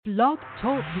Blog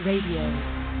Talk Radio.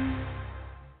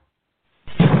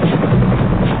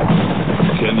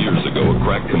 10 years ago, a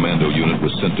crack commando unit was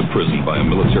sent to prison by a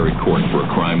military court for a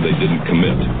crime they didn't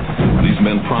commit. These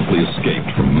men promptly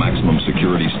escaped from maximum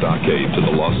security stockade to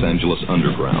the Los Angeles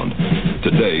underground.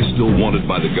 Today, still wanted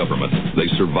by the government, they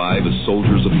survive as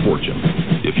soldiers of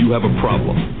fortune. If you have a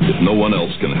problem, if no one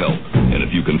else can help, and if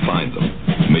you can find them,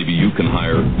 maybe you can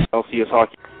hire LCS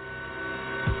Hockey.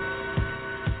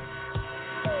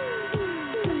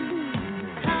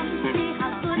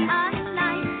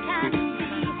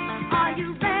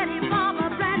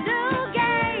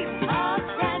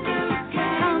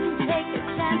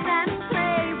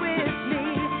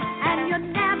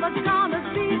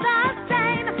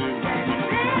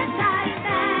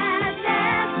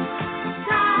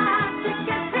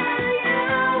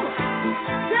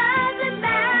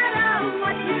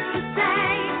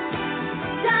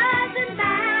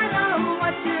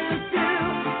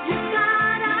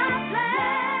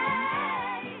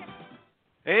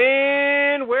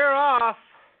 And we're off.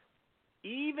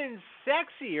 Even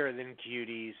sexier than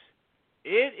cuties.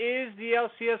 It is the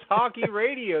LCS Hockey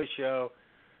Radio Show.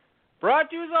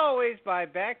 Brought to you as always by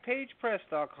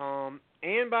BackpagePress.com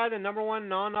and by the #1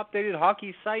 non-updated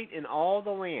hockey site in all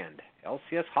the land,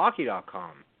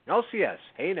 LCSHockey.com. LCS,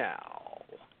 hey now.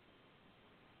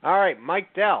 All right,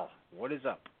 Mike Dell, what is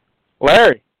up?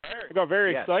 Larry, I got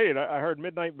very excited. I heard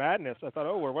Midnight Madness. I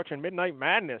thought, we're watching Midnight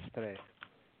Madness today.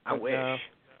 I wish.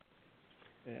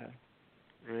 Yeah,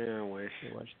 I wish.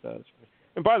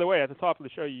 And by the way, at the top of the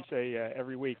show, you say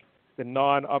every week, the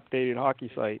non-updated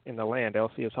hockey site in the land,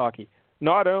 LCS Hockey.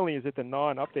 Not only is it the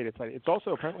non-updated site, it's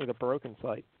also apparently the broken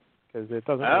site because it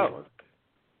doesn't really work.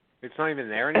 It's not even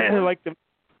there anymore?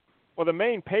 The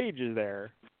main page is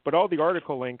there, but all the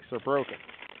article links are broken.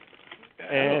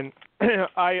 And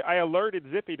I alerted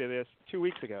Zippy to this 2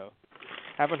 weeks ago.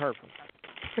 Haven't heard from him.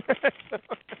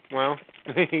 Well,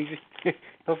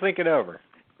 he'll think it over.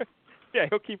 Yeah,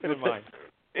 he'll keep it in mind.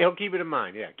 He'll keep it in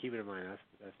mind. Yeah, keep it in mind. That's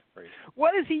the phrase.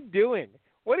 What is he doing?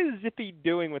 What is Zippy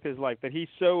doing with his life that he's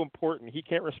so important he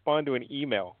can't respond to an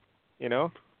email? You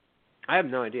know? I have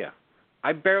no idea.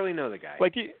 I barely know the guy.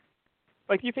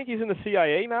 You think he's in the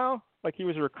CIA now? Like he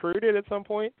was recruited at some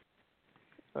point?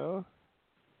 Oh.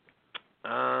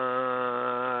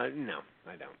 No,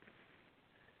 I don't.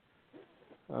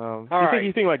 Do you think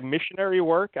he's doing like missionary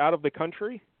work out of the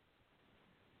country?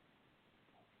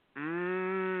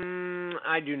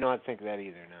 I do not think that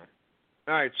either, no.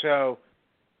 All right, so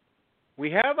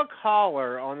we have a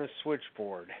caller on the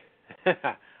switchboard.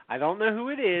 I don't know who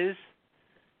it is,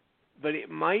 but it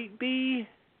might be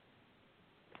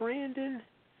Brandon.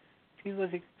 Seems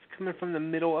like it's coming from the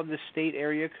middle of the state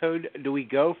area code. Do we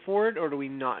go for it or do we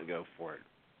not go for it?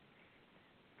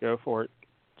 Go for it.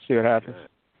 See what happens.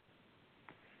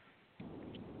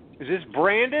 Is this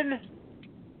Brandon?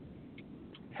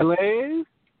 Hello?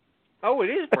 Oh, it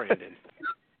is Brandon.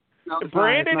 No,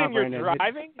 Brandon, and you're Brandon.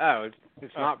 driving?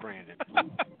 It's not Brandon.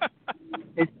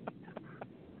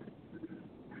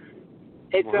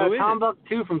 It's Tom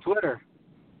Buck2 from Twitter.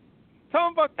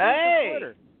 Tom Buck2 from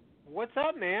Twitter. What's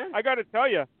up, man? I got to tell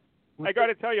you,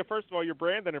 first of all, your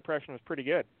Brandon impression was pretty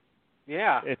good.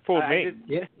 Yeah. It fooled me.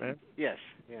 Yeah. Yes,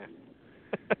 yeah.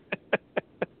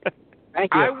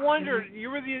 Thank you. I wondered, you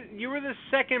were the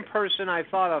second person I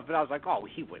thought of, but I was like,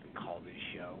 he wouldn't call this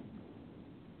show.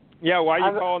 Yeah, why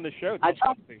are you calling the show?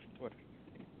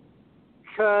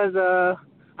 Because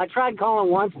I tried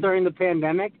calling once during the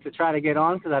pandemic to try to get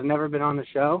on because I've never been on the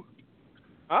show.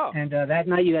 Oh. And that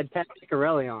night you had Pat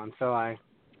Picarelli on, so I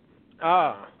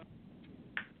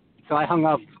hung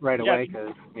up right away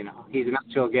because, he's an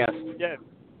actual guest. Yeah.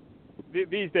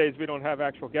 These days we don't have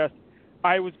actual guests.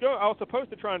 I was supposed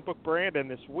to try and book Brandon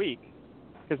this week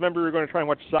because remember we were going to try and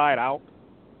watch Side Out,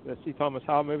 the C. Thomas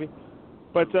Howell movie.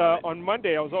 But on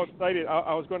Monday I was all excited.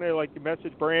 I was going to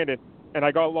message Brandon, and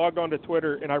I got logged onto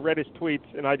Twitter and I read his tweets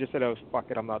and I just said, fuck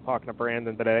it, I'm not talking to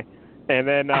Brandon today. And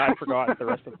then I forgot the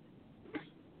rest of it.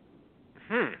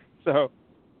 So,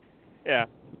 yeah,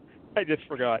 I just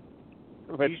forgot.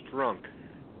 But, he's drunk.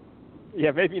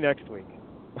 Yeah, maybe next week.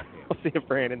 We'll see if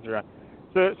Brandon's around.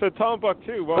 So Tom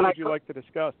Buck2, what would you like to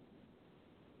discuss?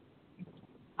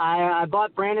 I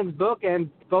bought Brandon's book and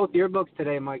both your books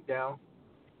today, Mike Dow.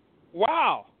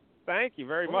 Wow. Thank you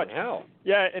very much. Hell.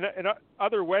 Yeah, and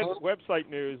other website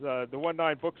news, the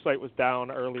 19 book site was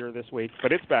down earlier this week,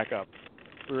 but it's back up.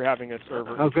 We were having a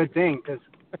server. Oh, good thing, because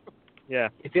yeah.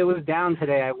 If it was down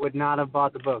today, I would not have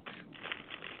bought the books.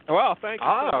 Well, thank you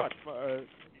so much.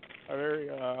 I very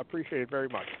appreciate it very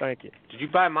much. Thank you. Did you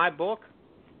buy my book?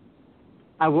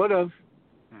 I would have.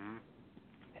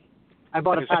 I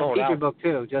bought a It's past sold teacher out. book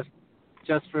too, just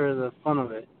for the fun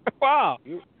of it. Wow.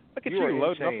 You Look at you you are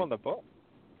loading insane. up on the book.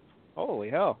 Holy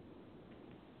hell.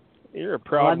 You're a Well,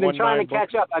 proud I've been trying to book.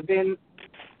 catch up. I've been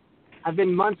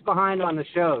months behind on the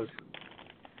shows.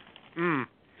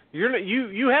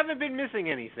 You haven't been missing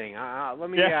anything. Let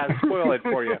me Yeah. spoil it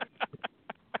for you.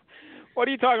 What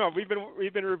are you talking about?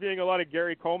 We've been reviewing a lot of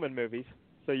Gary Coleman movies,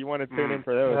 so you want to tune in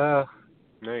for those.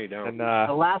 No, you don't. And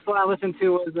The last one I listened to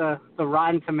was the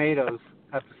Rotten Tomatoes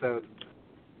episode.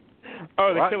 the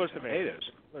Rotten Killer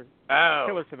Tomatoes. Oh,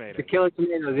 Killer Tomatoes. The Killer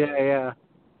Tomatoes, yeah.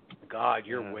 God,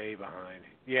 you're Yeah. way behind.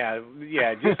 Yeah.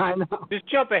 I know. Just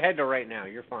jump ahead to right now.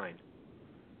 You're fine.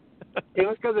 It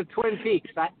was because of Twin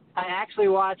Peaks. I actually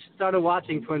started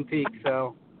watching Twin Peaks,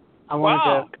 so I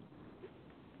wanted to.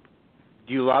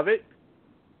 Do you love it?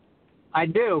 I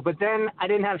do, but then I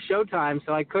didn't have Showtime,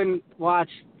 so I couldn't watch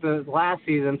the last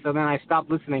season. So then I stopped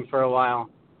listening for a while.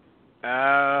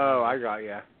 Oh, I got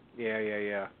you.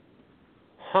 Yeah.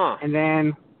 Huh. And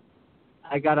then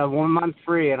I got a 1 month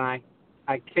free, and I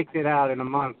kicked it out in a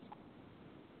month.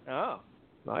 Oh,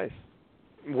 nice.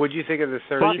 What'd you think of the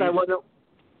third Plus, season? I wasn't.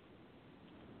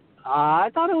 I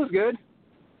thought it was good.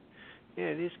 Yeah,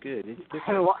 it is good. It's I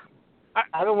different.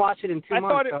 haven't watched it in 2 I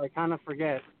months, thought so I kind of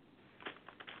forget.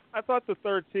 I thought the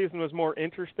third season was more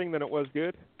interesting than it was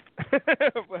good. But,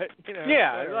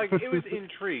 Yeah, whatever. like it was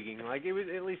intriguing. Like it was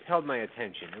at least held my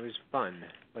attention. It was fun.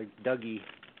 Like Dougie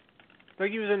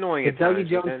was annoying The at times. Dougie but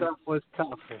Jones then- stuff was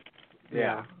tough.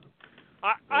 Yeah.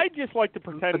 I just like to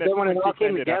pretend But that then when it Twin all Peaks came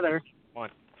ended after together,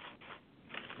 one.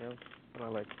 And I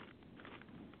like.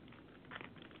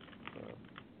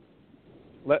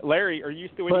 Larry, are you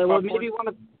still eating well, popcorn? maybe one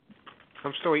of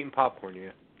I'm still eating popcorn.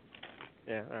 Yeah.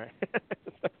 Yeah, all right.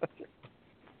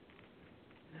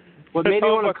 what made me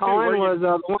Tell want us to call too, in where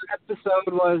was one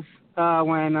episode was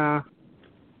when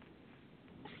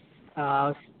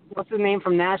what's his name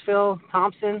from Nashville,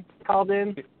 Thompson, called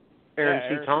in. Aaron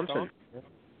Aaron C. Thompson.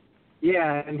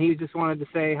 Yeah, and he just wanted to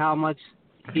say how much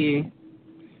he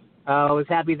was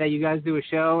happy that you guys do a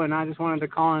show, and I just wanted to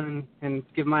call in and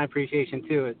give my appreciation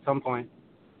too at some point.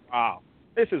 Wow,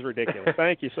 this is ridiculous.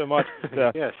 Thank you so much.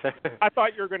 Yes. I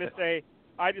thought you were going to say,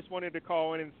 I just wanted to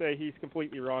call in and say he's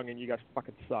completely wrong and you guys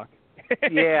fucking suck.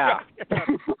 Yeah.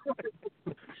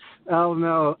 Oh,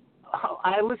 no.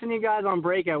 I listen to you guys on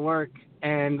break at work,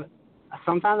 and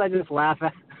sometimes I just laugh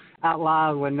out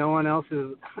loud when no one else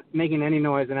is making any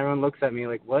noise, and everyone looks at me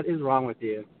like, what is wrong with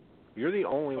you? You're the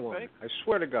only Well, one. thanks. I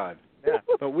swear to God. Yeah.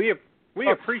 But we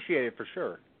appreciate it for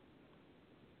sure.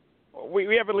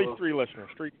 We have at least 3 listeners: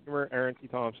 Street Dreamer, Aaron T.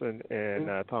 Thompson, and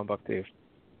Tom Buckteeth. Did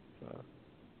you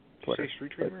Twitter. say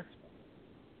Street Dreamer?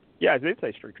 Yeah, I did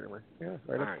say Street Dreamer. Yeah,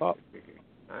 right All up top.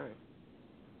 All right.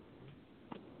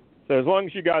 So as long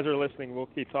as you guys are listening, we'll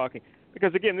keep talking.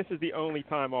 Because, again, this is the only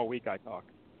time all week I talk.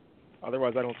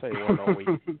 Otherwise, I don't say a word all week.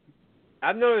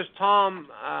 I've noticed Tom.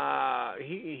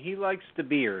 He likes the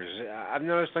beers. I've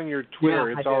noticed on your Twitter,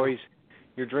 Yeah, I it's do. always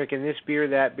you're drinking this beer,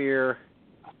 that beer.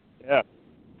 Yeah.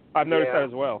 I've noticed Yeah. that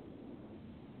as well.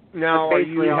 Now, That's are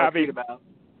basically you all I having- tweet about.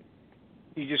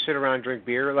 you just sit around and drink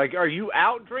beer? Like, are you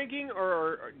out drinking,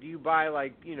 or do you buy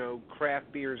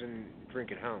craft beers and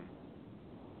drink at home?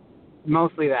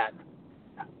 Mostly that.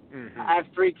 Mm-hmm. I have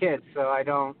 3 kids, so I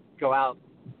don't go out,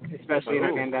 especially in a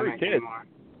Oh, 3 pandemic kids. anymore.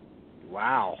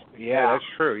 Wow. Yeah, Yeah. that's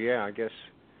true. Yeah, I guess.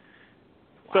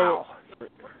 So- Wow.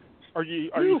 Are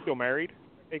you still married?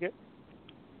 Take it.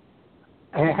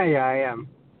 Yeah, I am.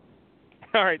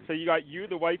 All right. So you got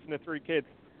the wife, and the 3 kids.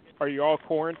 Are you all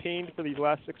quarantined for these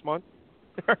last 6 months?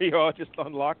 Are you all just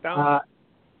on lockdown?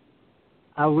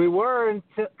 We were,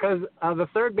 because the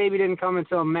third baby didn't come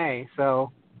until May,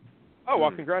 so Oh,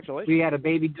 well, congratulations. we had a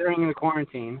baby during the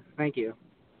quarantine. Thank you.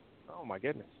 Oh, my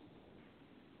goodness.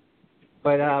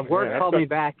 But work Yeah, called that's me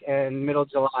back in middle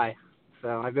July,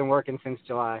 so I've been working since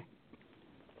July.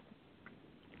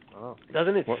 Oh.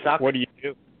 Doesn't it suck? What do you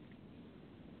do?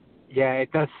 Yeah,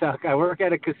 it does suck. I work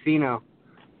at a casino.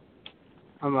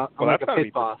 I'm like that's a gotta be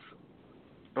pit boss.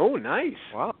 Oh, nice.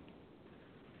 Wow.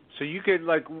 So you could,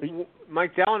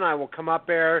 Mike Dell and I will come up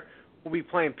there. We'll be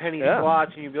playing penny Yeah.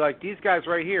 slots, and you'll be like, these guys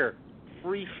right here,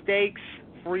 free steaks,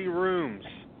 free rooms.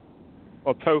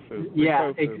 Well, tofu. Yeah,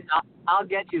 Tofu. I'll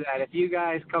get you that. If you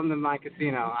guys come to my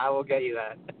casino, I will get you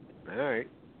that. All right.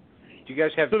 Do you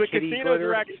guys have So the kitty casinos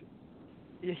glitter? are actually.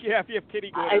 Yeah, if you have kitty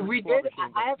glitter. We slot did.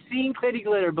 machines. I have seen kitty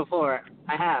glitter before.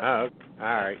 I have. Oh, all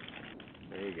right.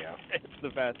 There you go. It's the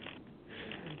best.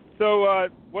 So,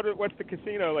 what's the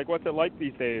casino like? What's it like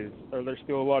these days? Are there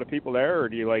still a lot of people there, or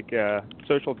do you like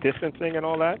social distancing and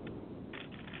all that?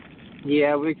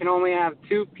 Yeah, we can only have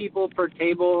 2 people per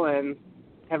table, and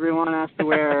Everyone has to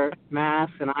wear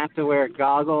masks, and I have to wear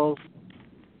goggles.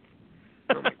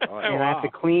 Oh my God. And I have to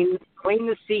clean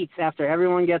the seats after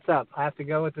everyone gets up. I have to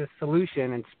go with this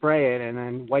solution and spray it and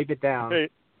then wipe it down.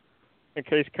 In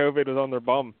case COVID was on their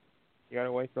bum. You got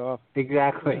to wipe it off.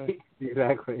 Exactly.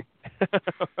 Exactly.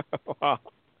 Wow.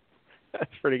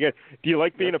 That's pretty good. Do you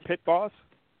like being a pit boss?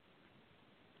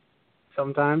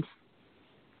 Sometimes.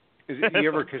 Is it, you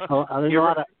ever? There's a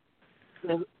lot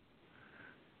of.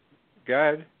 Go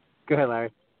ahead. Go ahead,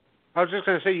 Larry. I was just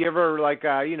gonna say, you ever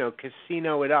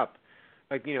casino it up,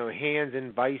 like hands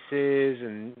in vices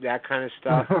and that kind of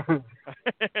stuff?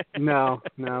 No.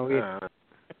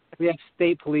 We have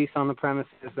state police on the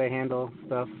premises. They handle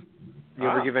stuff. You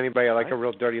ever give anybody a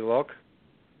real dirty look?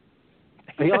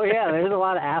 Oh yeah, there's a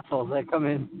lot of assholes that come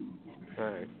in. All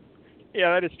right.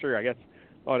 Yeah, that is true. I guess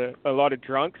a lot of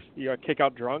drunks. You kick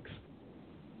out drunks.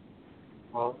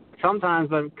 Well, sometimes,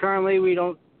 but currently we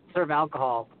don't serve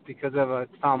alcohol because of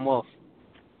Tom Wolf.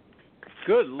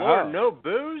 Good Lord, no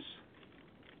booze?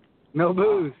 No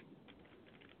booze.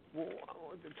 Well,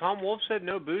 Tom Wolf said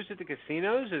no booze at the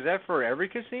casinos. Is that for every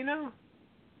casino?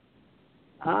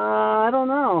 I don't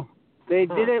know. They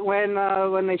did it when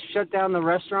they shut down the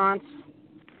restaurants.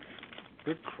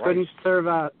 Good Christ. Couldn't serve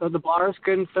the bars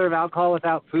couldn't serve alcohol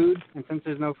without food, and since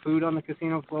there's no food on the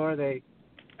casino floor, they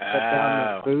shut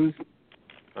down the booze.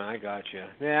 I got you.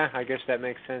 Yeah, I guess that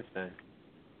makes sense then.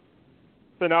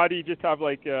 So now do you just have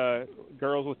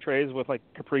girls with trays with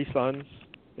Capri Suns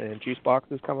and juice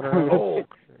boxes coming around? Oh,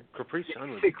 Capri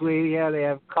Sun. Basically, yeah, they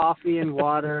have coffee and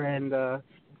water and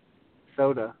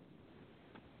soda.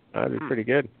 That'd be pretty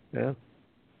good. Yeah.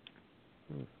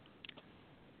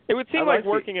 It would seem like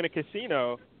working in a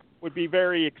casino would be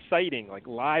very exciting,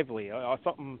 lively,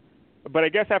 something. But I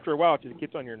guess after a while, it just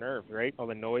gets on your nerves, right? All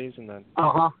the noise and the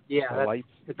yeah, lights.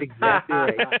 That's exactly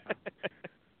right.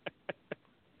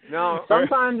 No,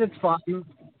 sometimes it's fun.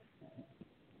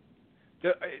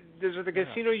 Does the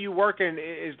casino you work in?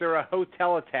 Is there a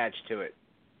hotel attached to it?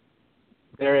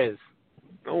 There is.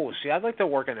 Oh, see, I'd like to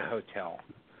work in a hotel.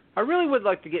 I really would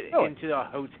like to get into the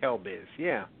hotel biz.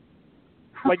 Yeah.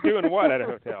 Like doing what at a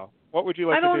hotel? What would you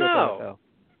like to do at a hotel?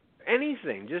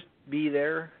 Anything. Just be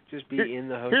there. Just be in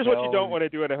the hotel. Here's what you don't want to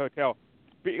do at a hotel.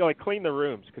 Clean the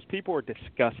rooms, because people are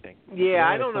disgusting. Yeah,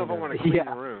 I don't know if I want to clean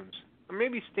the rooms. Or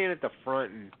maybe stand at the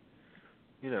front and,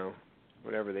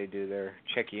 whatever they do there,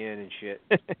 check you in and shit.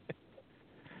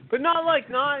 But not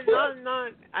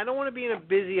I don't want to be in a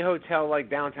busy hotel like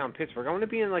downtown Pittsburgh. I want to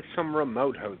be in some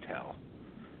remote hotel.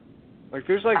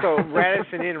 There's a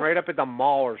Radisson Inn right up at the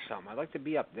mall or something. I'd like to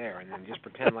be up there and then just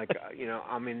pretend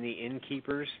I'm in the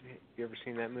Innkeepers. You ever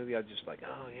seen that movie? I was just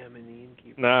I'm in the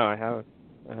Innkeepers. No, I haven't.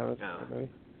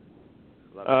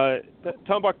 No.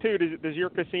 Timbuktu, does your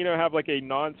casino have a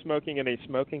non-smoking and a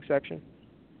smoking section?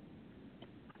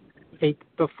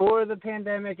 Before the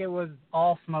pandemic, it was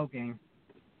all smoking.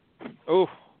 Oof.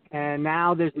 And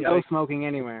now there's no smoking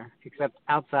anywhere except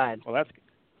outside. Well,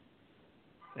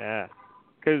 yeah.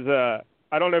 Because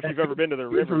I don't know if you've ever been to the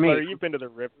rivers. Larry, you've been to the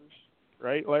rivers,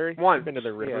 right, Larry? Once. You've been to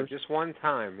the rivers. Yeah, just one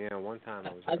time. Yeah, one time I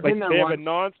was there. I've been there they once. have a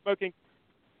non-smoking.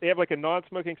 They have a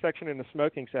non-smoking section and a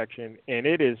smoking section, and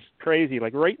it is crazy.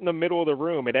 Right in the middle of the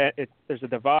room, there's a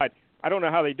divide. I don't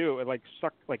know how they do it. It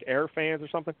suck air fans or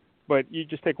something. But you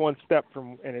just take one step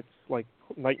and it's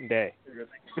night and day.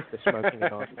 The smoking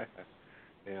and all.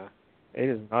 Yeah. It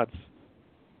is nuts,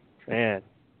 man.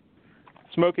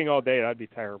 Smoking all day, that'd be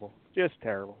terrible. Just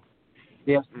terrible.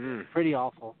 Yeah, pretty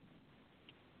awful.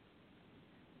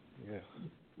 Yeah.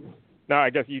 No, I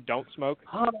guess you don't smoke?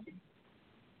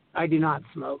 I do not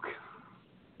smoke.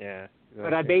 Yeah.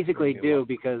 But I basically do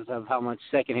because of how much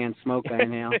secondhand smoke I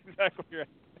inhale. Exactly right.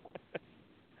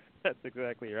 That's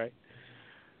exactly right.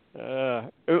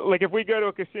 If we go to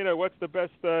a casino, what's the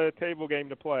best table game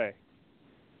to play?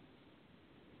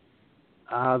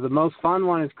 The most fun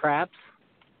one is craps.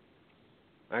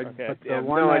 I have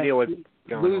no idea what's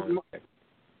going on.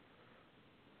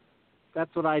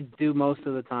 That's what I do most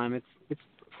of the time. It's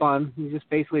fun. You just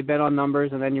basically bet on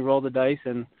numbers, and then you roll the dice,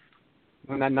 and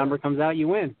when that number comes out, you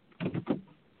win.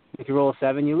 If you roll a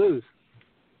 7, you lose.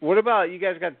 What about, you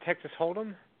guys got Texas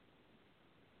Hold'em?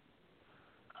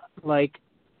 Like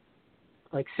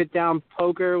sit-down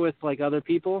poker with, other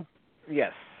people?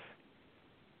 Yes.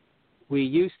 We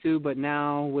used to, but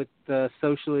now with the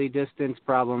socially distanced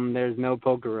problem, there's no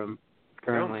poker room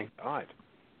currently. Oh, my God.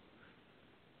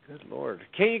 Good Lord.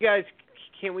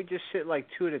 Can't we just sit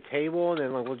two at a table and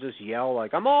then we'll just yell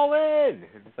I'm all in?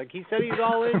 And it's he said he's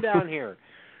all in down here.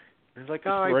 And it's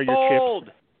all right,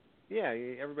 fold. Yeah,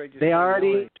 everybody just. They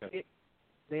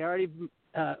already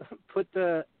put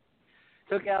the.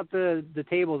 took out the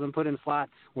tables and put in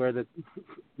slots where the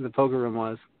poker room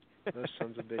was. Those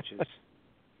sons of bitches.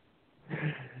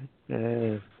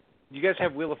 You guys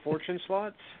have Wheel of Fortune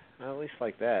slots? I at least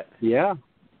like that. Yeah.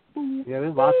 Yeah,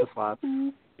 there's lots of slots.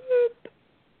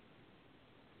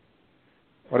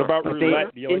 What about But roulette?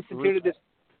 they Do you like instituted roulette? this.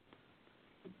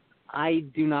 I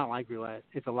do not like roulette.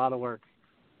 It's a lot of work.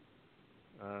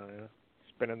 Yeah.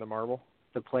 Spinning the marble.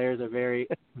 The players are very,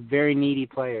 very needy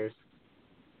players.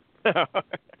 All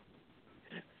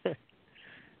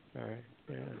right.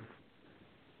 Yeah.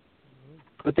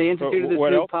 But they instituted this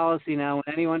what new else? policy now.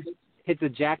 When anyone hits a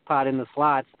jackpot in the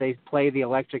slots, they play the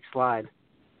electric slide.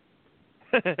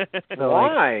 So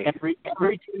Why? Like, every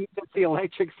 2 minutes the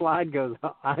electric slide goes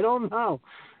up. I don't know.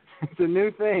 It's a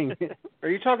new thing. Are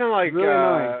you talking like really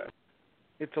annoying.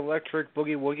 It's Electric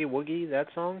Boogie Woogie Woogie, that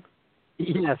song?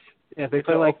 Yes. Yeah, they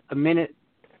play like a minute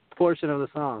portion of the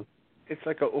song. It's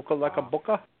like a ukuleka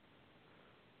booka?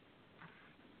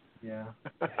 Yeah.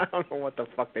 I don't know what the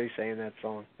fuck they say in that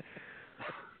song.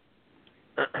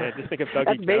 Yeah, just think of Dougie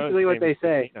That's Jones basically what they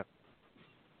say.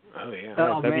 Oh, yeah.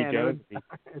 Oh, Dougie man. Jones.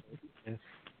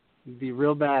 It'd be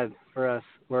real bad for us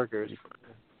workers. Is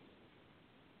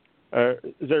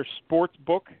there a sports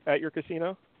book at your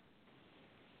casino?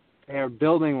 They are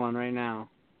building one right now.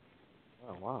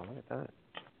 Oh, wow. Look at that.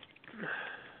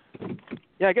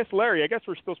 Yeah, I guess, Larry,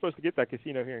 we're still supposed to get that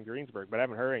casino here in Greensburg, but I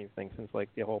haven't heard anything since, like,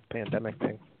 the whole pandemic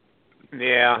thing.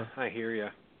 Yeah, I hear you.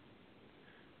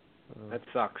 That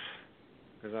sucks.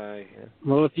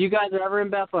 Well, if you guys are ever in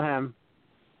Bethlehem,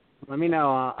 let me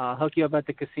know. I'll hook you up at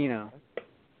the casino.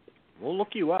 We'll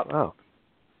look you up. Oh.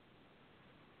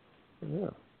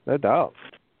 Yeah, no doubt.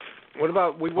 What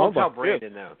about, we won't tell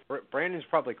Brandon, though. Brandon's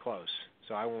probably close,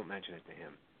 so I won't mention it to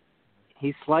him.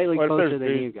 He's slightly What if closer there's than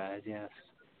booze? you guys, yes.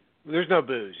 There's no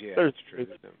booze, yeah. There's true.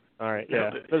 All right, No yeah.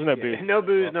 booze. There's no booze. No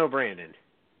booze, no Brandon.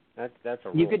 That's a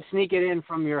rule. You could sneak it in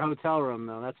from your hotel room,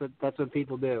 though. That's what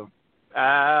people do.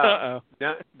 No,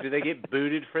 do they get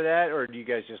booted for that, or do you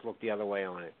guys just look the other way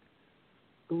on it?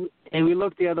 And we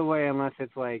look the other way unless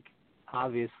it's, like,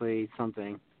 obviously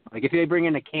something. Like, if they bring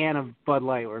in a can of Bud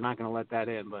Light, we're not going to let that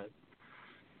in. But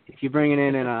if you bring it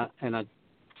in a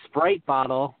Sprite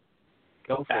bottle,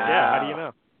 go for it. Yeah, how do you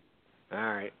know?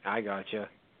 All right, I gotcha.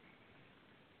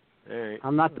 All right.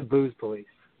 I'm not the booze police.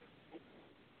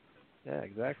 Yeah,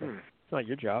 exactly. It's not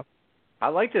your job. I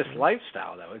like this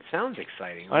lifestyle, though. It sounds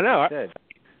exciting. I know. Like you said.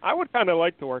 I would kind of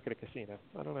like to work at a casino.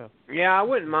 I don't know. Yeah, I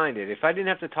wouldn't mind it if I didn't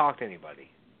have to talk to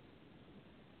anybody.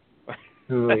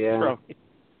 Oh, yeah. Probably.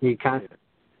 You can't.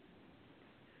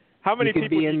 How many You could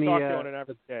people be do in you the, talk to on an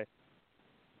average day?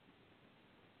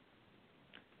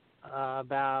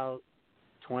 About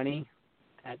 20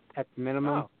 at the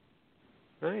minimum. Oh.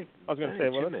 Right. I was going to say,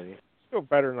 well, too that's many. still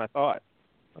better than I thought.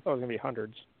 I thought it was going to be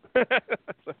hundreds.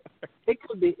 It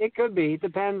could be. It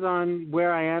depends on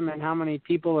where I am and how many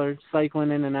people are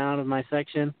cycling in and out of my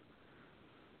section.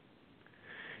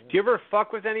 Do you ever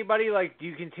fuck with anybody? Like, do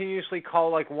you continuously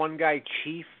call, like, one guy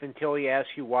Chief until he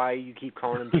asks you why you keep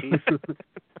calling him Chief?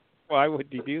 Why would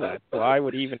you do that? Why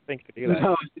would he even think to do that?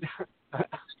 No.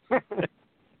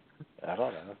 I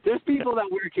don't know. There's people that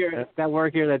work here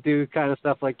that do kind of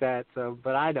stuff like that. So,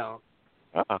 but I don't.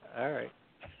 Uh-uh. All right.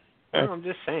 No, I'm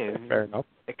just saying. Fair enough.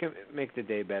 It can make the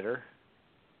day better.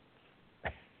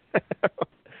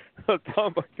 Well,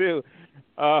 Tom, too.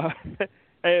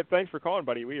 Hey, thanks for calling,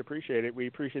 buddy. We appreciate it. We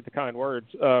appreciate the kind words.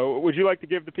 Would you like to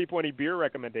give the people any beer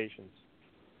recommendations?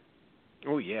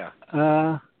 Oh, yeah.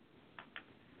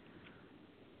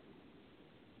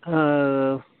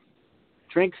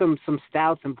 Drink some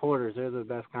stouts and porters. They're the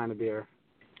best kind of beer.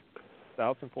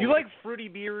 Stouts and porters. You like fruity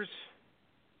beers?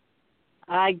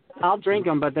 I'll drink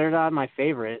them, but they're not my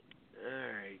favorite. All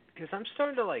right. Because I'm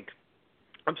starting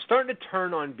to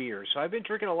turn on beer. So I've been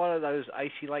drinking a lot of those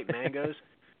Icy Light mangoes.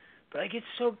 But I get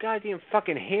so goddamn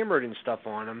fucking hammered and stuff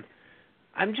on them.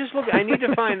 I'm just looking. I need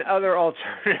to find other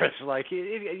alternatives. Like,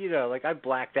 like I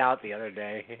blacked out the other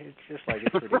day. It's just like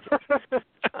it's ridiculous.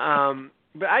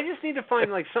 But I just need to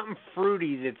find like something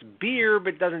fruity that's beer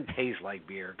but doesn't taste like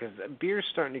beer because beer's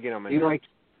starting to get on my nerves. You like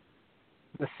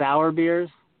the sour beers?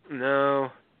 No.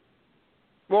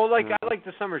 Well, like I like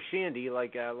the summer shandy,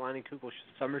 like Lonnie Kugel's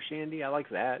summer shandy. I like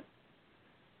that.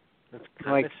 That's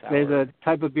kind Like of sour. there's a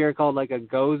type of beer called like a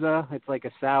Goza. It's like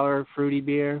a sour, fruity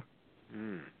beer.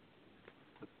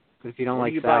 If you don't What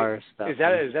like do you sour buy? stuff,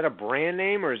 Is that a brand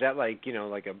name or is that like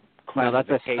like a no, that's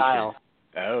a classification? style.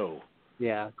 Oh.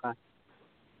 Yeah.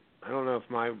 I don't know if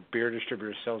my beer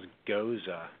distributor sells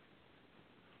Goza.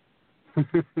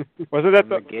 Wasn't that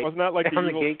like the I'm the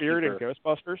evil spirit in gatekeeper.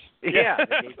 Ghostbusters? Yeah,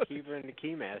 the gatekeeper and the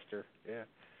keymaster. Yeah.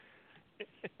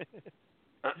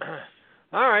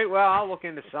 All right, well, I'll look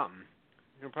into something.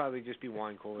 It'll probably just be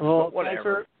wine coolers, Well, but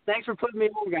whatever. Thanks for putting me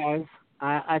on, guys.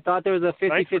 I thought there was a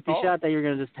 50-50 shot that you were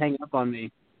going to just hang up on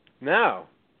me. No.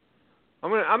 I'm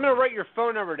gonna write your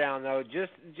phone number down, though,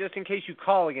 just in case you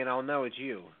call again, I'll know it's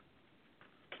you.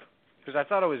 Because I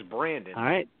thought it was Brandon. All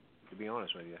right. To be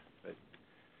honest with you. But,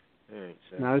 all right,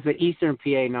 so. No, it's the Eastern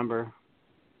PA number.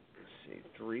 Let's see,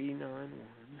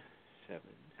 3917.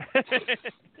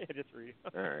 Yeah, just read.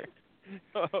 All right.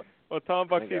 Well, Tom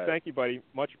Bucksew, thank you, buddy.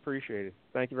 Much appreciated.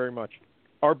 Thank you very much.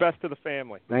 Our best to the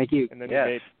family. Thank you. And then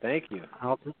yes, thank you.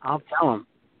 I'll tell him.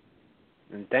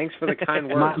 And thanks for the kind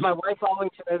words. My wife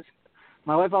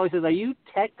always says, "Are you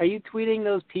tweeting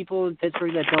those people in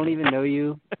Pittsburgh that don't even know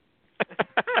you?"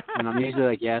 And I'm usually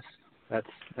like, "Yes, that's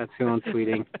who I'm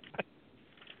tweeting."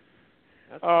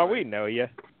 We know you.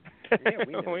 Yeah,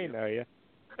 we know you.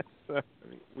 So,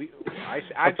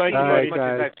 I've seen you as much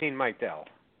as I've seen Mike Dell.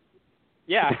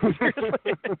 Yeah.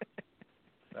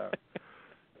 So.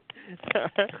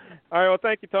 All right. Well,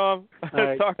 thank you, Tom.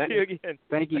 Right. Talk to you again.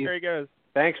 Thank you. There he goes.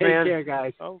 Thanks, Take man. Take care,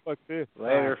 guys. Tom Bucksew.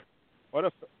 Later. What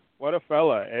a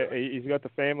fella. He's got the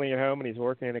family at home and he's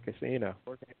working in a casino.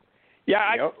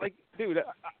 Yeah, dude,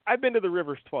 I've been to the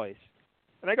Rivers twice,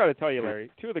 and I got to tell you,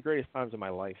 Larry, two of the greatest times of my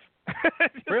life.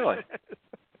 Really?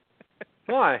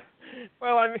 Why?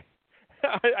 Well, I mean,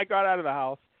 I got out of the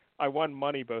house. I won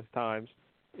money both times.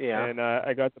 Yeah. And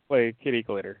I got to play kitty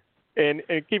glitter. And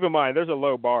keep in mind, there's a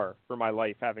low bar for my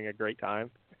life having a great time.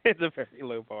 It's a very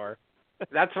low bar.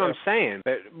 That's what I'm saying.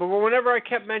 But whenever I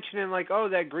kept mentioning, like, oh,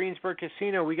 that Greensburg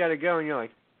Casino, we got to go, and you're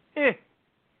like, eh.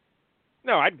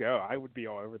 No, I'd go. I would be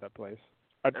all over that place.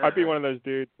 I'd be one of those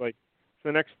dudes, like,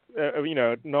 for the next,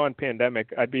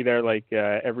 non-pandemic, I'd be there, like,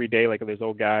 every day, like those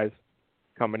old guys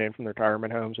coming in from their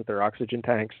retirement homes with their oxygen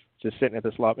tanks, just sitting at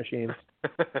the slot machines.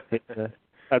 That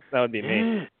would be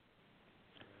me.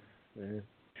 Yeah.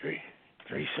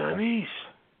 Three Siamese.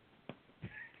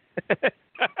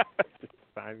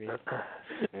 Siamese.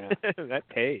 Yeah. That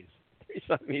pays. 3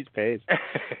 Siamese pays.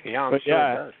 Yeah, I'm but sure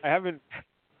yeah, it does. I haven't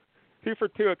 2 for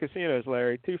 2 at casinos,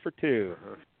 Larry. 2 for 2.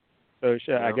 Uh-huh. So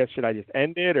I guess should I just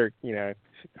end it, or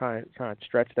kind of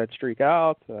stretch that streak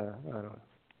out? I don't know.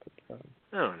 But,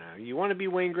 I don't know. You want to be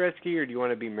Wayne Gretzky, or do you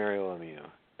want to be Mario Lemieux?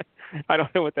 I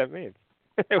don't know what that means.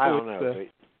 I don't know, but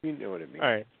you know what it means.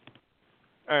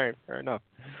 All right, fair enough.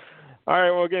 All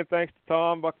right, well, again, thanks to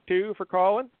Tom Bucksew for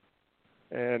calling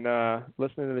and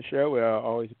listening to the show. We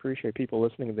always appreciate people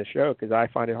listening to the show because I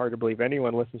find it hard to believe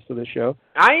anyone listens to the show.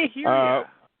 I hear you.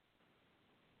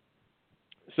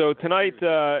 So tonight,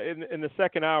 in the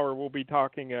second hour, we'll be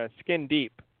talking Skin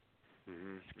Deep.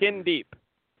 Mm-hmm. Skin Deep,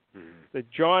 the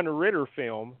John Ritter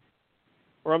film.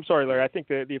 Or I'm sorry, Larry, I think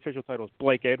the official title is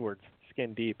Blake Edwards,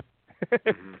 Skin Deep.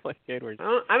 Blake Edwards.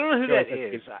 I don't know who that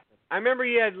is. I remember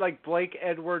you had like Blake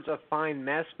Edwards, A Fine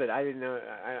Mess, but I didn't know.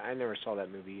 I never saw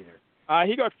that movie either.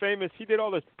 He got famous. He did all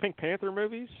those Pink Panther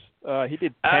movies. He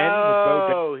did 10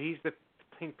 Oh, he's the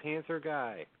Pink Panther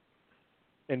guy.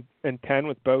 And 10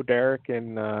 with Bo Derek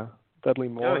and Dudley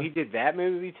Moore. Oh, he did that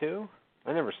movie too?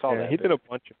 I never saw that. He did a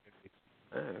bunch of movies.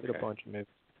 Oh, okay. He did a bunch of movies.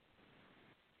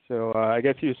 So I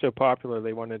guess he was so popular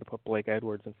they wanted to put Blake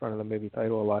Edwards in front of the movie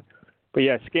title a lot. But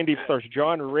yeah, Skin Deep stars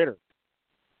John Ritter.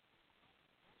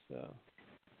 So.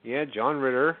 Yeah, John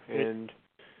Ritter and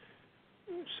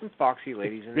some foxy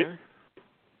ladies in there.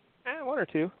 One or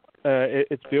two.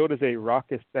 It's billed as a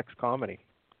raucous sex comedy.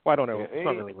 Well, I don't know. Yeah, it's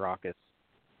not really raucous.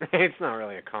 It's not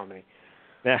really a comedy.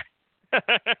 Yeah.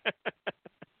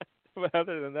 But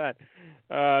other than that,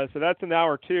 so that's an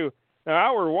hour 2. Now,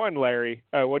 hour 1, Larry,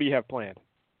 what do you have planned?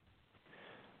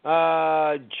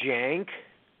 Jank.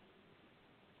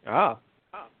 Ah.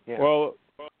 Yeah. Well,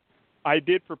 I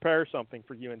did prepare something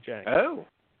for you and Jank. Oh.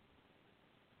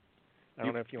 I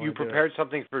don't know if you want You to prepared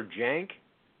something for Jank?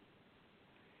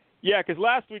 Yeah, because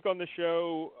last week on the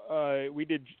show, we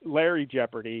did Larry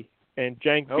Jeopardy, and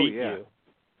Jank beat you.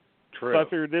 True. So I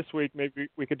figured this week maybe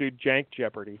we could do Jank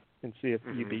Jeopardy and see if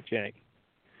you beat Jank.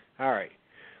 All right.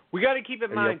 We got to keep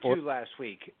in mind, too, last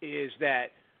week, is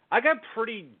that I got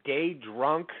pretty day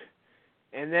drunk,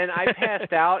 and then I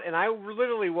passed out, and I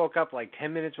literally woke up like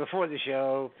 10 minutes before the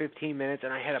show, 15 minutes,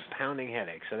 and I had a pounding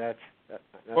headache. So that's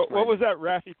what was that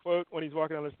Raffi quote when he's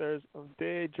walking down the stairs? I'm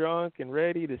day drunk and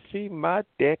ready to see my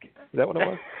dick. Is that what it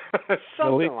was?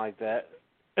 Something like that.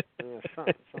 Yeah,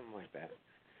 something like that.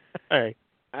 All right.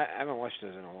 I haven't watched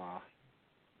those in a while.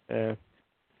 Yeah.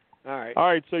 All right. All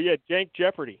right, so yeah, Jank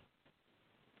Jeopardy.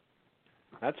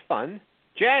 That's fun.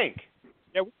 Jank!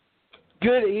 Yeah.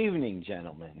 Good evening,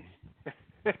 gentlemen.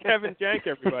 Kevin Jank,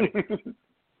 everybody.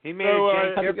 He made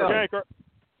Jank Jeopardy. Jank,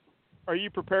 are you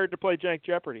prepared to play Jank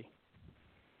Jeopardy?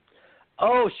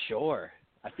 Oh, sure.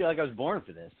 I feel like I was born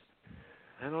for this.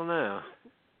 I don't know.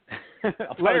 I'll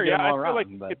probably Larry, get them I all feel wrong, like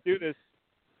we but... could do this.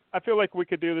 I feel like we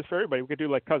could do this for everybody. We could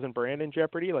do like Cousin Brandon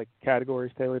Jeopardy, like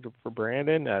categories tailored for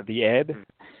Brandon. The Ed.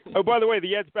 Oh, by the way,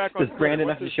 the Ed's back on. Does Brandon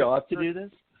Twitter. have to show up to do this?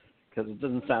 Because it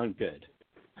doesn't sound good.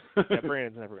 Yeah,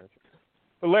 Brandon's never going to.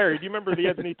 But Larry, do you remember the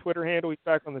Ed's new Twitter handle? He's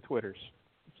back on the Twitters.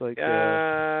 It's like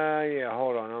yeah,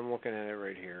 hold on. I'm looking at it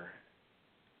right here.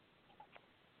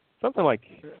 something like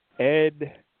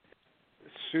Ed.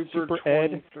 Super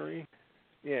 23. Ed.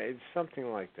 Yeah, it's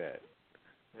something like that.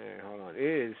 Hey, hold on. It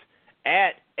is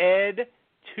at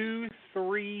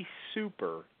Ed23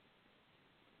 Super.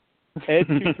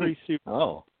 Ed23 Super.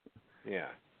 Oh. Yeah.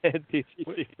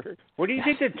 Ed23 Super. What do you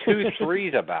think the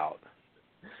 2-3's about?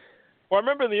 Well, I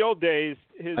remember in the old days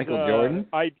his Michael Jordan?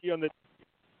 ID on the.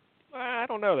 I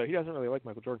don't know though. He doesn't really like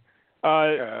Michael Jordan.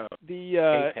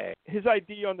 His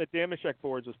ID on the Damashek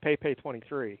boards was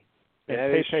Pepe23, and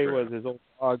Pepe was his old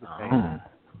dog name.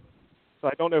 So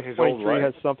I don't know if 23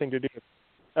 has something to do with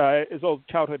his old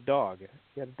childhood dog.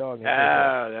 He had a dog named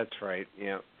Pepe. That's right.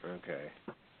 Yeah. Okay.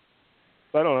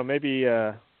 So I don't know. Maybe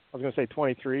I was going to say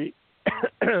 23. I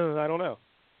don't know.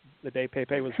 The day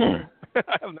Pepe was born.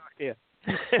 I have no idea.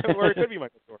 Or it could be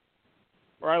Michael Jordan.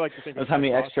 Or I like to think. That's how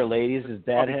many extra ladies his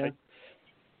dad had?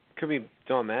 Could be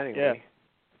Don Mattingly. Yeah.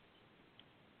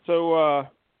 So, all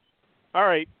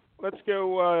right. Let's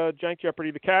go Jank Jeopardy.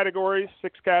 The categories,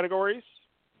 6 categories.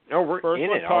 Oh, we're First in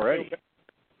one, it already.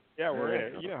 Yeah, we're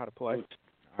in it. You know how to play.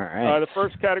 All right. The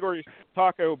first category is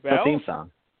Taco Bell. The theme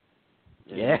song.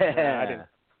 Yeah. I didn't.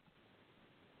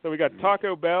 So we got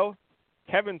Taco Bell,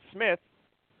 Kevin Smith,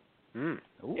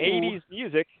 80s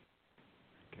music,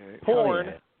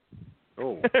 porn,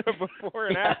 before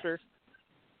and after,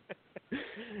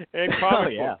 and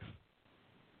comic books.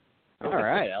 All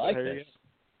right, I like this.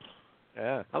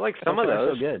 Yeah. I like some of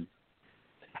those. So good.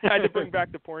 I had to bring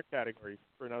back the porn category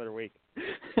for another week.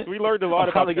 So we learned a lot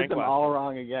about probably get them all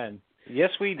wrong again. Yes,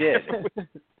 we did.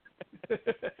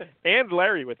 And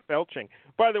Larry with felching.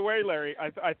 By the way, Larry,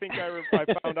 I think I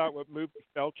found out what movie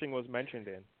felching was mentioned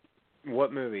in.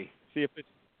 What movie? See if it's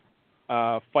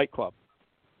Fight Club.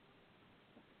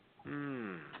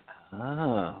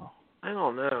 Oh. I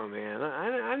don't know, man.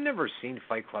 I've never seen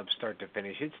Fight Club start to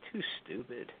finish. It's too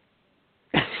stupid.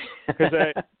 Because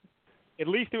at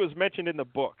least it was mentioned in the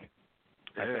book.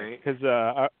 Because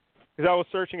I was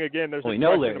searching again. There's a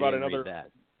question about another.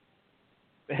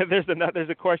 There's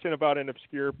a question about an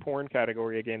obscure porn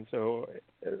category again. So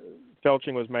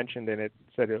felching was mentioned, and it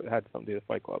said it had something to do with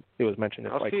Fight Club. It was mentioned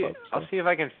in Fight Club. So. I'll see if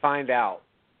I can find out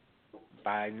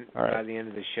by the end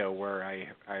of the show where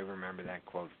I remember that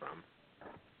quote from.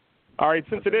 All right,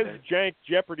 since it is Jank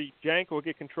Jeopardy, Jank will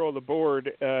get control of the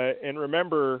board. And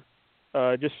remember,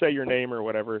 just say your name or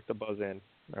whatever to buzz in.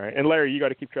 All right, and Larry, you got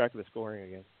to keep track of the scoring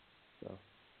again. So.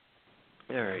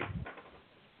 All right.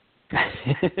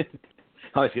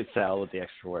 Always get Sal with the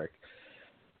extra work.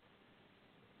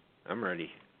 I'm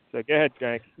ready. So go ahead,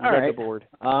 Jank. You got the board.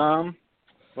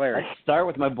 Larry. Let's start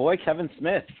with my boy Kevin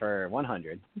Smith for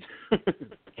 100.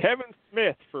 Kevin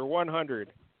Smith for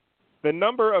 100. The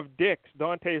number of dicks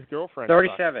Dante's girlfriend.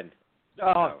 37.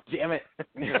 Oh, damn it.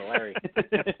 Larry.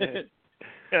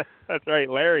 That's right,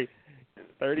 Larry.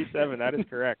 37. That is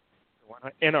correct.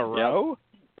 In a row?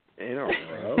 In a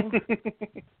row?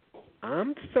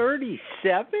 I'm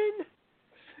 37?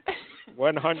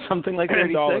 100. Something like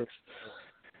 $36.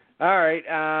 All right.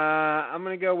 I'm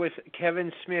going to go with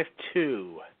Kevin Smith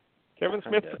 2. Kevin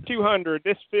Smith for 200.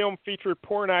 This film featured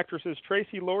porn actresses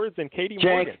Tracy Lords and Katie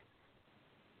Morgan.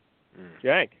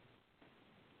 Jank.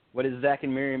 What does Zach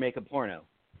and Miri make a porno?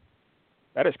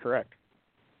 That is correct.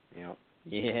 Yep.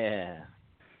 Yeah.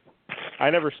 I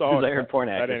never saw it. I heard porn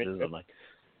actresses. I'm like,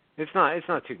 it's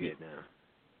not too good now.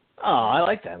 Oh, I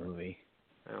like that movie.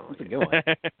 That's a good one.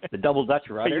 The Double Dutch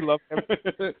Rudder. You love him.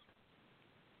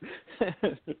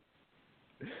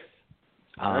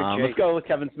 Let's go with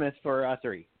Kevin Smith for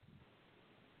 3.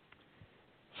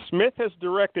 Smith has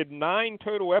directed 9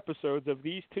 total episodes of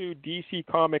these 2 DC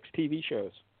Comics TV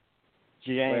shows.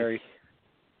 Larry.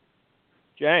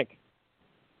 Jank.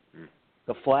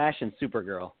 The Flash and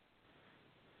Supergirl.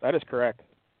 That is correct.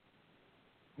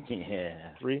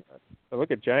 Yeah. Look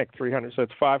at Jank, 300. So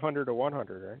it's 500 to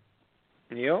 100, right?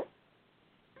 Yep.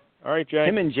 All right, Jank.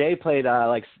 Him and Jay played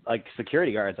like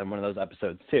security guards on one of those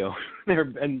episodes too.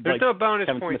 There's no bonus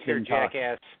points here,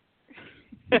 jackass.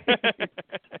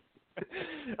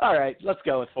 All right, let's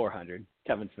go with 400.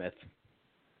 Kevin Smith.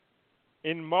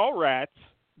 In Mallrats,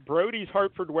 Brody's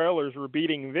Hartford Whalers were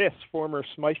beating this former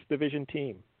Smythe Division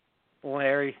team.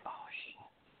 Larry. Oh, shit.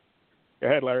 Go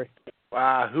ahead, Larry.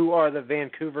 Who are the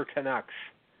Vancouver Canucks?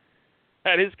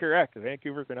 That is correct. The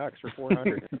Vancouver Canucks for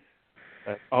 400.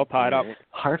 All tied up.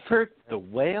 Hartford, the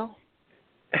Whale.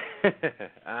 All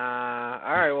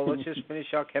right. Well, let's just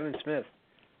finish out Kevin Smith.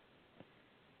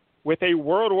 With a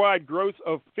worldwide gross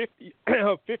of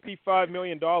 $55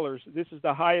 million, this is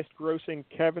the highest grossing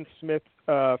Kevin Smith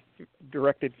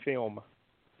directed film.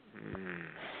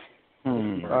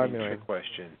 $5 million.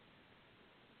 Question.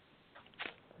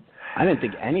 I didn't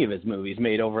think any of his movies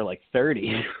made over like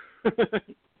 30.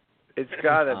 It's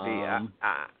got to be.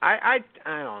 I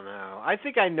don't know. I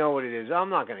think I know what it is. I'm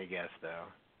not going to guess, though.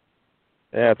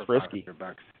 Yeah, it's risky.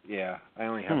 $500. Yeah, I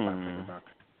only have $500.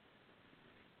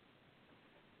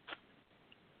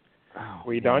 Oh,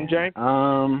 we done, Jank?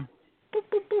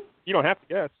 You don't have to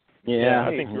guess. Yeah, I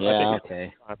think you're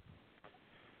okay.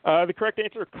 The correct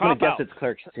answer, I'm going Cop to guess Out. it's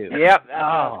Clerks 2. Yep, that's what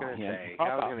I was going to say. Cop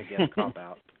I was Out. going to guess Cop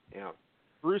Out. Yeah.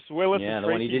 Bruce Willis Yeah, and the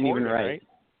one he Tracy didn't even Morgan, write. right?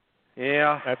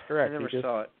 Yeah, That's correct. I never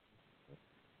saw it.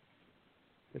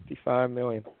 $55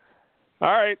 million.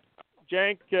 All right,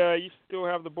 Jank, you still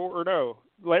have the board, or no?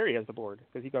 Larry has the board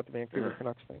because he got the Vancouver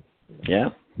Canucks thing. Yeah.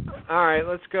 All right,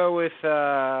 let's go with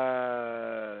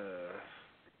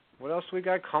what else we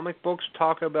got? Comic books,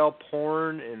 Taco Bell,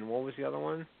 porn, and what was the other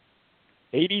one?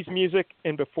 80s music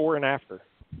and before and after.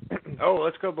 Oh,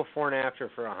 let's go before and after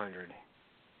for 100.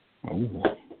 Oh.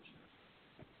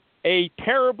 A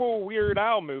terrible Weird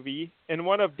Al movie and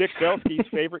one of Dick Belsky's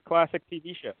favorite classic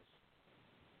TV shows.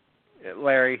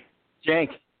 Larry. Jank.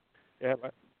 Yeah,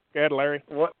 go ahead, Larry.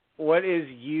 What is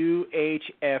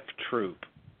UHF Troop?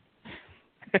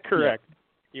 Correct.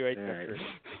 Yeah. UHF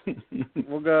Troop.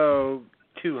 We'll go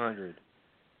 200.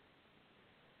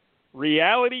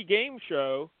 Reality game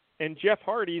show and Jeff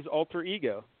Hardy's alter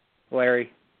ego.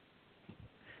 Larry.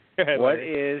 Go ahead, What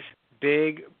Larry. is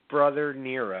Big Brother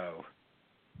Nero?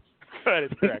 That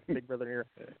is correct. Big Brother Nero.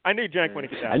 I knew Jank when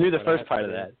he got I knew the first part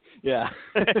of that. Yeah.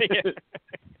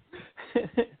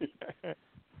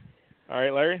 All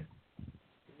right, Larry.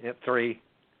 Yep, 3.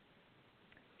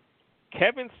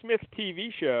 Kevin Smith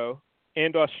TV show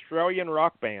and Australian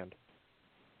rock band.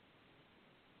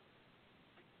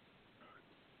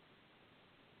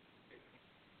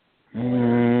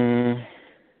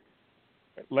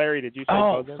 Larry, did you say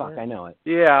Oh, Buzz in fuck, there? I know it.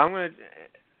 Yeah, I'm going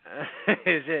to...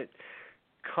 Is it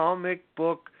Comic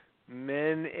Book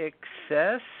Men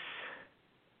Excess?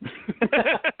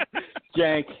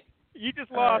 Jank. You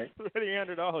just All lost right.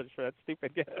 $300 for that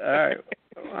stupid guess. All right.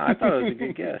 Well, I thought it was a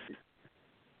good guess.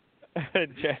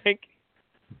 Jank?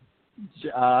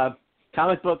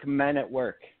 Comic book Men at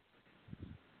Work.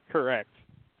 Correct.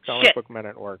 Comic Shit. book Men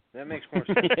at Work. That makes more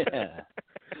sense. Yeah.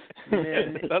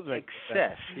 Men It does make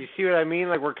Excess. You see what I mean?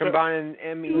 Like we're combining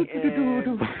M-E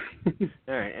and...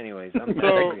 All right, anyways. I'm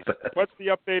So, what's the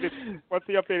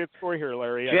updated score here,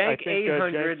 Larry? I Jank think,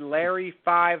 800, Larry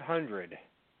 500.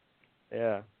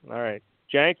 Yeah. All right.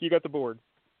 Jank, you got the board.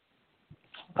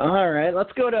 All right,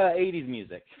 let's go to 80s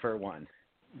music for one.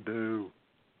 Boo.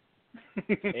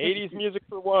 80s music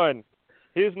for one.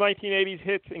 His 1980s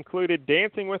hits included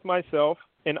Dancing with Myself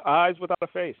and Eyes Without a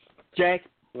Face. Jank.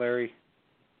 Larry.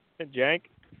 And Jank?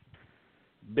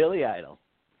 Billy Idol.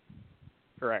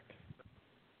 Correct.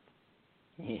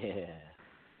 Yeah.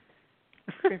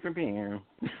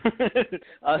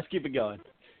 Let's keep it going.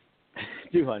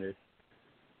 200.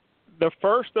 The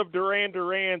first of Duran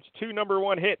Duran's 2 number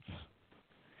 1 hits.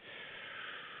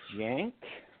 Jank.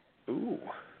 Ooh.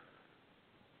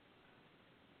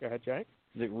 Go ahead, Jank.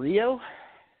 Is it Rio?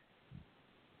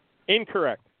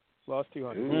 Incorrect. Lost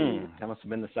 200. That must have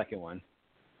been the second one.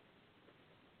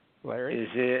 Larry? Is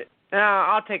it...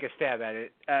 I'll take a stab at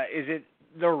it. Is it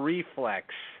The Reflex?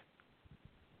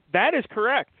 That is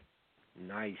correct.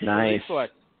 Nice. Nice.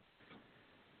 Reflex.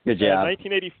 Good job.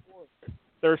 1984.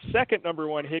 Their second number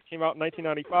 1 hit came out in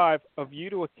 1995, A View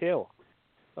to a Kill.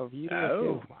 A View to a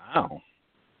Kill. Wow.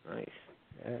 Nice.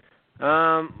 Yeah.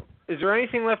 Is there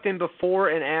anything left in before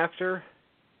and after?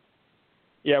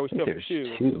 Yeah, we still have There's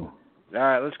 2. 2. All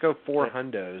right, let's go 4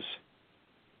 hundos.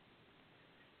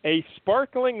 A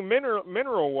sparkling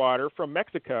mineral water from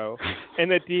Mexico, and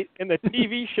the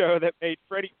TV show that made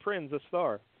Freddie Prinze a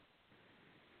star.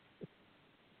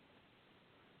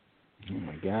 Oh,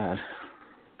 my God.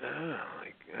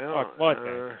 Oh, come on,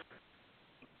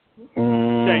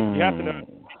 Jank, you have to know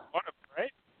one of them,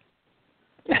 right?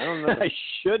 I don't know. I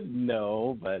should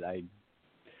know, but I...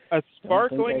 A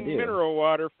sparkling I do. mineral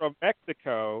water from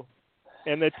Mexico,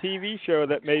 and the TV show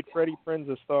that made Freddie Prinze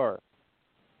a star.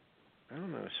 I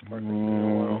don't know. Sparkling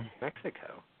mineral oil.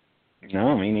 Mexico.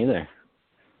 No, me neither.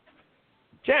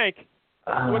 Jank,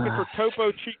 looking for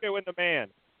Topo Chico and the Man.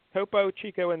 Topo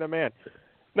Chico and the Man.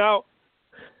 Now,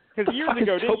 Because years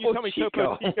ago, didn't you tell me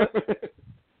Topo Topo Chico?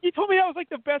 You told me that was like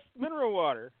the best mineral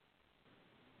water.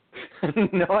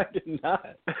 No, I did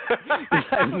not.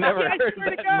 I've never heard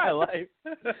that in my life.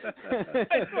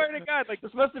 I swear to God, like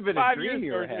this must have been 5 a dream years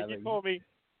you were ago, having. you told me,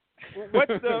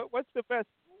 what's the best,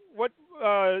 what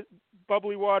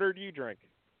bubbly water do you drink?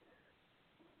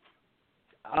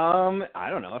 I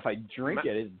don't know. If I drink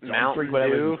it, don't drink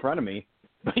whatever's in front of me.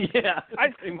 Yeah,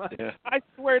 pretty much. I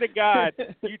swear to God,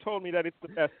 you told me that it's the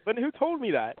best. But who told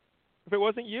me that? If it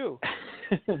wasn't you.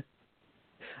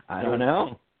 I don't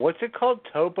know. What's it called?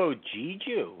 Topo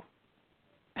Giju.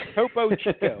 Topo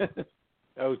Chico.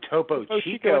 Oh, Topo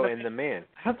Chico and the Man.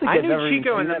 I knew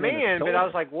Chico and the Man, but I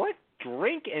was like, what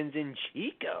drink ends in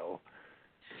Chico?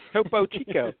 Topo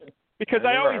Chico. Because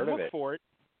I always look for it.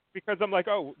 Because I'm like,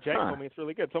 oh, Jake told me it's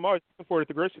really good. So I'm always looking for it at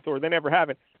the grocery store. They never have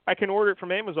it. I can order it from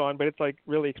Amazon, but it's like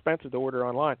really expensive to order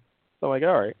online. So I'm like,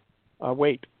 all right, I'll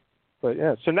wait. But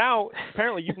yeah, so now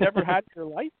apparently you've never had it in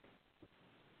your life?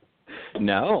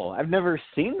 No, I've never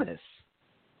seen this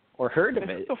or heard of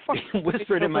it.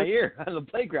 Whispered in my ear on the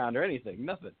playground or anything.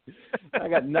 Nothing. I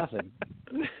got nothing.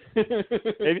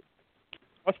 Maybe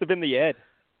must have been the Ed.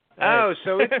 Oh,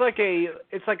 so it's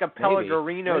like a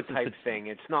Pellegrino type thing.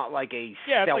 It's not like a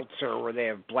seltzer where they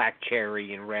have black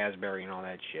cherry and raspberry and all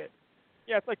that shit.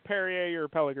 Yeah, it's like Perrier or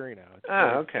Pellegrino.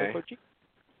 Okay.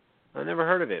 I never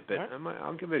heard of it, but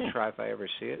I'll give it a try if I ever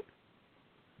see it.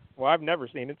 Well, I've never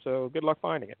seen it, so good luck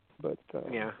finding it. But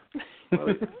yeah,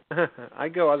 well, I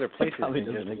go other places than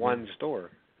just one store.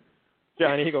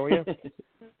 Johnny Eagle, yeah.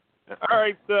 All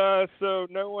right, so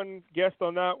no one guessed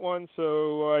on that one,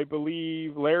 so I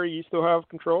believe, Larry, you still have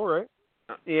control, right?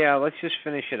 Yeah, let's just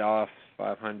finish it off,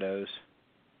 500s.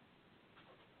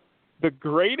 The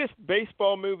greatest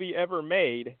baseball movie ever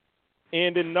made,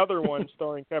 and another one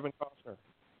starring Kevin Costner.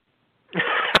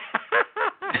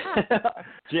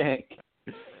 Jank.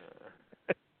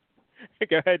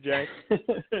 Go ahead, Jank.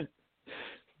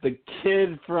 The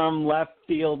Kid from Left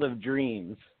Field of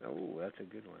Dreams. Oh, that's a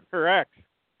good one. Correct.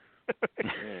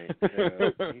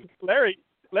 Larry,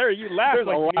 you laughed. There's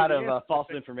like a lot of false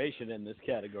information in this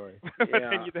category.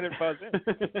 Yeah. And you didn't buzz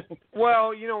in.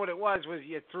 Well, you know what it was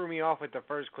you threw me off with the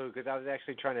first clue because I was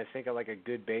actually trying to think of like a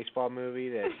good baseball movie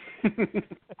that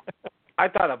I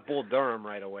thought of Bull Durham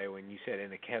right away when you said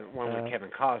one with Kevin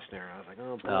Costner. I was like,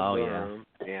 Bull Durham.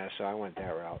 Yeah, so I went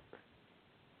that route.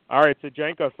 All right, so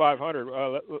Jank got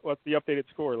 500. What's the updated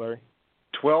score, Larry?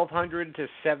 1,200 to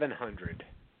 700.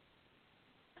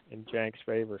 In Jank's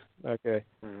favor. Okay.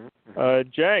 Mm-hmm.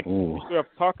 Jank, we have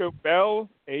Taco Bell,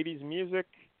 80s music,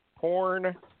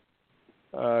 porn,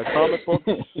 comic books.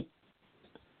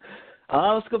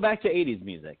 Let's go back to 80s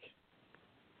music.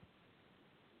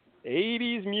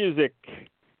 80s music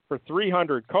for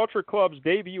 300. Culture Club's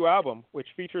debut album, which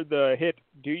featured the hit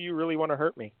 "Do You Really Want to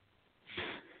Hurt Me?"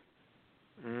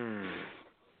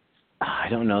 I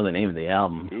don't know the name of the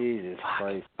album. Jesus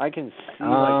Christ. I can see like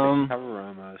the cover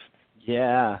almost.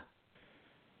 Yeah.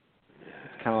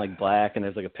 It's kind of like black, and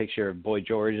there's like a picture of Boy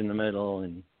George in the middle,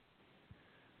 and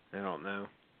I don't know.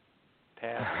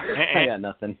 Pass. I got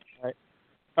nothing.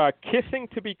 Right. Kissing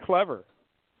to Be Clever,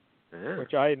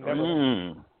 which I had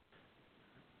never.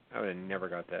 I would have never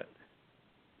got that.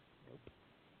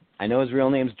 I know his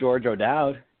real name's George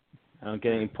O'Dowd. I don't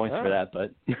get any points for that,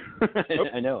 but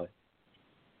I know it.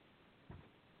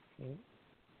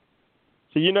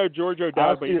 So you know George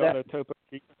O'Dowd, but you don't know Topo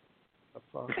Chico.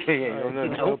 Yeah, you don't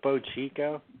know Topo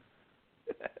Chico?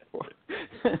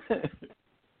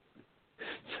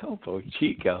 Topo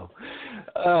Chico.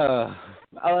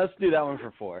 Let's do that one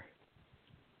for 4.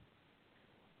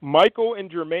 Michael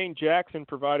and Jermaine Jackson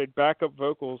provided backup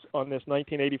vocals on this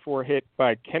 1984 hit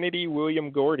by Kennedy William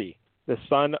Gordy, the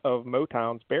son of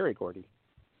Motown's Berry Gordy.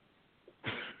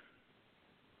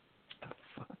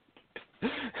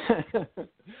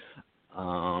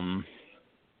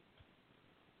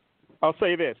 I'll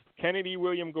say this. Kennedy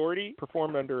William Gordy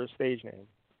performed under a stage name.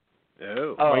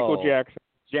 Oh. Michael Jackson.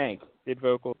 Jank. Did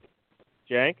vocals.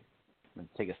 Jank? I'm going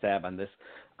to take a stab on this.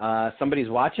 Somebody's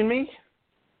Watching Me?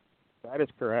 That is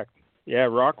correct. Yeah,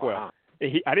 Rockwell. Wow.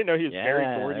 I didn't know he was Berry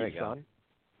Gordy's there we go. son.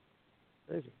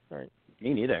 Crazy. All right.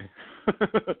 Me neither.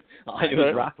 All I knew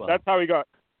was Rockwell. That's how he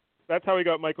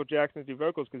got Michael Jackson to do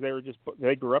vocals, because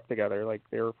they grew up together, like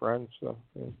they were friends. So.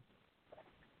 Yeah.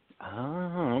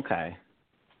 Oh, okay.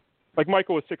 Like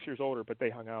Michael was 6 years older, but they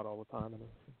hung out all the time.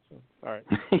 So, all right.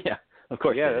 Yeah, of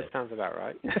course. Yeah, that sounds about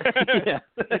right. Yeah,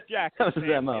 Jack. That was his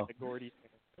MO. The Gordy.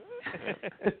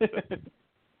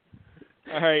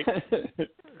 All right.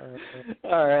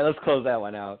 All right, let's close that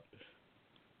one out.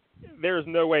 There's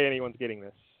no way anyone's getting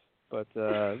this. But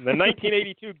the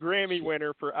 1982 Grammy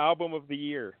winner for Album of the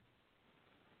Year.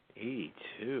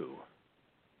 82.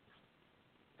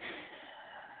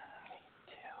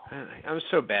 I'm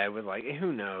so bad with, like,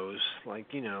 who knows? Like,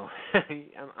 you know,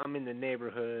 I'm in the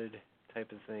neighborhood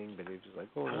type of thing, but it's just like,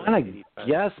 oh, I want to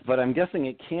guess, but I'm guessing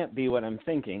it can't be what I'm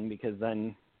thinking because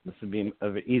then this would be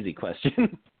an easy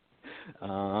question.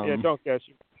 Yeah, don't guess.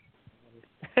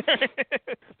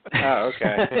 Oh,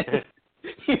 okay.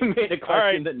 You made a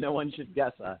question that no one should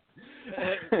guess on.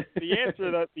 The answer,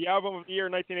 that the Album of the Year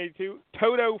 1982,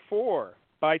 Toto 4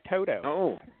 by Toto.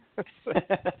 Oh.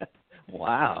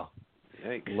 Wow.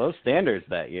 Yikes. Low standards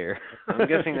that year. I'm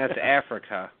guessing that's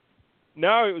Africa.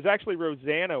 No, it was actually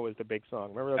Rosanna was the big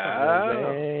song. Remember that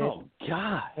song? Oh,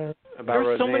 God. About There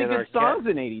were so many Rosanna good songs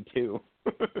in 82.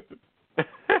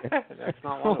 That's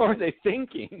not one What were of them. they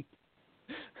thinking?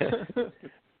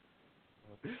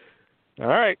 All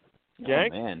right. Oh,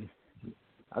 Jank? man.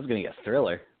 I was going to guess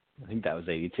Thriller. I think that was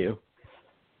 82.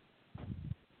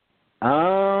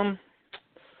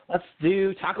 Let's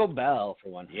do Taco Bell for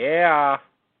one. Yeah.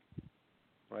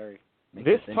 Larry.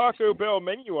 This Taco Bell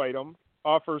menu item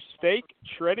offers steak,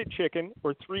 shredded chicken,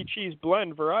 or 3-cheese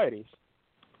blend varieties.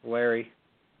 Larry.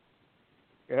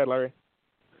 Go ahead, Larry.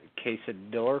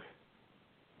 Quesadilla.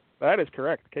 That is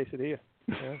correct. Quesadilla.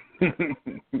 Yeah.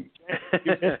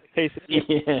 Quesadilla.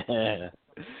 Yeah.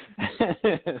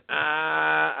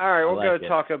 All right, we'll like go it.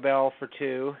 Taco Bell for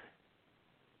 2.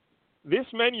 This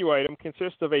menu item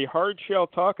consists of a hard shell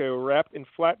taco wrapped in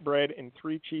flatbread and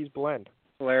 3-cheese blend.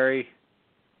 Larry.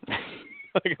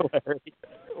 Larry.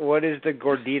 What is the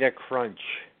Gordita Crunch?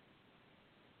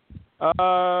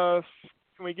 Can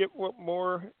we get what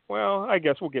more? Well, I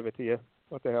guess we'll give it to you.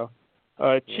 What the hell?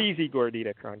 Cheesy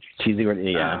Gordita Crunch. Cheesy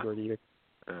Gordita, yeah. Gordita.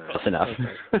 Close enough.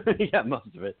 Okay. Yeah, most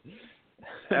of it.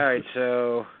 All right,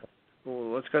 so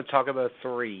let's go talk about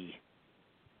 3.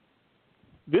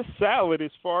 This salad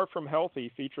is far from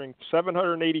healthy, featuring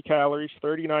 780 calories,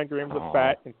 39 grams of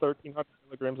fat, and 1,300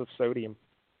 milligrams of sodium.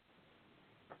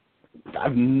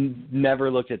 I've never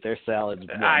looked at their salads.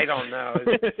 Once. I don't know.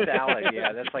 It's salad,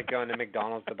 yeah. That's like going to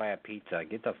McDonald's to buy a pizza.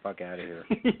 Get the fuck out of here.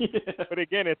 Yeah. But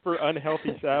again, it's for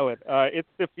unhealthy salad. It's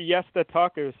the Fiesta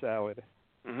Taco Salad.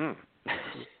 Mm-hmm.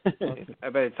 I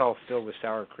bet it's all filled with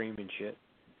sour cream and shit.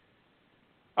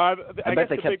 I bet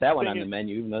they the kept big that one thing on the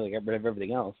menu, even though they got rid of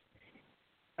everything else.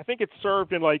 I think it's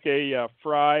served in like a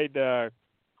fried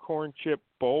corn chip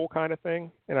bowl kind of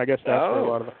thing, and I guess that's where a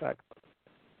lot of the fat.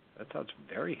 That sounds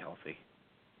very healthy.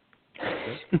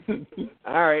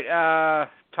 All right,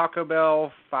 Taco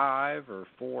Bell 5 or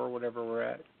 4, whatever we're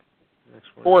at. Next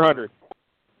one. 400.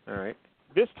 All right.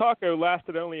 This taco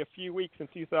lasted only a few weeks in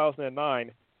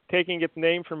 2009, taking its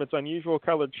name from its unusual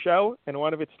colored shell and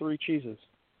one of its 3 cheeses.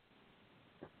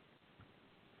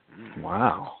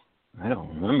 Wow. I don't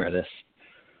remember this.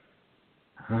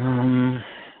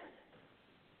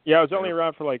 Yeah, it was only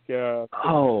around for like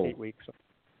 8 weeks.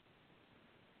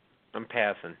 I'm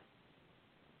passing.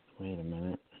 Wait a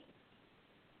minute.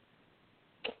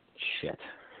 Shit.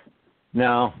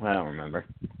 No, I don't remember.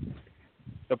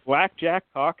 The Blackjack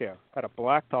Taco had a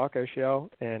black taco shell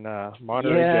and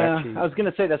Monterey Jack cheese. I was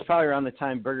gonna say that's probably around the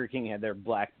time Burger King had their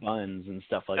black buns and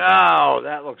stuff like that. Oh,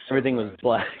 that looks so Everything gross. was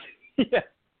black. Yeah,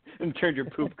 and turned your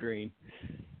poop green.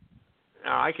 Oh,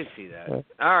 I can see that.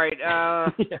 All right, Yeah.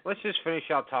 let's just finish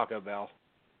out Taco Bell.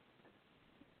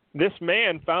 This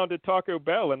man founded Taco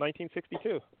Bell in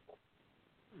 1962.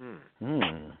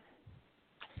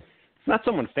 It's not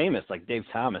someone famous like Dave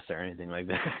Thomas or anything like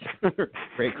that.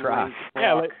 Ray Kroc.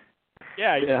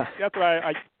 Yeah. That's why I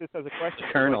used this as a question.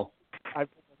 Colonel. I've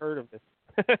never heard of this.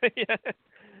 Yeah.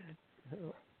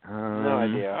 No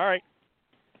idea. All right.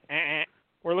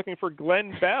 We're looking for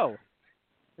Glenn Bell.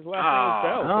 His last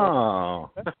name is Bell.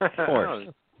 Oh, of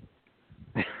course.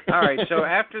 All right, so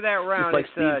after that round, like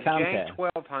it's Steve Jank Tomcat.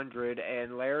 1,200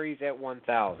 and Larry's at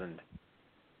 1,000.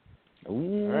 Ooh,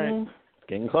 All right.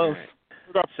 Getting close.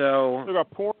 Right. So We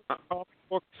got porn, comic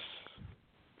books.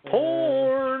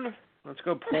 porn. Let's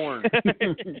go porn.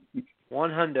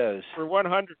 100s. For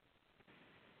 100.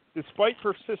 Despite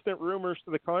persistent rumors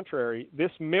to the contrary,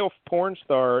 this MILF porn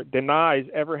star denies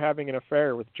ever having an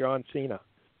affair with John Cena.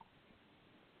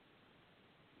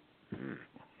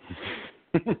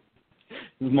 It's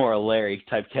more a Larry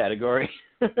type category.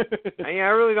 I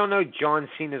really don't know John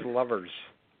Cena's lovers.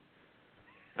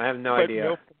 I have no But idea.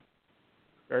 MILF,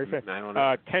 very fair. I don't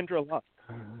know. Kendra Lust.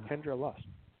 Kendra Lust.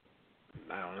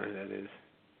 I don't know who that is.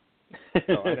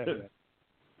 Oh, I know who that is.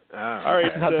 Oh, All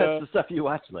right, okay. That's the stuff you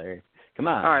watch, Larry. Come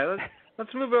on. All right,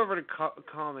 let's move over to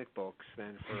comic books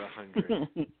then for 100.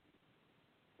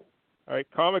 All right,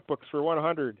 comic books for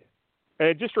 100.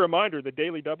 And just a reminder, the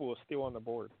Daily Double is still on the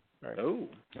board. Right.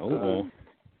 Oh.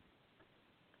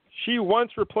 She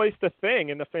once replaced the Thing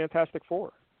in the Fantastic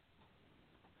Four.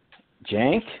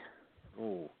 Jank?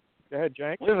 Ooh. Go ahead,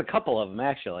 Jank. Well, there's a couple of them,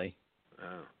 actually.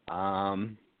 Oh.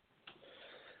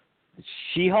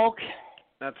 She-Hulk?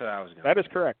 That's what I was going to That is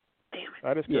correct. Damn it.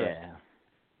 That is correct. Yeah.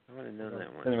 I would have known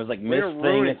that one. And there was like Way Miss to Thing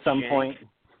ruin at it, some Jank. point.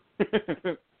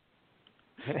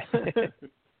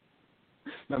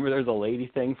 Remember there was a lady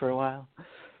thing for a while?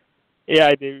 Yeah,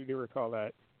 I do recall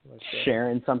that.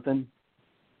 Sharon something?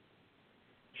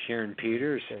 Sharon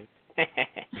Peters.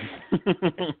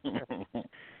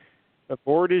 The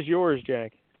board is yours,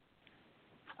 Jank.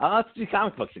 Let's do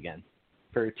comic books again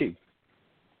for 2.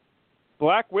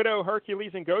 Black Widow,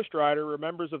 Hercules, and Ghost Rider were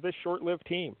members of this short-lived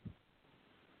team.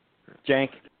 Jank.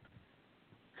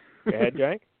 Go ahead,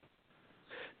 Jank.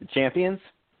 The Champions?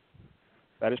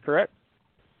 That is correct.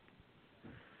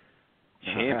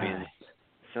 Champions. Right.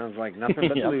 Sounds like nothing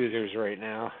but Yep. losers right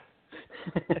now.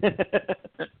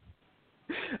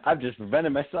 I've just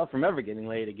prevented myself from ever getting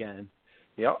laid again.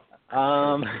 Yep.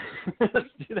 Let's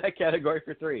do that category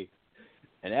for 3.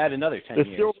 And add another 10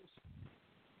 years.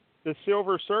 The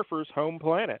Silver Surfer's home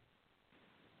planet.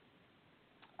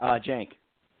 Jank.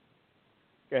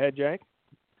 Go ahead, Jank.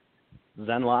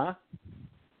 Zenla?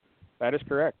 That is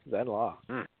correct. Zenla.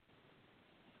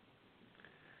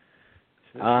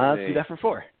 Let's do that for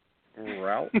 4.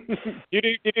 Route. The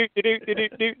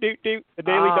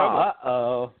Daily Double.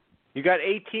 Uh-oh. You got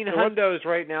 18 hundos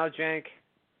right now, Jank.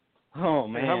 Oh,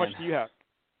 man. And how much do you have?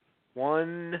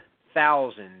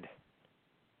 1,000.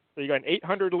 So you got an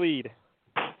 800 lead.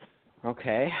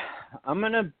 Okay. I'm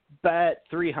going to bet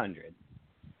 300.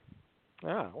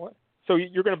 What? So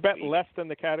you're going to bet less than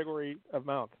the category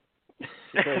amount.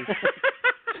 Because...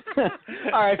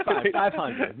 All right,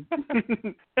 500.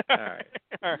 All right.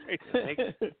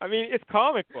 I mean, it's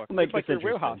comic book. It's like your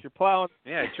wheelhouse. You're plowing.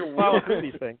 Yeah, it's your plowing wheelhouse. through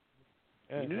these things.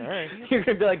 Yeah, all right. You're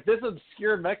going to be like, this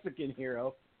obscure Mexican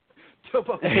hero.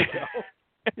 Topo Rico.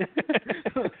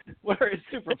 What are his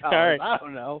superpowers? All right. I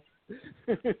don't know.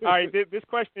 All right, this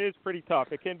question is pretty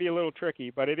tough. It can be a little tricky,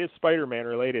 but it is Spider-Man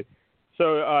related.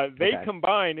 So they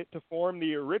combined to form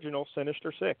the original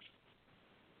Sinister Six.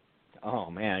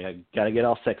 Oh, man, I got to get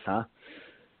all 6, huh?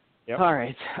 Yep. All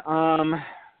right.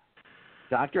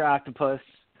 Dr. Octopus,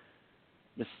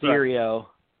 Mysterio,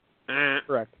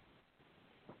 Correct.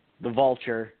 the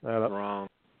Vulture, Wrong.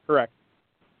 Correct.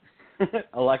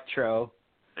 Electro,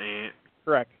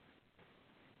 Correct.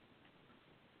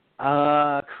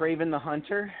 Kraven the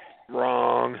Hunter.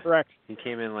 Wrong. Correct. He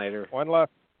came in later. One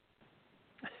left.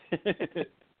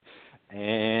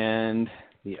 And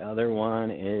the other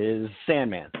one is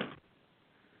Sandman.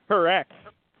 Correct.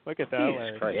 Look at that, Jesus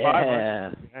Larry. Christ.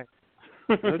 500. Yeah.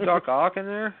 No Doc Ock in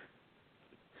there?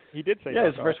 He did say Yeah, that.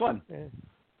 it's the first one. Yeah.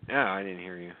 Yeah, I didn't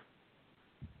hear you.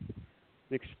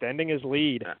 Extending his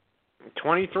lead.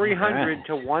 2,300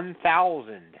 to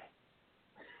 1,000.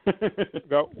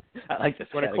 Go. I like this.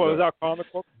 Want to close out comic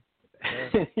books?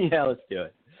 Yeah, let's do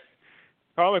it.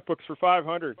 Comic books for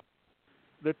 500.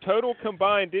 The total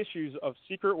combined issues of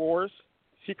Secret Wars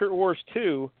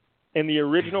 2, and the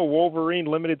original Wolverine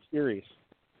limited series.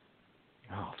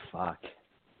 Oh, fuck.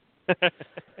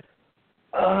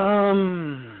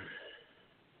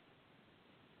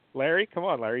 Larry, come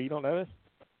on, Larry. You don't know this?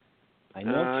 I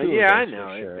know 2 yeah, of I those know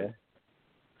for it, sure.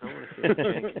 I want to see what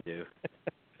Jank can do.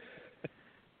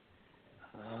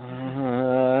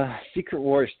 Secret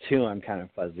Wars 2 I'm kind of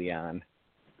fuzzy on.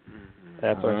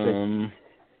 That's what I'm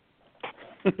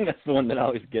That's the one that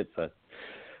always gets us.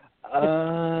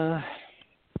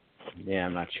 Yeah,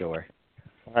 I'm not sure.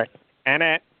 All right.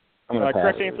 Annette. I'm gonna pass.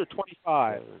 Correct answer,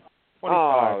 25. 25.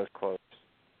 Oh, it was close.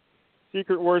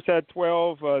 Secret Wars had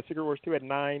 12. Secret Wars 2 had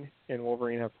 9. And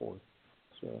Wolverine had 4.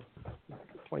 So,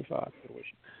 25.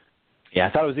 Yeah,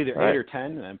 I thought it was either 8 right. or 10,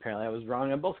 and apparently I was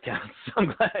wrong on both counts. So I'm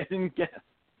glad I didn't guess.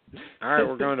 All right,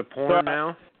 we're going to porn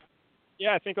now.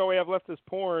 Yeah, I think all we have left is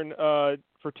porn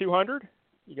for 200.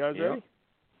 You guys Yep. ready?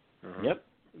 Uh-huh. Yep.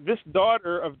 This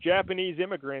daughter of Japanese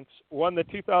immigrants won the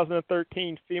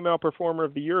 2013 Female Performer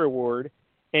of the Year award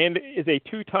and is a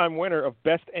 2-time winner of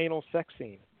Best Anal Sex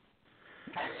Scene.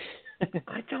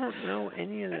 I don't know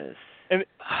any of this. And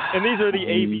these are the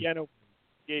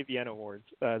AVN awards,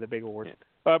 the big awards.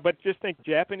 But just think,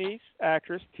 Japanese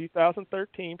actress,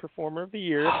 2013 Performer of the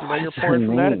Year. If you know your porn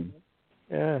from that.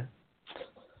 Yeah.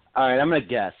 All right, I'm going to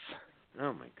guess.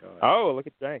 Oh, my God. Oh, look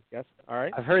at Jank. Yes. All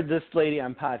right. I've heard this lady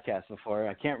on podcasts before.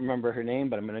 I can't remember her name,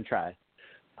 but I'm going to try.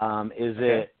 Is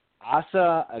it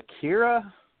Asa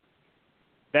Akira?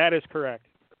 That is correct.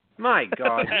 My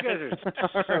God, you guys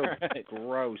are so Right.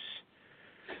 gross.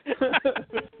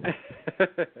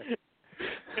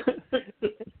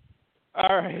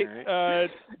 All right.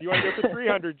 Do you want to go for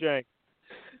 300, Jank?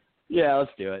 Yeah,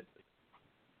 let's do it.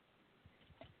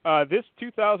 This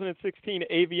 2016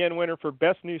 AVN winner for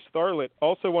Best New Starlet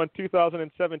also won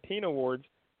 2017 awards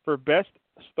for Best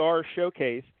Star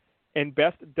Showcase and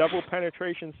Best Double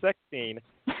Penetration Sex Scene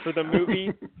for the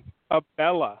movie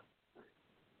Abella.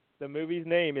 The movie's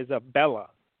name is Abella.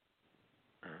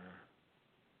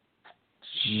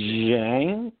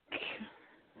 Jank?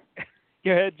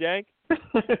 Go ahead, Jank.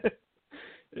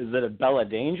 Is it Abella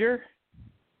Danger?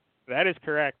 That is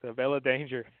correct, Abella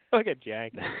Danger. Look at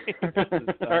Jank.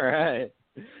 All right.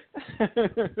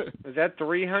 Was that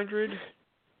 300?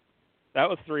 That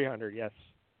was 300, yes.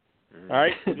 All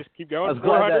right, just keep going. I was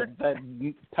glad 400. that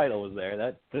title was there.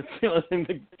 That's the only thing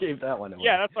that gave that one away.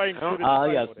 Yeah, that's why I included the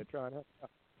title. Yes.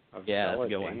 Yeah, that's a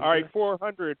good one. All right,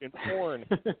 400 in porn.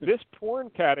 This porn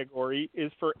category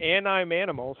is for anime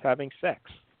animals having sex.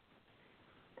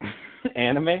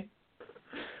 Anime?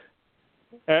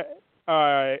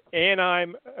 Anime.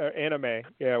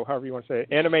 Yeah, however you want to say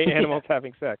it. Anime animals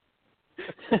having sex.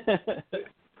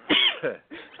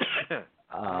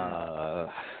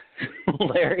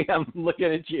 Larry, I'm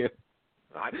looking at you.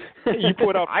 You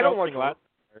put up. I don't watch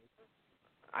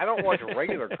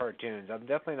regular cartoons. I'm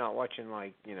definitely not watching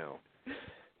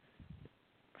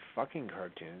fucking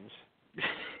cartoons.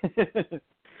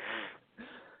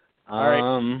 All right.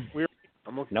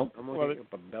 I'm looking Nope.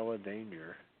 up Abella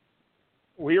Danger.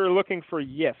 We are looking for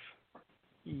Yif.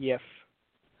 Yif.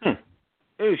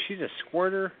 Ooh, she's a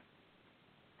squirter.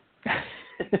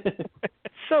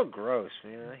 So gross,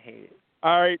 man. I hate it.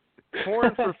 All right.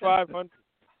 Porn for 500.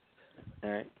 All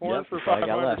right. Porn for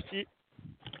 500.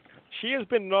 She has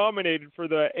been nominated for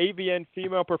the AVN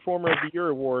Female Performer of the Year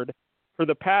award for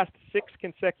the past 6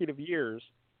 consecutive years,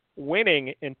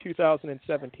 winning in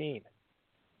 2017.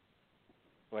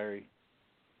 Larry.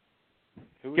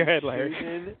 Who Go ahead, Larry.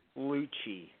 Susan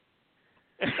Lucci.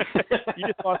 You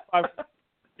just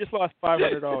lost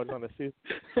 $500 on the Susan.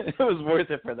 It was worth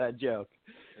it for that joke.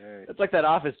 Right. It's like that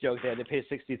Office joke they had to pay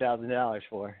 $60,000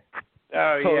 for.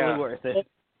 Oh, totally yeah. worth it.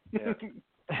 Yeah.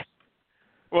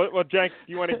 Well, Jank, do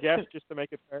you want to guess just to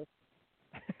make it fair?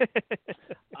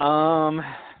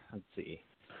 Let's see.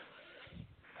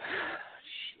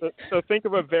 So think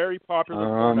of a very popular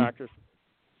porn actress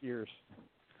for years.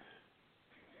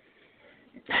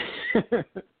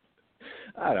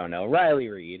 I don't know. Riley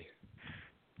Reid.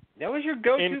 That was your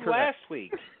go-to Incorrect. last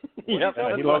week. Yep, he that's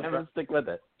loves why I'm going to stick with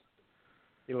it.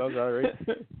 He loves Riley Reid.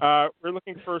 We're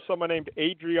looking for someone named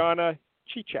Adriana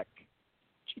Chichek.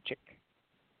 Chichek.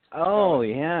 Oh,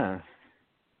 yeah.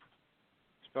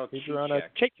 Spelled Adriana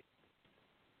Chichek.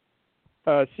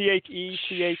 Chichek.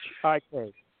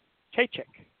 Chechik.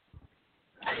 Chechik.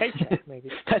 Chechik, maybe.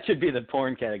 That should be the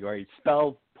porn category.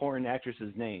 Spell porn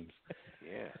actresses' names.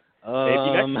 Yeah.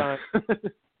 Maybe next time.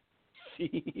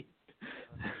 See.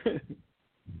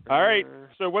 All right.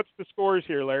 So what's the scores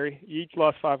here, Larry? You each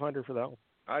lost 500 for that one.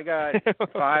 I got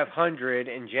 500,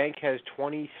 and Jank has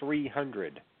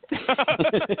 2,300.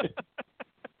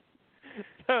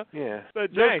 Yeah. So The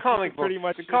Jank, comic book, pretty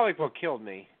much the comic book killed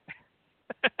me.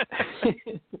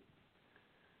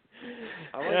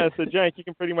 Yeah, so Jank, you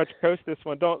can pretty much coast this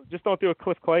one. Don't do a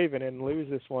Cliff Clavin and lose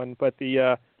this one. But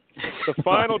the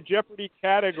final Jeopardy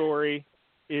category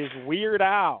is Weird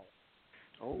Al.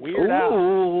 Oh, Weird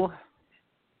Al.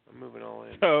 I'm moving all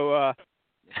in. So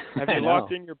have you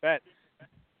locked in your bet?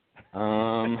 Yep.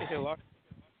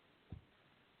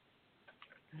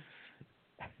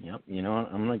 You know what?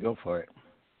 I'm gonna go for it.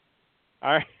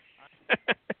 All right.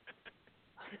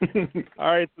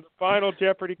 All right. So the final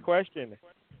Jeopardy question.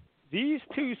 These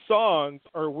 2 songs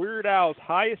are Weird Al's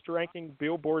highest-ranking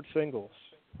Billboard singles.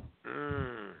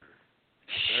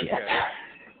 Shit. Okay.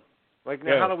 Like,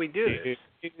 now, how do we do this?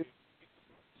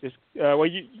 Just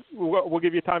we'll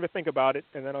give you time to think about it,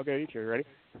 and then I'll go each year. Ready?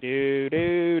 Do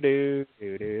do do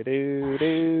do do do do do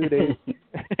do do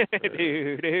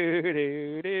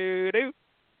do do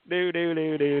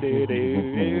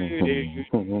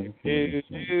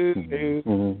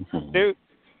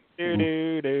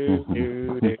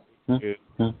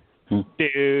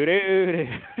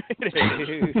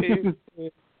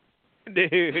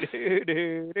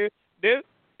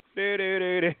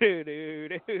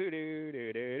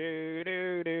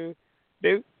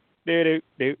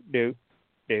do do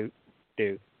do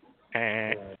do All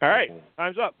right,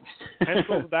 time's up.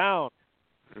 Pencils down.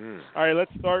 All right,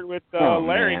 let's start with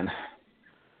Larry. Man.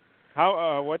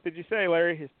 How? What did you say,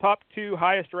 Larry? His top 2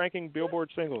 highest-ranking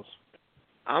Billboard singles.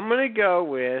 I'm gonna go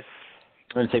with.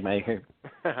 I'm gonna take my.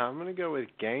 I'm gonna go with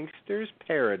 "Gangster's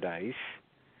Paradise"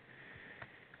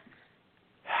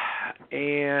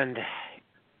 and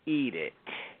Eat It.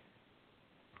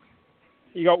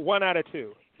 You got 1 out of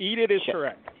 2. Eat It is Shit.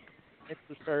 correct.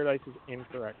 Gangster's Paradise is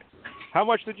incorrect. How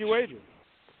much did you wager?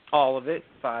 All of it,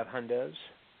 5 hundos.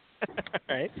 All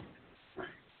right.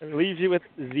 It leaves you with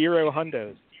 0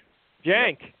 hundos.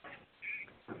 Jank.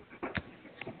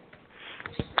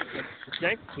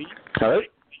 Jank, please. Hello?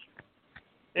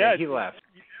 Yeah, he left.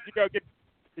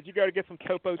 Did you go to get some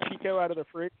Topo Chico out of the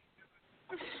fridge?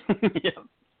 Yep.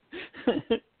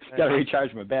 Got to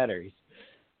recharge my batteries.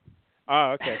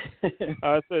 Oh, okay.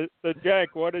 So Jank,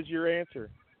 what is your answer?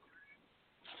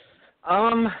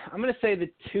 I'm gonna say the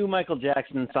 2 Michael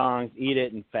Jackson songs, "Eat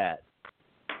It" and "Fat."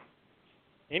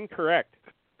 Incorrect.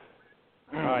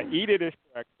 Eat It is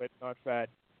correct, but not Fat.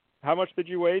 How much did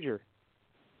you wager?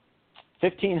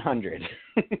 1,500.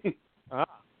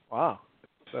 Wow.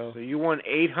 So you won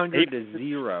 800 to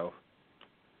 0.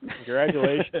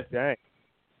 Congratulations, Jank.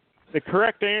 The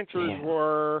correct answers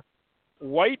were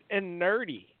White and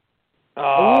Nerdy.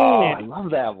 Oh, I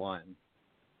love that one.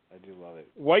 I do love it.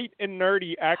 White and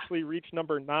Nerdy actually reached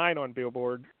number 9 on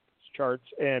Billboard's charts,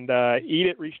 and Eat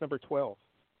It reached number 12.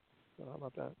 So how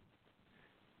about that?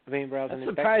 That's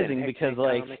surprising because,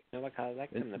 like,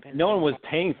 no one was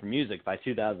paying for music by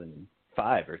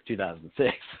 2005 or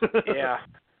 2006. Yeah,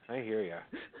 I hear you.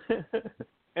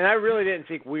 And I really didn't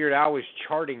think Weird Al was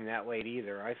charting that late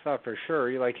either. I thought for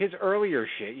sure, like, his earlier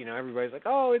shit, you know, everybody's like,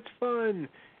 oh, it's fun.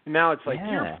 And now it's like,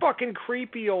 you're fucking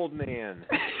creepy, old man.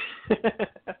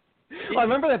 Well, I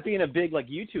remember that being a big, like,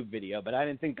 YouTube video, but I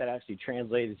didn't think that actually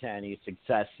translated to any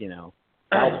success, you know,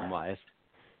 album-wise.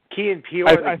 Key and Peele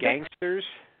are the gangsters.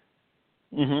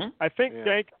 Mm-hmm. I think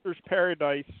Gangster's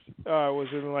Paradise was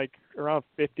in, like, around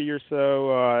 50 or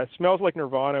so. Smells Like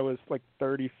Nirvana was, like,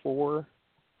 34.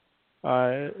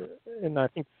 And I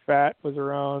think Fat was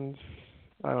around,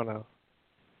 I don't know.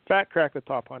 Fat cracked the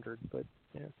top 100, but,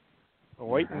 yeah.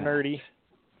 White and Nerdy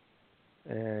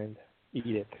and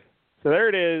Eat It. So there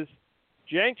it is.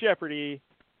 Jank Jeopardy.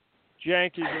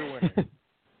 Jank is your winner.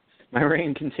 My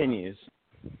reign continues.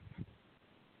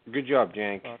 Good job,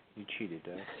 Jank. You cheated,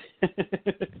 though.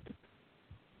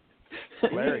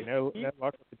 Larry, no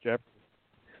luck with the Jeopardy.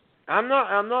 I'm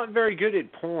not very good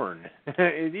at porn.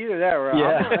 It's either that or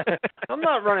I'm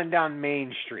not running down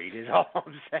Main Street. Is all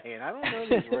I'm saying. I don't know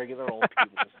these regular old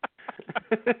people.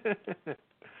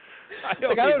 I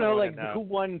don't know, like, who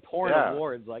won porn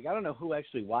awards. Like, I don't know who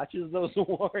actually watches those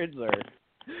awards or.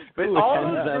 But all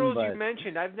those girls you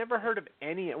mentioned, I've never heard of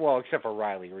any. Well, except for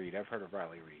Riley Reid. I've heard of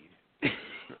Riley Reid.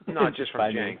 Not just from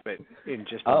Jank, but in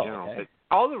general. Okay. But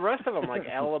all the rest of them, like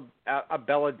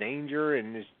Bella Danger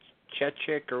and this Chet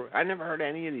chick, or I never heard of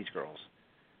any of these girls.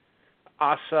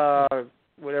 Asa,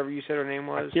 whatever you said her name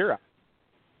was. Akira.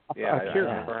 Yeah,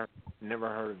 Akira. I never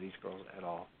heard of these girls at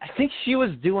all. I think she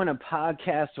was doing a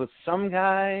podcast with some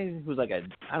guy who's like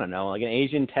an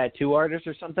Asian tattoo artist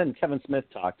or something. Kevin Smith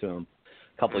talked to him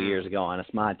a couple of years ago on a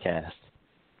Smodcast.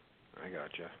 I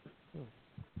gotcha.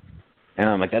 And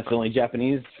I'm like, that's the only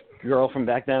Japanese girl from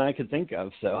back then I could think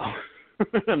of. So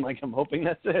I'm hoping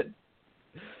that's it.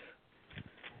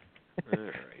 All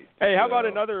right. Hey, how about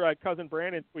another Cousin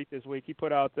Brandon tweet this week? He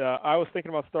put out, I was thinking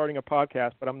about starting a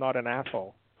podcast, but I'm not an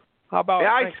asshole. How about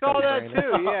I thanks, saw Cousin that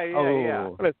Brandon? too. Yeah.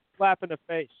 What a slap in the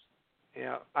face.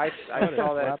 Yeah, I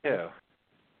saw that too.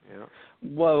 Yeah.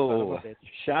 Whoa.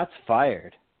 Shots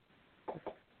fired.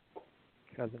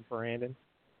 Cousin Brandon.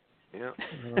 Yeah.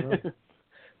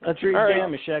 Let's read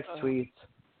Dan Mashek's tweets.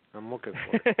 I'm looking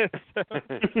for it.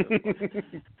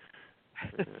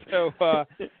 So,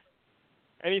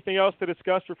 anything else to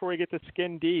discuss before we get to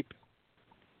Skin Deep?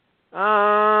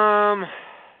 I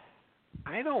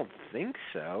don't think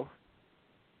so.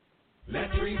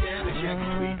 Let's read Dan Mashek's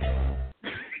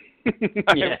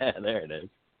tweet. Yeah, there it is.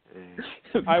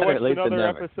 I watched another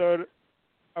episode.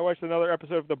 I watched another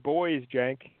episode of The Boys,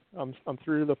 Jank. I'm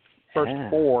through the first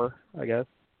 4, I guess.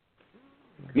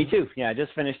 Me too. Yeah, I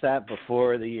just finished that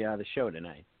before the show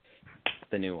tonight.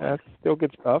 The new one. That's still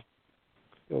good stuff.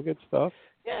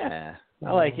 Yeah,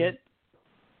 I like it.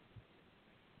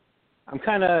 I'm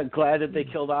kind of glad that they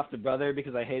killed off the brother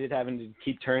because I hated having to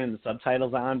keep turning the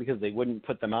subtitles on because they wouldn't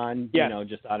put them on,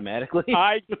 just automatically.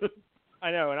 I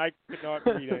know, and I could not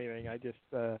read anything. I just,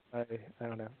 I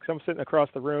don't know. Because I'm sitting across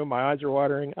the room, my eyes are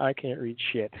watering. I can't read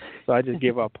shit, so I just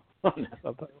give up. But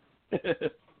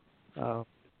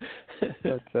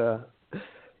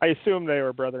I assume they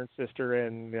were brother and sister,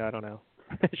 and I don't know.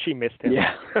 She missed him.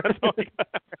 Yeah.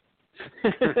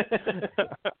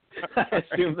 I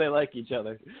assume they like each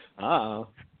other. Oh.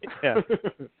 Yeah.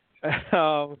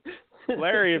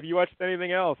 Larry, have you watched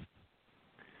anything else?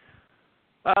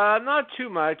 Not too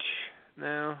much.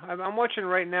 No. I'm watching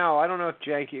right now. I don't know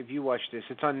if you watched this.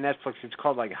 It's on Netflix. It's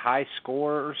called like High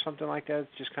Score or something like that.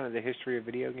 It's just kind of the history of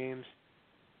video games.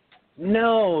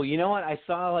 No, you know what? I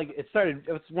saw it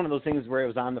was one of those things where it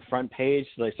was on the front page,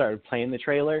 so they started playing the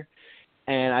trailer,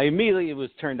 and I immediately was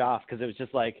turned off because it was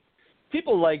just like,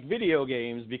 people like video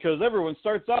games because everyone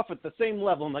starts off at the same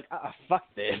level. I'm like, fuck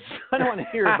this. I don't want to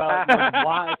hear about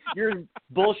why your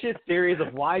bullshit theories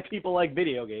of why people like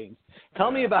video games. Tell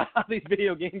me about how these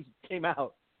video games came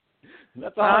out.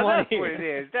 That's all I want to hear. That's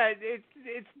what it is.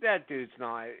 It's that dude's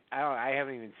not. I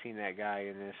haven't even seen that guy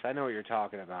in this. I know what you're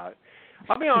talking about.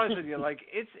 I'll be honest with you. Like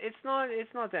it's not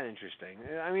that interesting.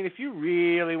 I mean, if you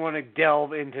really want to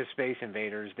delve into Space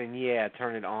Invaders, then yeah,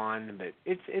 turn it on. But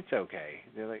it's okay.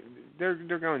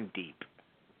 They're going deep.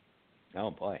 Oh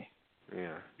boy.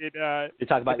 Yeah. You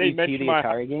talk about E.T. the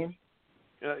Atari game?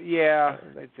 Yeah,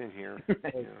 it's in here.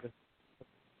 Yeah.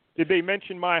 Did they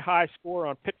mention my high score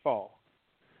on Pitfall?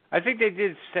 I think they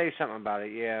did say something about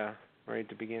it. Yeah, right at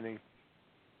the beginning.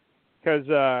 Because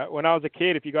when I was a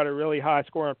kid, if you got a really high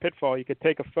score on Pitfall, you could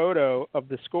take a photo of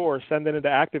the score, send it into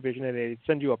Activision, and they'd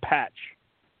send you a patch.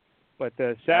 But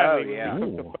sadly,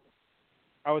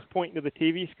 I was pointing to the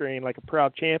TV screen like a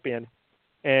proud champion,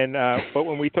 and but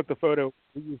when we took the photo,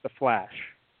 we used the flash.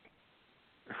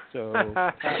 So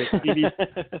the TV,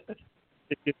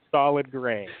 it's solid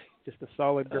gray, just a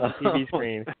solid gray TV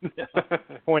screen,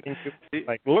 pointing to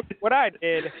like, look what I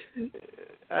did.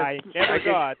 I never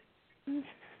got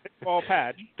Pitfall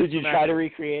patch. Did you try to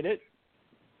recreate it?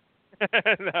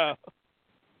 No.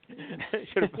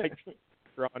 Should have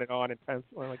drawn it on in pencil,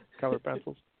 like color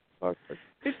pencils. The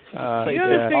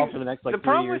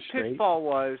problem with Pitfall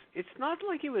was it's not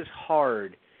like it was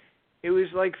hard. It was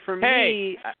like for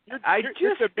me, I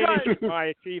just got my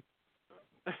achievement.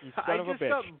 I just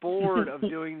got bored of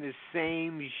doing the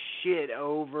same shit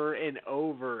over and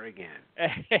over again.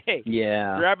 Hey,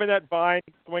 yeah, grabbing that vine,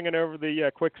 swinging over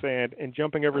the quicksand, and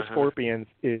jumping over scorpions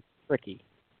is tricky.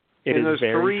 And those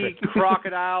three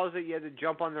crocodiles that you had to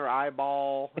jump on their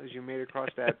eyeball as you made across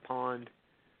that pond.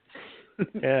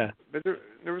 Yeah. But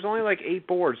there was only like 8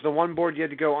 boards. The one board you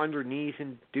had to go underneath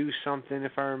and do something,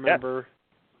 if I remember.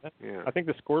 Yeah. I think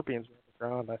the scorpions were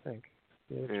on the ground, I think.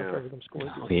 Yeah. Over them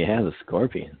scorpions. Oh, yeah, the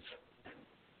scorpions.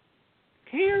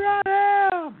 Here I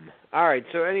am! All right,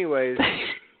 so anyways.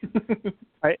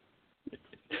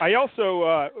 I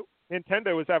also,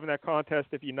 Nintendo was having that contest.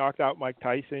 If you knocked out Mike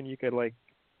Tyson, you could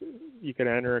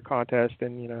enter a contest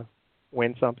and,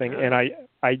 win something. And I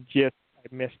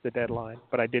missed the deadline,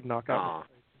 but I did knock out.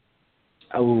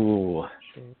 Oh.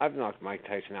 I've knocked Mike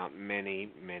Tyson out many,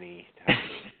 many times.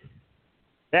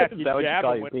 Yeah, if you jab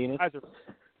him when his eyes are...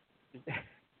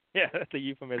 Yeah, that's a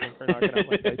euphemism for knocking out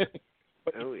Mike Tyson.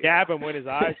 But jab him when his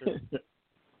eyes are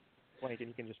blank, and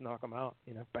you can just knock him out.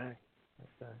 Bang.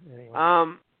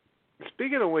 Anyway.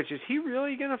 Speaking of which, is he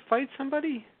really going to fight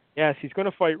somebody? Yes, he's going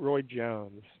to fight Roy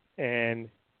Jones, and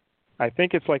I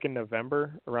think it's like in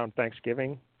November around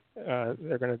Thanksgiving.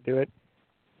 They're going to do it,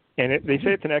 and they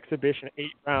say it's an exhibition, 8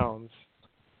 rounds.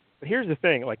 But here's the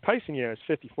thing: like Tyson, is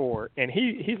 54, and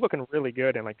he's looking really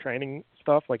good in like training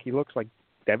stuff. Like he looks like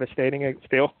devastating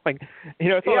still. Like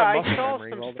it's all that muscle I saw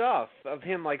memory, some stuff of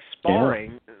him like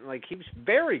sparring. Yeah. Like he was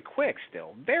very quick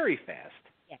still, very fast.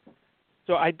 Yeah.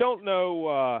 So I don't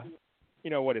know,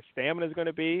 what his stamina is going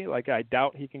to be. Like I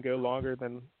doubt he can go longer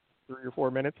than 3 or 4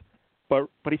 minutes. But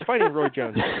he's fighting Roy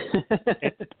Jones.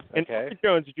 and Roy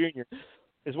Jones Jr.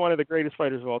 is one of the greatest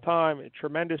fighters of all time,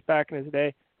 tremendous back in his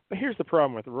day. But here's the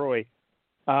problem with Roy.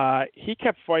 He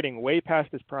kept fighting way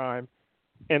past his prime.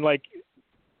 And,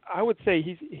 I would say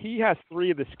he has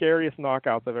 3 of the scariest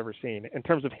knockouts I've ever seen in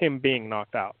terms of him being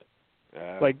knocked out.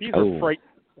 These are frightening.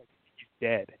 He's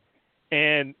dead.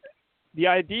 And the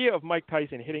idea of Mike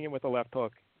Tyson hitting him with a left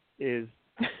hook is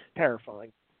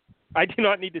terrifying. I do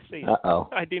not need to see it. Uh-oh.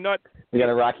 I do not. We got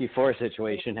a Rocky IV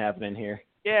situation happening here.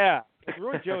 Yeah.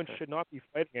 Roy Jones should not be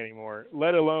fighting anymore,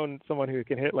 let alone someone who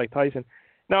can hit like Tyson.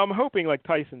 Now, I'm hoping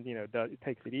Tyson,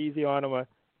 takes it easy on him.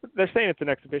 They're saying it's an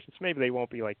exhibition, so maybe they won't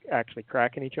be, actually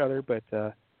cracking each other, but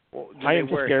I am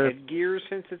wear scared. Headgear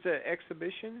since it's an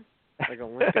exhibition? Like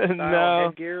Olympic-style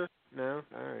headgear? No?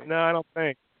 All right. No, I don't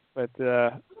think. But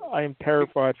I am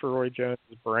terrified for Roy Jones'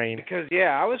 brain. Because,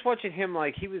 I was watching him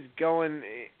he was going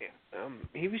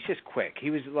he was just quick.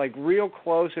 He was, real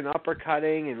close and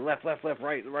uppercutting and left,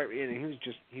 right, and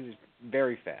he was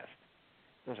very fast.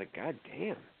 I was like, God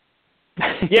damn.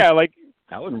 Yeah,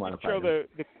 I wouldn't want to fight him.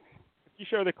 If you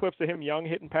show the clips of him young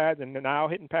hitting pads and now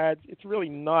hitting pads, it's really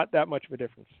not that much of a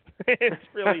difference. It's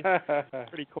really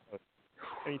pretty close.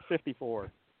 And he's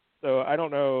 54. So I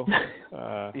don't know.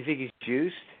 You think he's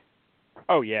juiced?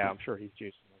 Oh yeah, I'm sure he's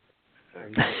juicing. I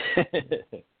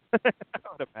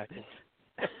would imagine.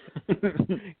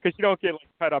 Because you don't get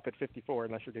cut up at 54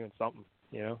 unless you're doing something,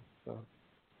 So.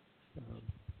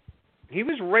 He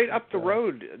was right up the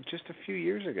road just a few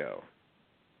years ago.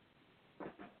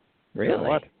 Really?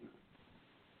 What?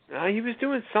 He was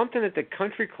doing something at the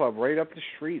country club right up the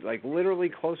street, literally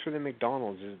closer than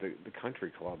McDonald's is the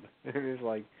country club. And it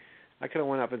was I could have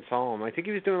went up and saw him. I think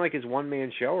he was doing his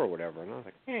one-man show or whatever, and I was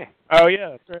like, Oh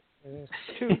yeah, that's right. Yeah.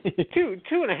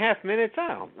 2.5 minutes. I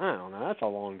don't know. That's a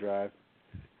long drive.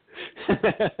 So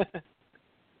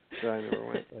I never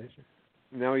went.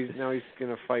 Now he's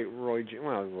gonna fight Roy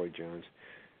Jones.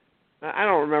 I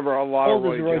don't remember a lot of How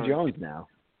old is Roy Jones now?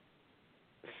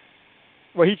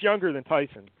 Well, he's younger than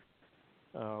Tyson.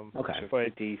 Okay. So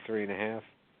 53.5.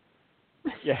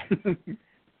 Yeah.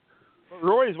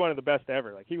 Roy is one of the best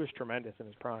ever. He was tremendous in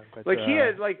his prime. But, he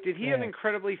had did he have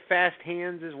incredibly fast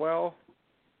hands as well?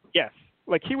 Yes.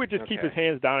 He would just keep his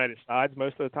hands down at his sides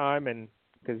most of the time, and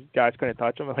because guys couldn't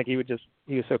touch him, he was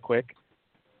so quick.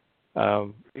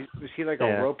 Was he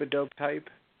a rope-a-dope type?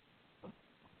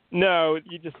 No,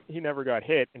 he never got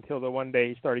hit until the one day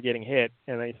he started getting hit,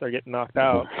 and then he started getting knocked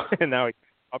out, and now he's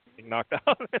up getting knocked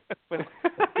out. But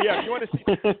yeah, if you want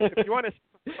to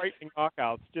see frightening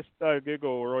knockouts, just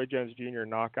Google Roy Jones Jr.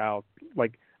 knockout,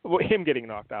 him getting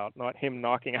knocked out, not him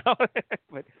knocking out.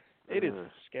 But it is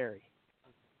scary.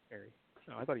 Scary.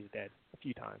 No, I thought he was dead a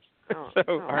few times.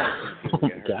 All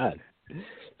right. God,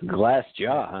 glass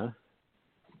jaw, huh?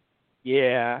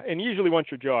 Yeah, and usually once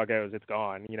your jaw goes, it's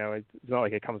gone. It's not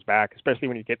like it comes back, especially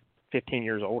when you get 15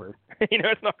 years older.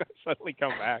 It's not going to suddenly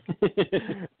come back.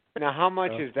 Now, how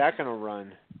much is that going to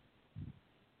run?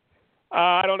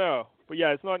 I don't know, but yeah,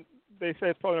 it's not. They say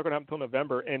it's probably not going to happen until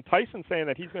November. And Tyson's saying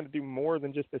that he's going to do more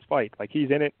than just this fight.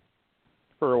 He's in it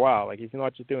for a while. He's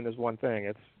not just doing this one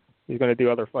thing. He's going to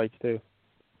do other fights too.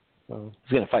 So.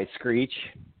 He's going to fight Screech.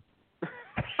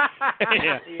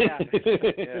 Yeah.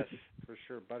 Yes. For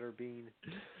sure, Butterbean.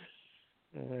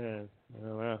 I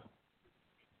don't know.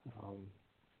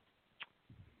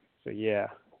 So yeah,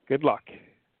 good luck.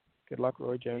 Good luck,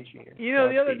 Roy Jones Jr.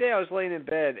 The other day I was laying in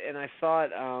bed and I thought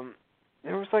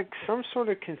there was some sort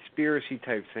of conspiracy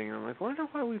type thing. I'm like, wonder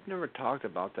why we've never talked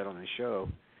about that on the show.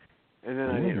 And then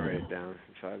I didn't write it down,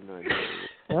 so I have no idea.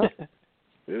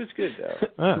 It was good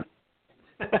though.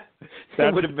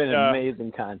 That would have been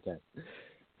amazing content.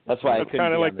 That's why I couldn't be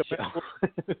on the show.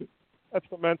 That's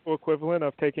the mental equivalent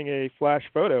of taking a flash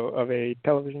photo of a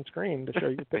television screen to show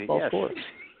you the pitfall scores.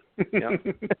 Yep.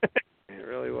 It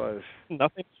really was.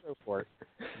 Nothing to show for it.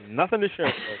 Nothing to show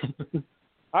for it.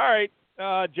 All right.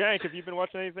 Jank, have you been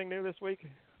watching anything new this week?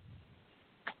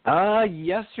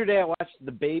 Yesterday I watched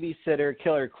The Babysitter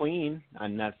Killer Queen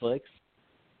on Netflix.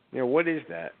 Yeah, what is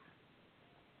that?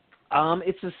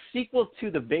 It's a sequel to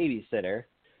The Babysitter,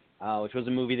 which was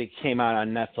a movie that came out on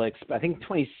Netflix, I think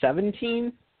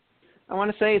 2017. I want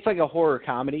to say it's a horror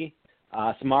comedy.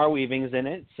 Samara Weaving's in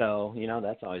it, so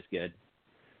that's always good.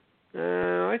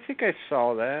 I think I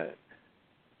saw that.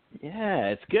 Yeah,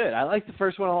 it's good. I like the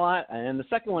first one a lot, and the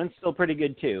second one's still pretty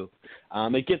good too.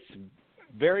 It gets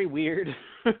very weird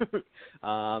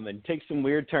and takes some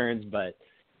weird turns, but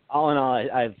all in all,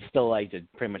 I still liked it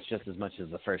pretty much just as much as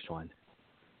the first one.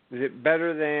 Is it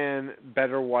better than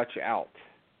Better Watch Out?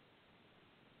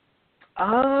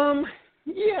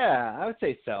 Yeah, I would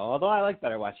say so. Although I like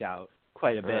Better Watch Out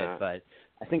quite a bit, but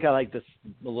I think I like this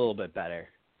a little bit better.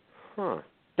 Huh.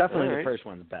 Definitely the first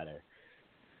one's better.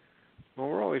 Well,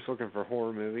 we're always looking for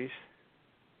horror movies.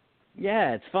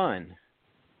 Yeah, it's fun.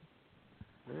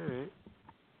 All right.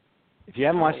 If you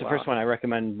haven't watched the first one, I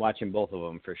recommend watching both of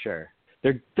them for sure.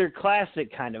 They're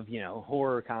classic kind of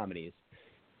horror comedies.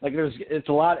 There's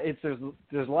a lot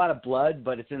of blood,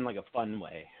 but it's in a fun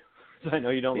way. So I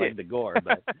know you don't like the gore,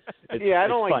 but it's I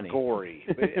don't funny. like gory.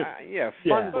 But,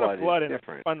 fun blood is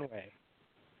different. In a fun way.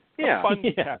 Yeah. A fun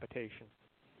decapitation.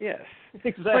 Yes.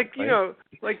 Exactly.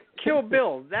 Kill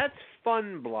Bill, that's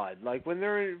fun blood. When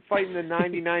they're fighting the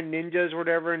 99 ninjas or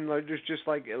whatever, and there's just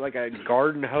like a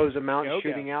garden hose amount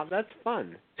shooting out, that's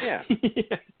fun. Yeah.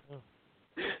 Yeah.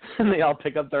 And they all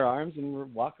pick up their arms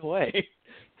and walk away.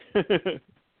 That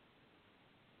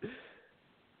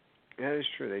is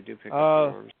true. They do pick up their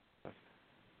arms.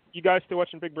 You guys still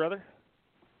watching Big Brother?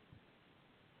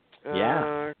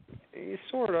 Yeah.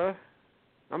 Sort of.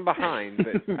 I'm behind,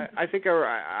 but I think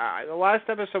the last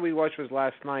episode we watched was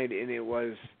last night, and it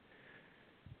was,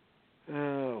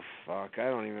 oh, fuck, I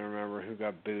don't even remember who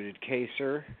got booted.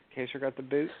 Kaser got the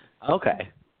boot? Okay.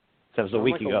 So it was a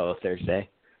week ago, Thursday.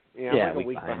 Yeah, I'm a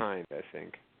week behind, I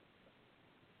think.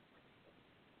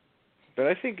 But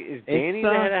I think, is Danny the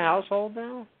head of household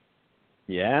now?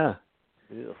 Yeah.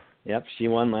 Ugh. Yep, she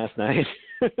won last night.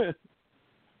 Good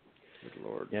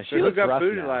Lord. Yeah, so she who looks got rough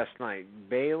booted now. last night?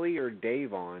 Bailey or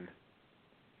Davon?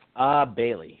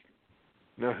 Bailey.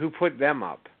 No, who put them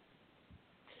up?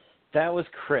 That was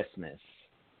Christmas.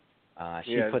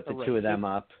 She put the two of them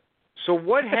up. So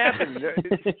what happened?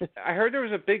 I heard there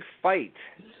was a big fight.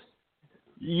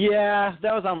 Yeah,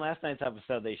 that was on last night's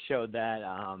episode. They showed that.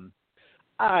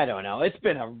 I don't know. It's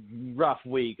been a rough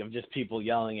week of just people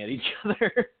yelling at each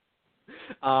other.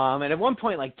 And at one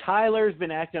point, like, Tyler's been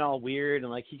acting all weird,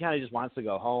 and, like, he kind of just wants to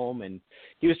go home. And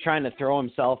he was trying to throw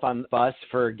himself on the bus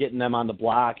for getting them on the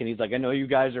block. And he's like, I know you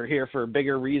guys are here for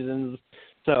bigger reasons,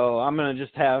 so I'm going to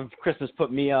just have Christmas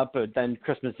put me up. But then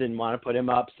Christmas didn't want to put him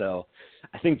up, so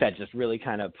I think that just really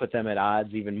kind of put them at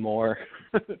odds even more.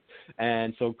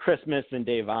 And so Christmas and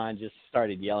Davon just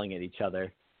started yelling at each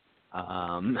other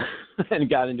and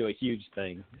got into a huge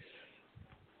thing.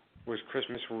 Was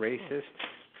Christmas racist?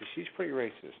 Because she's pretty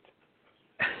racist.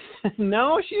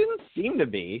 No, she didn't seem to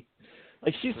be.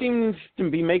 Like, she seemed to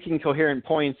be making coherent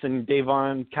points, and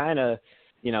Davon kind of,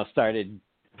 started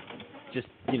just,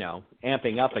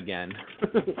 amping up again.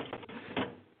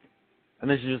 And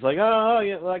then she's just like,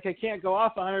 like, I can't go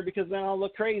off on her because then I'll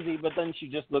look crazy. But then she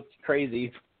just looked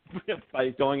crazy by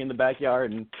going in the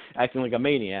backyard and acting like a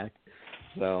maniac.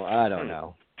 So, I don't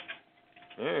know.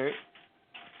 All right.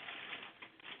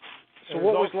 So There's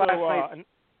what was also, last night's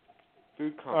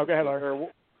food competition? go ahead, Larry. Or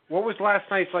what was last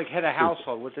night's, like, head of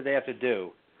household? What did they have to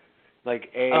do?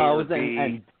 Like A it or was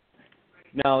B?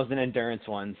 No, it was an endurance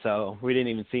one, so we didn't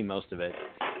even see most of it.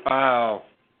 Oh.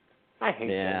 I hate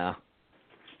that. Yeah.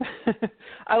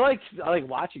 I like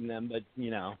watching them, but,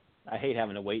 I hate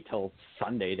having to wait till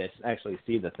Sunday to actually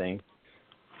see the thing.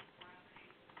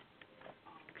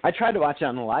 I tried to watch it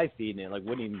on the live feed, and it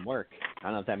wouldn't even work. I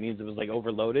don't know if that means it was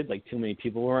overloaded, like too many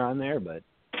people were on there, but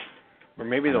Or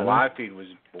maybe the live feed was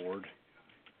bored.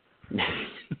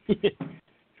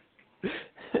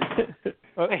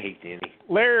 I hate Danny.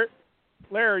 Larry,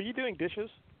 are you doing dishes?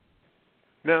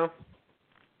 No.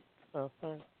 Oh,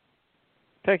 all right.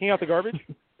 Taking out the garbage?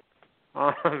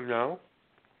 No.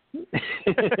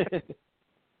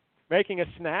 Making a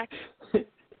snack?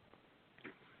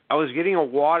 I was getting a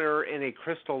water in a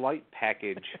Crystal Light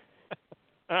package.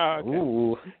 Oh, okay.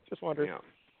 Ooh. Just wondering.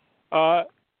 Yeah.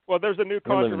 Well, there's a new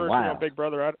We're living controversy on wild. Big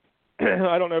Brother.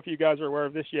 I don't know if you guys are aware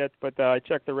of this yet, but I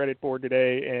checked the Reddit board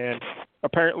today, and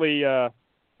apparently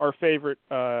our favorite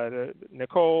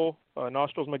Nicole,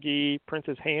 Nostrils McGee,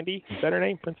 Princess Handy. Is that her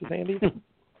name? Princess Handy?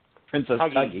 Princess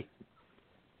Tuggy.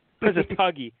 Princess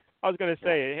Tuggy. I was going to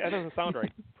say, that doesn't sound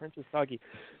right. Princess Tuggy.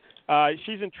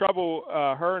 She's in trouble.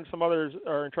 Her and some others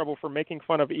are in trouble for making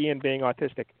fun of Ian being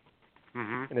autistic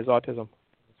and his autism.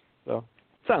 So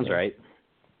Sounds right.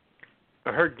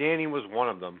 I heard Danny was one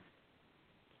of them.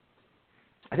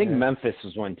 I think Memphis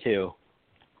was one, too.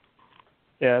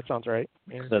 Yeah, that sounds right.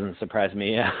 Yeah. Doesn't surprise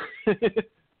me, yeah. Do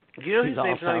you know his These all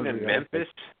name's not sound even real. Memphis?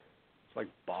 It's like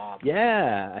Bob.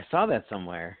 Yeah, I saw that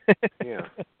somewhere. Yeah.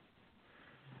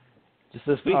 Just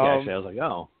this week, actually. I was like,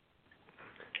 oh.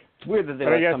 It's weird that they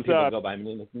But I let guess, some people go by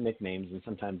nicknames and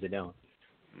sometimes they don't.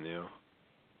 Yeah.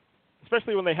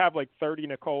 Especially when they have like 30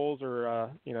 Nicoles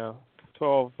or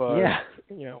 12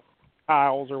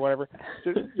 Kyles or whatever.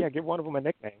 Just, give one of them a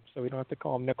nickname so we don't have to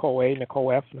call them Nicole A,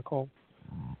 Nicole F, Nicole.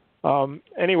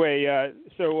 Anyway,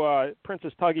 so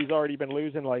Princess Tuggy's already been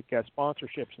losing like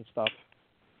sponsorships and stuff.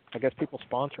 I guess people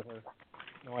sponsor her.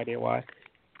 No idea why.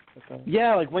 But,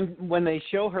 yeah, like when they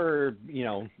show her,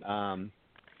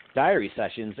 diary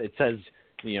sessions, it says,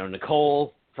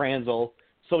 Nicole Franzel,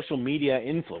 social media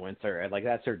influencer. Like,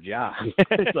 that's her job.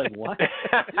 It's like, what?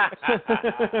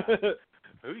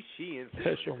 Who's she in?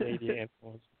 social media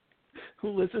influence. Who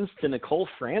listens to Nicole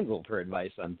Franzel for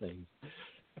advice on things?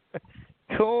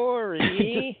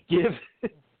 Corey.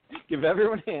 Give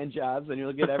everyone hand jobs and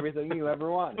you'll get everything you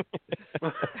ever want.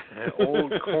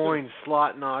 Old coin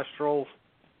slot nostrils.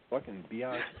 Fucking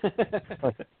biatch.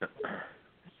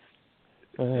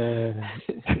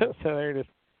 So there it is.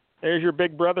 There's your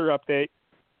Big Brother update.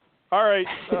 All right,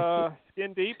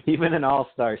 Skin Deep. Even an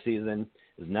all-star season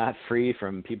is not free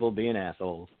from people being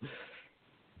assholes.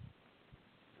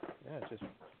 Yeah, it's just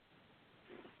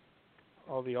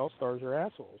all the all-stars are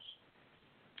assholes.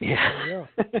 Yeah.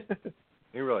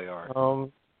 They really are.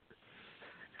 All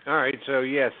right, so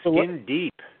Skin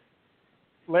Deep.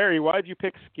 Larry, why'd you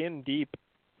pick Skin Deep?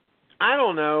 I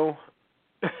don't know.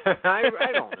 I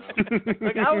don't know.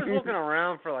 Like, I was looking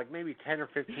around for like maybe 10 or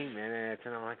 15 minutes,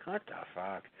 and I'm like, what the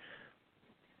fuck?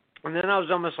 And then I was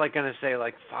almost like going to say,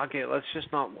 like, fuck it, let's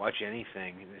just not watch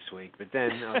anything this week. But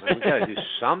then I was like, we got to do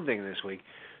something this week.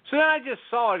 So then I just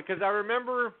saw it because I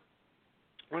remember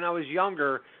when I was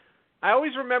younger, I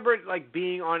always remember it like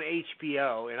being on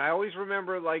HBO, and I always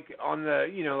remember like on the,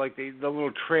 you know, like the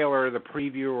little trailer, the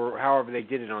preview, or however they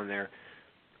did it on there,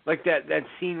 like that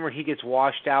scene where he gets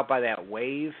washed out by that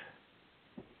wave.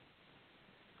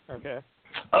 Okay.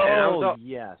 Oh,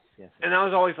 yes. And I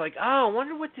was always like, oh, I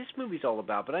wonder what this movie's all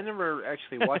about, but I never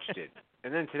actually watched it.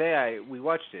 And then today we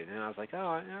watched it, and I was like, oh,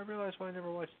 I realized why I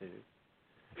never watched it.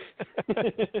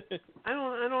 I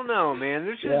don't know, man.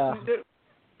 There's just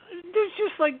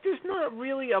there's not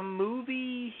really a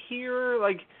movie here.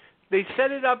 Like, they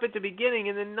set it up at the beginning,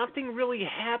 and then nothing really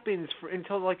happens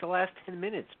until like the last 10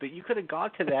 minutes. But you could have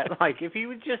got to that. Like, if he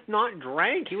would just not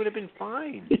drank, he would have been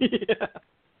fine.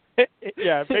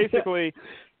 Yeah, basically,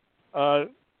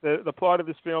 the plot of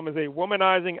this film is a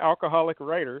womanizing alcoholic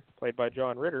writer, played by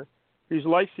John Ritter, whose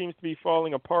life seems to be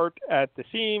falling apart at the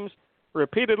seams,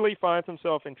 repeatedly finds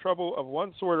himself in trouble of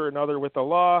one sort or another with the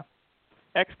law,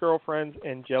 ex-girlfriends,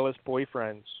 and jealous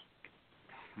boyfriends.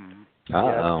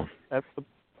 Uh-oh. That's the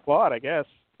plot, I guess.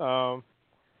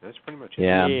 That's pretty much it.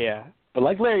 Yeah. But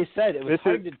like Larry said, it was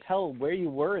hard to tell where you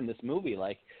were in this movie.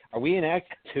 Like, are we in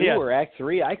Act 2 or Act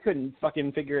 3? I couldn't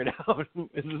fucking figure it out.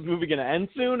 Is this movie going to end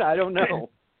soon? I don't know.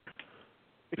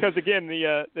 Because, again,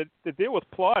 the deal with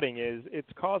plotting is it's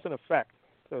cause and effect.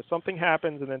 So something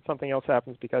happens and then something else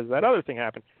happens because that other thing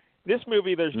happened. This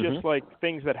movie, there's just, like,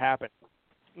 things that happen.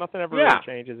 Nothing ever really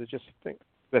changes. It's just things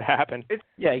that happen.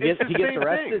 He gets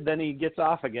arrested, then he gets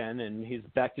off again, and he's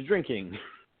back to drinking.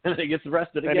 And then he gets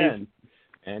arrested again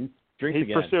and drinks again.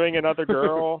 He's pursuing another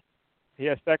girl. He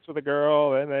has sex with a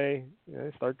girl, and they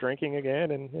start drinking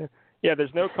again. And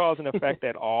there's no cause and effect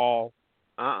at all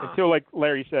until, like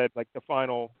Larry said, like the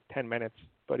final 10 minutes.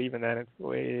 But even then, it's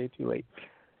way too late.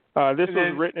 This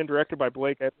was written and directed by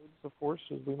Blake Edwards, of course,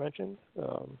 as we mentioned.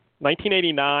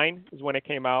 1989 is when it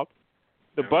came out.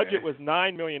 The budget was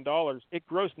 $9 million. It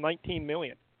grossed $19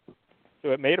 million.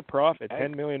 So it made a profit,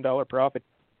 $10 million profit.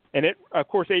 And it, of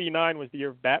course, 89 was the year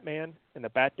of Batman and the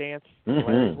Bat Dance in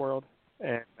Larry's world.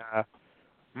 And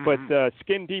but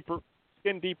Skin Deep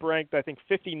ranked, I think,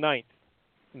 59th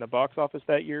in the box office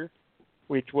that year,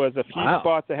 which was a few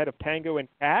spots ahead of Tango and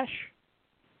Cash.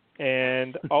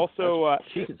 And also,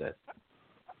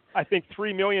 I think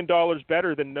 $3 million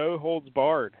better than No Holds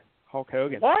Barred, Hulk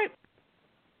Hogan. What?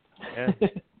 Yeah.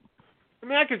 I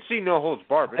mean, I could see No Holds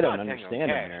Barred, but I don't not understand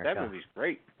Tango Cash. America. That movie's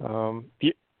great.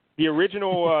 The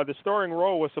original, the starring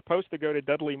role was supposed to go to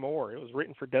Dudley Moore. It was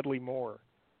written for Dudley Moore,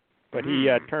 but he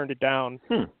turned it down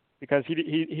because he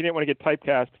didn't want to get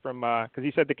typecast from because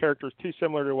he said the character was too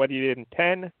similar to what he did in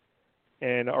 10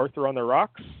 and Arthur on the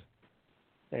Rocks,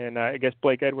 and I guess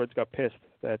Blake Edwards got pissed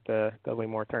that Dudley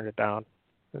Moore turned it down,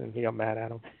 and he got mad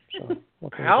at him. So,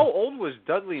 how old was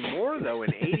Dudley Moore though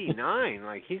in '89?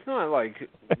 Like, he's not like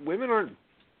women aren't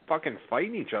fucking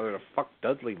fighting each other to fuck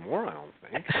Dudley Moore, I don't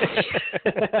think.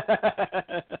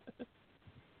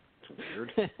 It's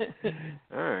weird.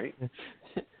 All right.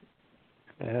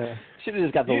 Should have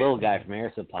just got the little guy from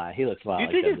Air Supply. He looks a lot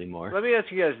like Dudley Moore. Let me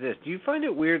ask you guys this. Do you find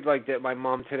it weird like that my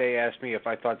mom today asked me if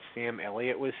I thought Sam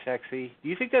Elliott was sexy? Do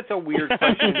you think that's a weird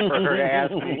question for her to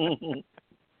ask me?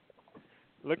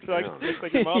 Looks like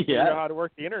your mom figured out how to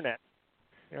work the internet.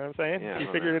 You know what I'm saying? Yeah, she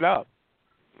figured it out.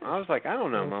 I was like, I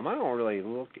don't know, Mom. I don't really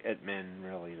look at men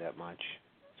really that much.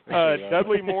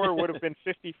 Dudley Moore would have been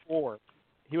 54.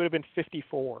 He would have been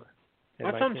 54.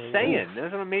 That's what I'm saying.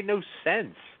 That made no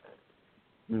sense.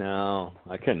 No,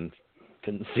 I couldn't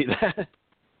see that.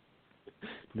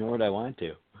 Nor would I want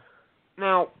to.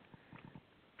 Now,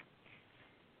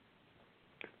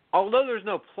 although there's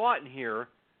no plot in here,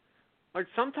 like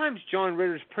sometimes John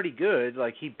Ritter's pretty good.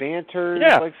 Like he banters.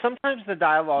 Yeah. Like sometimes the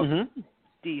dialogue's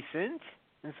decent,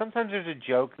 and sometimes there's a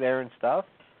joke there and stuff.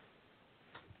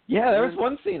 Yeah, there was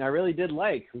one scene I really did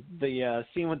like. The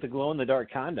scene with the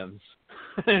glow-in-the-dark condoms.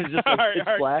 It was just like pitch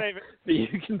black. Save it. But you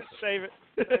can Save it.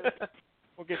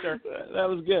 We'll get there. That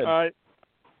was good.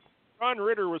 John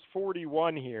Ritter was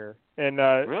 41 here, and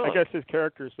really? I guess his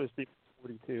character is supposed to be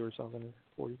 42 or something,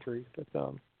 43. But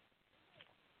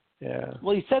yeah.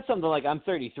 Well, he said something like, I'm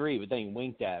 33, but then he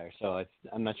winked at her, so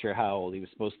I'm not sure how old he was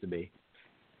supposed to be.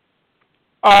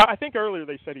 I think earlier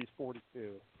they said he's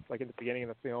 42. Like in the beginning of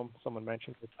the film, someone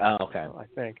mentioned it. Oh, okay. I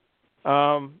think.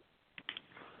 What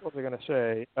was I going to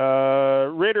say?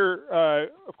 Ritter,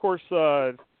 of course,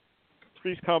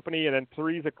 Three's Company and then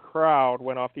Three's a Crowd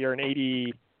went off the air in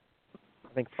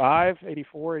 84,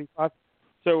 85.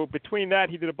 So between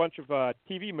that, he did a bunch of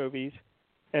TV movies.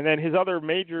 And then his other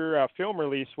major film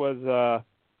release was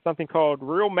something called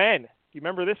Real Men. Do you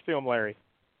remember this film, Larry?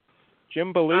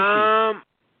 Jim Belushi.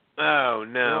 Oh,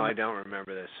 no, I don't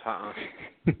remember this. I've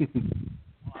seen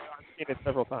it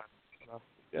several times.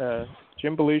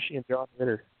 Jim Belushi and John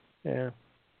Ritter. Yeah.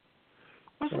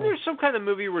 Wasn't there some kind of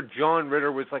movie where John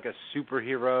Ritter was like a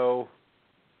superhero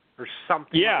or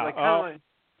something? Yeah. Like,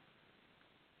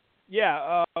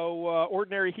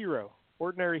 Ordinary Hero.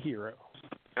 Ordinary Hero.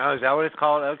 Oh, is that what it's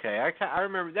called? Okay. I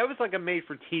remember. That was like a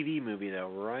made-for-TV movie, though,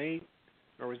 right?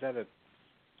 Or was that a...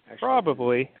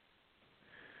 Probably.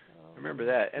 I remember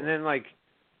that. And then,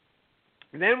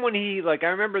 when he, I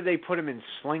remember they put him in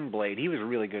Sling Blade. He was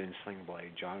really good in Sling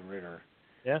Blade, John Ritter.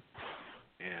 Yeah.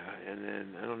 Yeah, and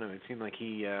then, I don't know, it seemed like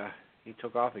he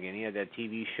took off again. He had that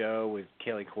TV show with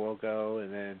Kelly Cuoco,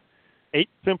 and then... 8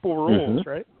 Simple Rules,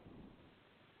 right?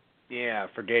 Yeah,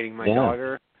 For Dating My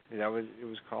Daughter. Is that what it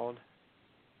was called?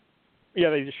 Yeah,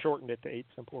 they just shortened it to 8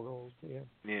 Simple Rules. Yeah.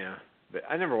 Yeah, but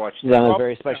I never watched it. That. On a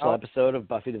very special episode of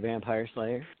Buffy the Vampire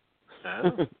Slayer.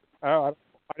 Oh. I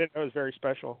didn't know it was very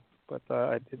special, but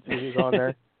I did see he was on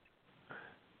there.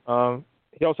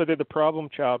 He also did the Problem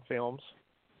Child films.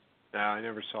 No, I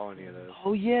never saw any of those.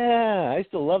 Oh, yeah. I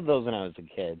used to love those when I was a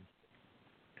kid.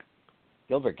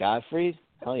 Gilbert Gottfried?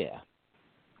 Hell yeah.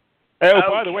 Oh,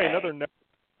 by the way,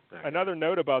 another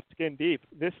note about Skin Deep.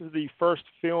 This is the first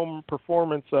film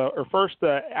performance, or first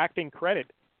acting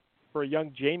credit for a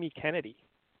young Jamie Kennedy.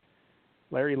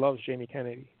 Larry loves Jamie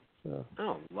Kennedy. So. I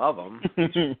don't love him.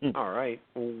 All right.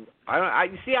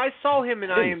 I saw him in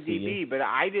IMDb, but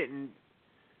I didn't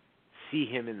see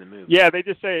him in the movie. Yeah, they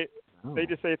just say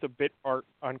it's a bit part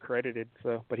uncredited.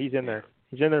 So, but he's in there.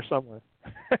 He's in there somewhere.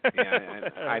 Yeah,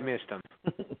 I missed him.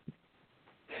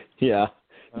 Yeah,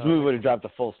 this movie would have dropped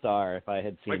a full star if I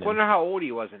had seen him. I wonder how old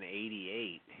he was in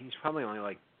 '88. He's probably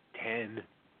only 10.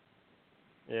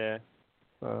 Yeah.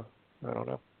 I don't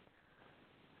know.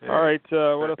 Yeah. All right.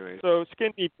 What else? So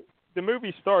Skin Deep. The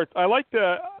movie starts. I like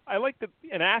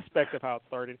an aspect of how it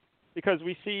started because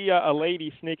we see a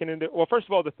lady sneaking into. Well, first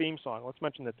of all, the theme song. Let's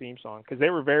mention the theme song because they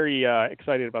were very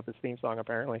excited about this theme song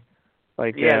apparently. They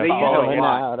use it a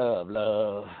lot. Out of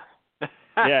love.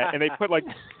 Yeah, and they put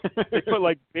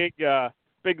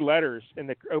big letters in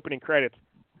the opening credits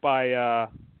by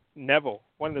Neville,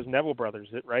 one of those Neville brothers,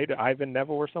 is it right? Ivan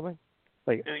Neville or something?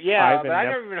 Yeah, but I've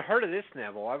never even heard of this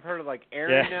Neville. I've heard of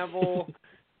Aaron Neville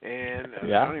and I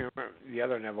don't even remember the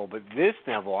other Neville, but this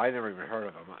Neville, I never even heard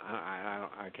of him.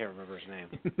 I can't remember his name.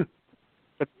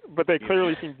 But they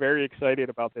clearly seem very excited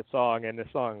about this song, and this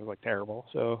song is terrible.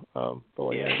 So,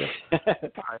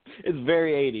 it's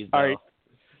very 80s. Though. All right.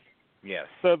 Yes.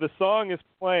 So the song is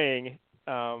playing,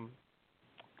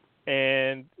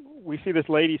 and we see this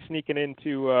lady sneaking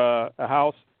into a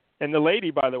house, and the lady,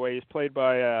 by the way, is played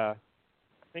by I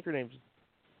think her name's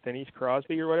Denise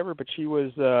Crosby or whatever, but she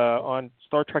was on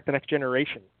Star Trek: The Next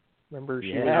Generation. Remember?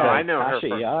 She was, I know her.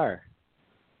 Ashley Yar.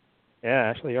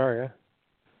 Yeah, Ashley Yar. Yeah.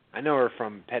 I know her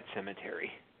from Pet Sematary.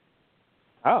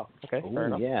 Oh, okay. Ooh, fair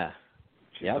enough. Yeah.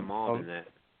 She's the mom in that.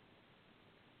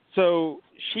 So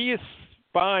she is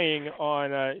spying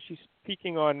on. She's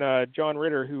peeking on John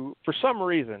Ritter, who, for some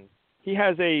reason, he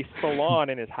has a salon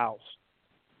in his house.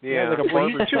 Yeah,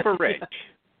 he's super rich.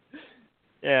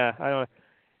 Yeah, I don't know.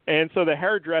 And so the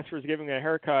hairdresser is giving a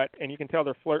haircut, and you can tell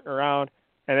they're flirting around,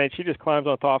 and then she just climbs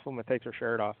on top of him and takes her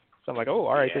shirt off. So I'm like, oh,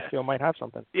 all right, this film might have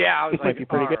something. Yeah, I was might be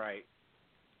pretty all good. Right.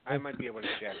 I might be able to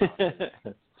check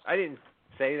off. I didn't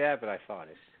say that, but I thought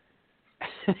it.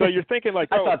 So you're thinking I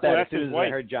thought that that's as soon his as wife.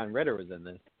 I heard John Ritter was in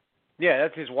this. Yeah,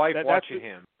 that's his wife watching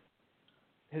him.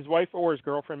 His wife or his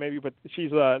girlfriend maybe, but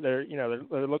she's they're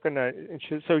looking at, and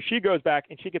so she goes back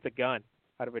and she gets a gun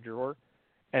out of a drawer,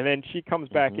 and then she comes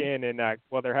back in and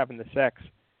they're having the sex,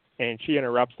 and she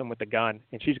interrupts them with the gun,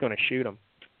 and she's going to shoot him.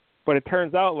 But it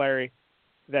turns out, Larry,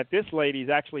 that this lady is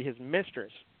actually his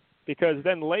mistress, because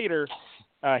then later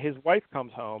his wife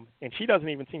comes home, and she doesn't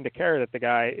even seem to care that the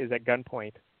guy is at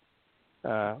gunpoint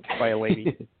by a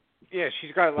lady. Yeah,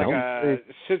 she's got a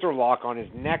scissor lock on his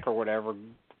neck or whatever,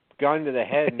 gun to the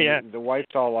head, and the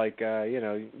wife's all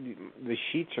the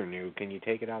sheets are new. Can you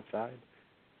take it outside?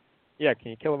 Yeah,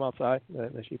 can you kill him outside?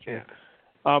 The sheets are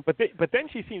new. But then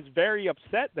she seems very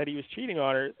upset that he was cheating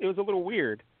on her. It was a little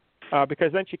weird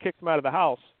because then she kicks him out of the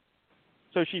house.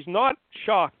 So she's not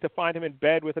shocked to find him in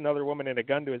bed with another woman and a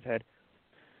gun to his head.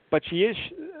 But she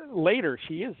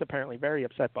is apparently very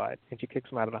upset by it, and she kicks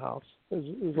him out of the house. It was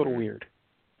a little weird.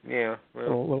 Yeah.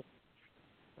 Well.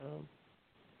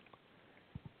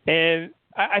 And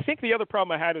I think the other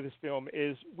problem I had with this film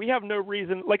is we have no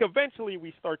reason. Eventually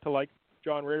we start to like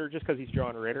John Ritter just because he's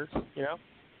John Ritter, Yeah.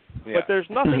 But there's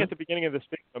nothing at the beginning of this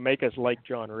film to make us like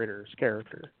John Ritter's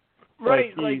character.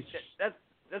 Right, like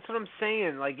that's what I'm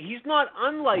saying. Like, he's not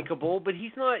unlikable, but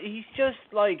he's just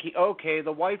like, okay,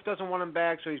 the wife doesn't want him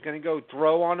back, so he's going to go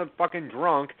throw on a fucking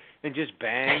drunk and just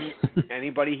bang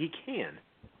anybody he can.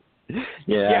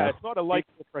 Yeah, it's not a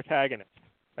likable protagonist.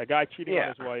 A guy cheating on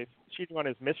his Yeah. wife, cheating on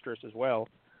his mistress as well,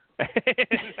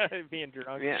 being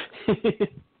drunk. Yeah.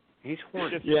 He's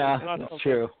horny. That's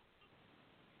true.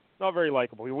 Not very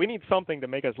likable. We need something to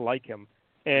make us like him.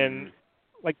 And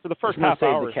like for the first Just no half save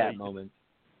hour, the cat moment.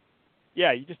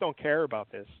 Yeah, you just don't care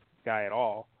about this guy at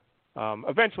all.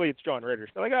 Eventually, it's John Ritter.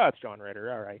 So like, it's John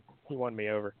Ritter. All right, he won me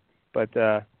over. But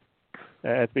at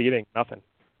the beginning, nothing.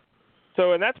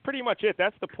 So, and that's pretty much it.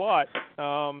 That's the plot.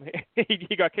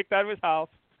 He got kicked out of his house.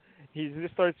 He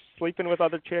just starts sleeping with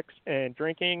other chicks and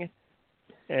drinking.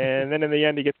 And then in the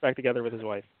end, he gets back together with his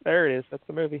wife. There it is. That's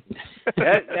the movie.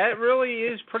 that really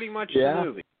is pretty much the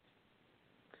movie.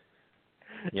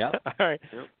 Yeah. All right.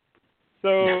 Yep.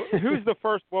 So, who's the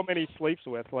first woman he sleeps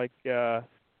with? Like, Molly?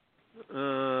 Is this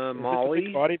the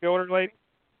big bodybuilder lady?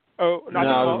 Oh, not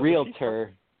no, the the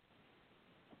realtor.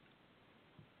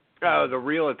 Oh, the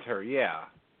realtor, yeah.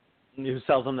 Who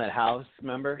sells him that house,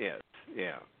 remember? Yes,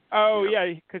 yeah. Oh,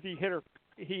 yeah, because he hit her.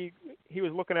 He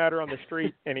was looking at her on the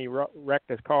street, and he wrecked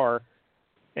his car.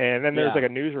 And then there's like a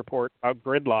news report about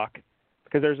gridlock,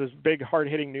 because there's this big,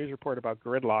 hard-hitting news report about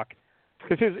gridlock.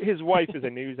 Because his wife is a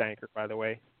news anchor, by the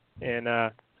way.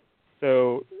 And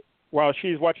so while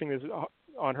she's watching this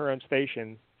on her own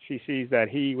station, she sees that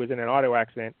he was in an auto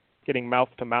accident getting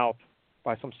mouth-to-mouth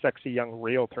by some sexy young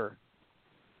realtor.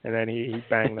 And then he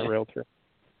banged the realtor.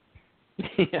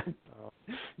 Yeah.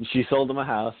 She sold him a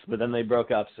house, but then they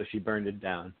broke up, so she burned it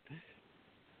down.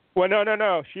 Well,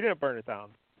 no. She didn't burn it down.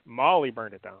 Molly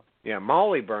burned it down. Yeah,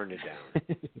 Molly burned it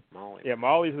down. Molly. Yeah,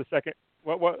 Molly's the second.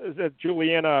 What is it?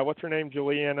 Juliana? What's her name?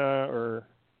 Juliana or?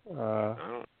 I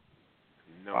don't.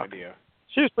 No idea.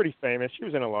 She was pretty famous. She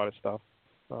was in a lot of stuff.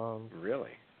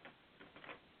 Really?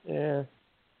 Yeah.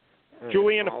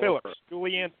 Juliana Phillips.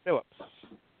 Julianne Phillips.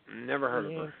 Never heard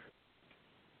of her.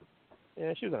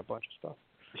 Yeah, she was in a bunch of stuff.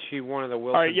 Is she one of the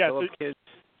Wilson Phillips kids?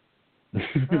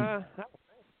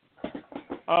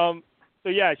 So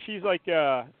yeah, she's like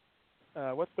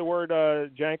what's the word,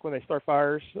 Jank, when they start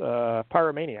fires?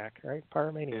 Pyromaniac, right?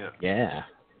 Pyromaniac. Yeah.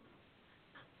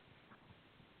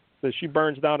 So she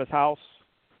burns down his house.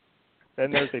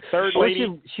 Then there's a third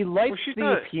lady. She lights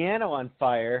the piano on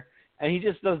fire, and he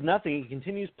just does nothing. He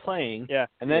continues playing. Yeah.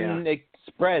 And then it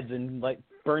spreads and like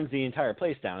burns the entire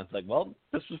place down. It's like, well,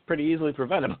 this was pretty easily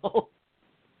preventable.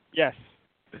 Yes.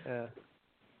 Yeah.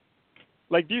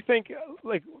 Like, do you think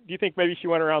maybe she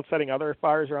went around setting other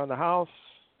fires around the house,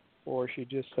 or she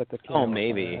just set the piano? Oh,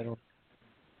 maybe. I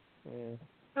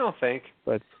don't think.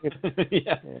 But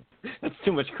That's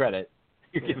too much credit.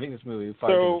 You're giving this movie far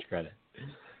too much credit.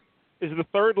 Is the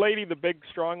third lady the big,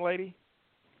 strong lady?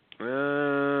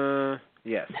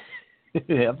 Yes.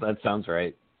 Yep, that sounds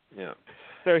right. Yeah.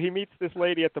 So he meets this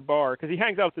lady at the bar, because he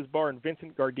hangs out at this bar, and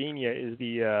Vincent Gardenia is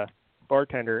the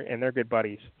bartender, and they're good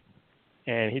buddies.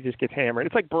 And he just gets hammered.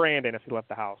 It's like Brandon if he left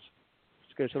the house.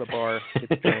 Just goes to the bar.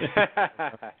 Gets drunk.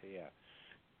 Yeah.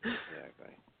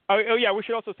 Exactly. Oh, yeah, we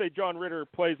should also say John Ritter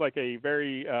plays like a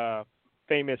very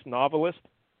famous novelist,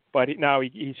 but now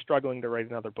he's struggling to write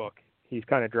another book. He's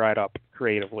kind of dried up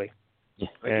creatively. Yeah.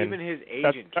 Like even his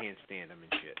agent can't stand him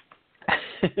and shit.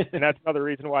 And that's another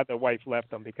reason why the wife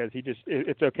left him, because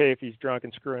it's okay if he's drunk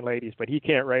and screwing ladies, but he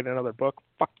can't write another book.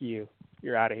 Fuck you.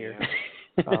 You're out of here.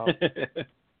 Yeah.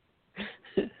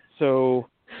 So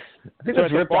I think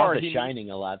that's ripped off The Shining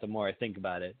a lot the more I think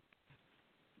about it.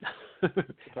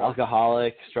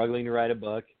 Alcoholic, struggling to write a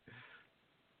book.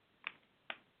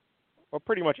 Well,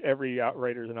 pretty much every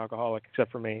writer is an alcoholic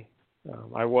except for me.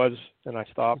 I was, and I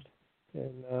stopped.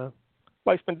 And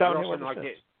life's been downhill ever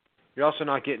since. You're also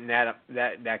not getting that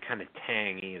kind of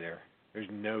tang either. There's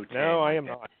no tang. No, I am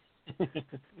not.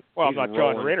 Well, I'm not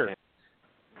John Ritter.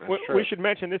 We should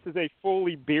mention this is a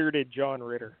fully bearded John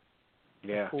Ritter.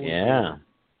 Yeah. Yeah.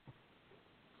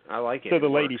 I like it. So the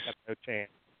ladies have no chance.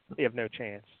 They have no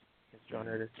chance against John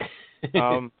Ritter.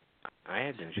 I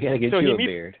had no chance. You gotta get you a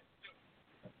beard.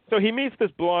 So he meets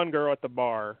this blonde girl at the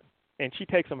bar, and she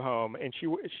takes him home, and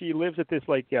she lives at this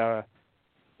like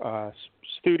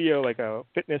studio, like a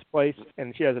fitness place,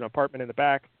 and she has an apartment in the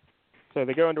back. So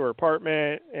they go into her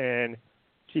apartment, and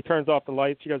she turns off the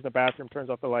lights. She goes in the bathroom,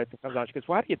 turns off the lights, and comes out. She goes,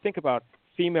 "Why do you think about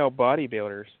female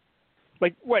bodybuilders?"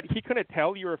 Like, what, he couldn't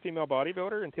tell you were a female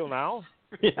bodybuilder until now?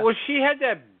 Yeah. Well, she had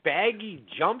that baggy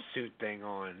jumpsuit thing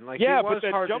on. Like, yeah, it was but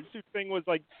that hard jumpsuit thing was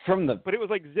like but it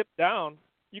was like zipped down.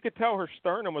 You could tell her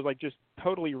sternum was like just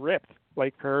totally ripped,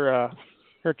 like her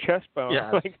chest bone.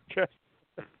 Yeah. Like chest.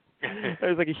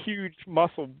 There's like a huge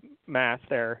muscle mass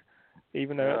there,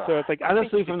 even though. So it's like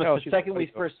honestly, from the second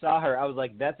we first saw her, I was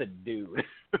like, "That's a dude."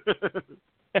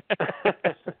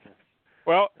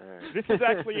 Well, this is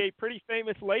actually a pretty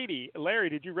famous lady. Larry,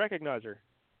 did you recognize her?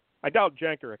 I doubt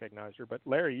Jenka recognized her, but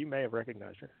Larry, you may have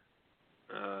recognized her.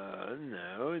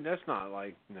 No, that's not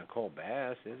like Nicole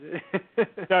Bass, is it?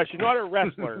 No, she's not a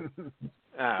wrestler.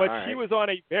 But right. she was on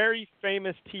a very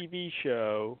famous TV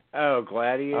show. Oh,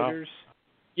 Gladiators?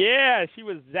 Yeah, she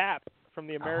was Zap from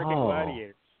the American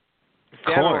Gladiators.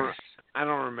 Of course. I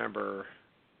don't remember.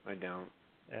 I don't.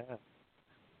 Yeah.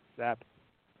 Zap.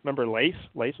 Remember Lace?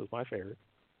 Lace was my favorite.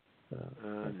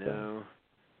 No.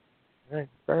 All right,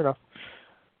 fair enough.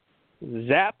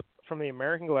 Zap from the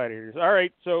American Gladiators. All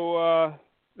right, so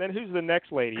then who's the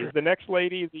next lady? Is the next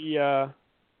lady the...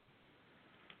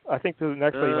 I think the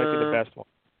next lady might be the best one.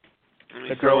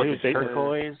 The girl with the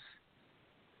turquoise?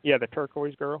 Yeah, the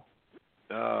turquoise girl.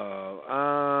 Oh,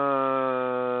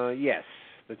 yes.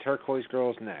 The turquoise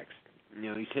girl's next.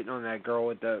 He's hitting on that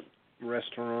girl at the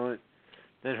restaurant.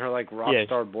 Then her, rock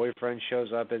star boyfriend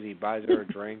shows up as he buys her a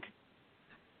drink.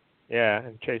 Yeah,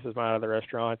 and chases him out of the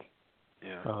restaurant.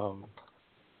 Yeah.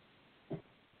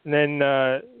 And then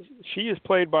she is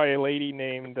played by a lady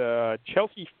named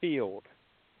Chelsea Field.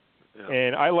 Yeah.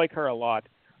 And I like her a lot.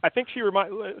 I think she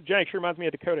reminds me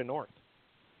of Dakota North.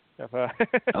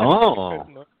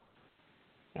 Oh.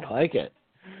 I like it.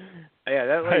 Yeah,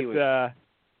 that lady was.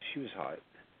 She was hot.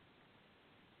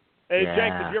 Hey,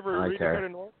 Jank, did you ever read Dakota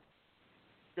North?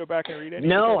 Go back and read it?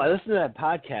 No, I listened to that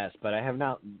podcast, but I have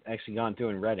not actually gone through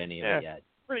and read any of it yet.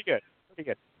 Pretty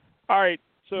good. All right,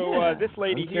 so this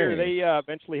lady here, they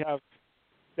eventually have.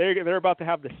 They're about to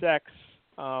have the sex.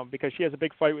 Because she has a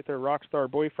big fight with her rock star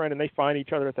boyfriend, and they find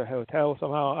each other at the hotel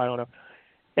somehow. I don't know.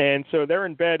 And so they're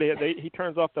in bed. He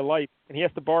turns off the light, and he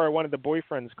has to borrow one of the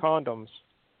boyfriend's condoms.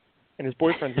 And his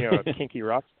boyfriend's, a kinky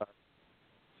rock star.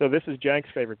 So this is Jank's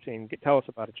favorite scene. Tell us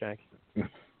about it, Jank.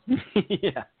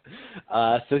 Yeah.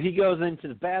 So he goes into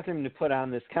the bathroom to put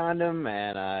on this condom,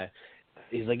 and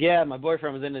he's like, "Yeah, my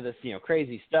boyfriend was into this,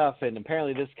 crazy stuff, and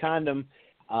apparently this condom."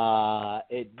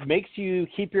 It makes you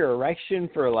keep your erection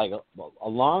for a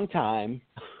long time.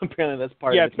 Apparently that's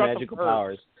part of its magical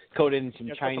powers. Coated in some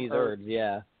Chinese herbs,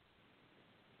 yeah.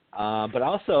 But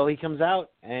also he comes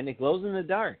out and it glows in the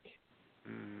dark.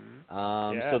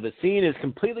 So the scene is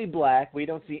completely black. We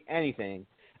don't see anything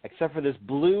except for this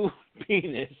blue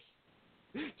penis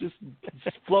just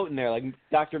floating there like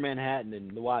Dr. Manhattan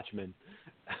and the Watchmen.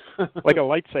 Like a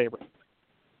lightsaber.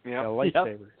 Yeah, a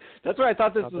lightsaber. Yep. That's where I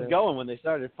thought this was going when they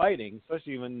started fighting,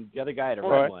 especially when the other guy had a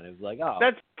red one. It was like, oh.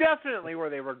 That's definitely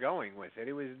where they were going with it.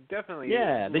 It was definitely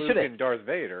Luke and Darth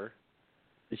Vader.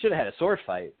 They should have had a sword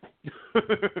fight.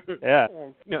 Yeah.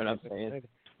 You know what I'm saying?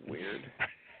 Weird.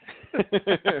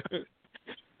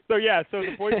 So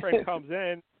the boyfriend comes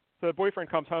in. So the boyfriend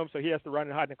comes home, so he has to run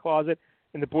and hide in the closet.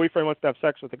 And the boyfriend wants to have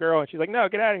sex with the girl, and she's like, "No,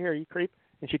 get out of here, you creep!"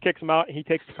 And she kicks him out, and he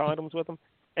takes the condoms with him.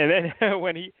 And then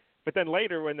But then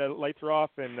later, when the lights are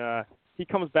off and he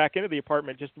comes back into the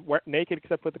apartment just naked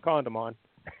except with the condom on.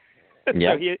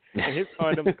 Yeah. So his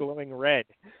condom's glowing red.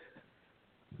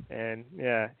 And,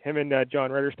 him and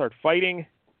John Ritter start fighting.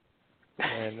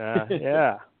 And,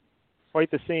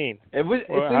 quite the scene.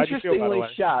 It's interestingly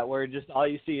shot where just all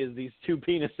you see is these two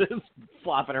penises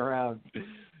flopping around.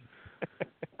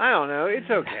 I don't know. It's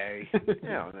okay. I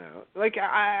don't know.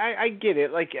 I get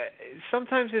it.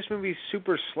 Sometimes this movie's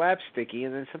super slapsticky,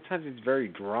 and then sometimes it's very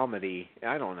dramedy.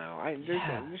 I don't know.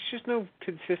 There's just no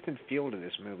consistent feel to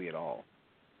this movie at all.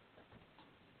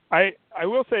 I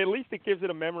will say at least it gives it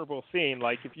a memorable scene.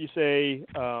 Like if you say,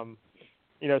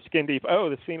 Skin Deep,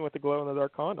 the scene with the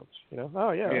glow-in-the-dark condoms. That's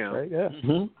right, yeah.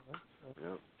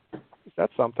 Mm-hmm.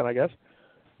 That's something, I guess.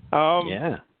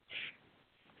 Yeah.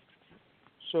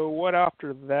 So what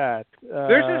after that?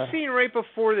 There's a scene right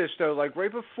before this, though,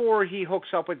 right before he hooks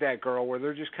up with that girl where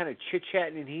they're just kind of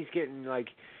chit-chatting and he's getting,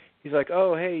 he's like,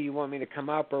 "Oh, hey, you want me to come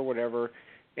up or whatever?"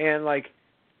 And,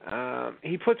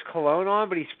 he puts cologne on,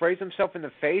 but he sprays himself in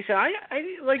the face. And I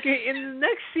in the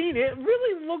next scene, it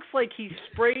really looks like he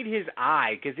sprayed his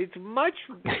eye because it's much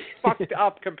fucked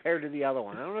up compared to the other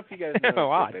one. I don't know if you guys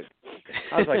know it.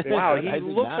 I was like, wow, he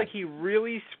looks like he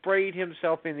really sprayed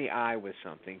himself in the eye with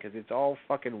something because it's all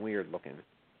fucking weird looking.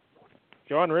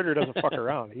 John Ritter doesn't fuck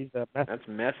around. He's a method. That's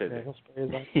method. Yeah, he'll spray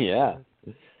his eye. Yeah.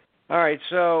 All right,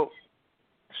 so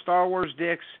Star Wars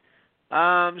dicks.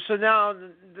 So now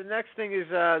the next thing is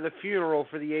the funeral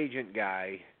for the agent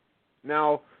guy.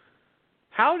 Now,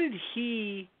 how did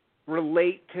he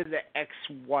relate to the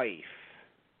ex-wife?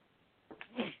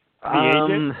 The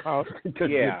agent?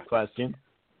 Good question.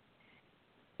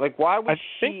 Like, why was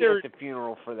think she they're- at the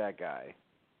funeral for that guy?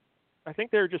 I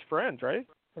think they were just friends, right?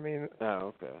 I mean.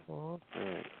 Oh, okay. Well, All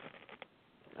right.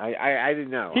 I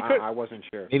didn't know. He could- I wasn't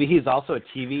sure. Maybe he's also a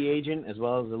TV agent as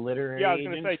well as a literary yeah, I was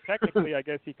agent. going to say, technically, I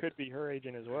guess he could be her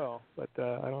agent as well, but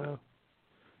I don't know.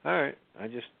 All right. I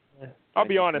just. I'll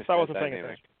be honest, I missed wasn't that paying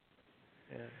dynamic.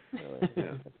 attention.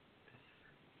 Yeah.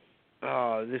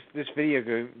 Oh, this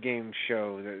video game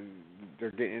show,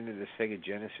 they're getting into the Sega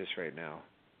Genesis right now.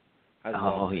 I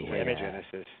love the Sega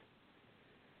Genesis.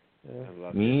 Yeah. I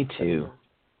love Me it. too.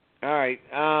 All right.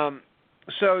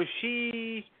 So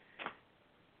he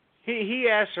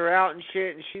asks her out and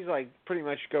shit, and she's like, pretty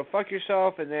much, go fuck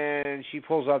yourself. And then she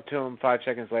pulls up to him 5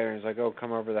 seconds later and is like, oh,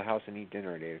 come over to the house and eat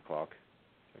dinner at 8 o'clock.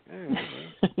 Like,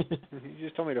 okay. You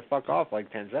just told me to fuck off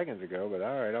like 10 seconds ago, but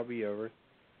all right, I'll be over.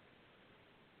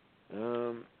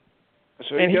 So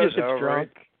and he goes just gets over.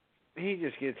 drunk. He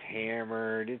just gets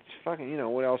hammered. It's fucking,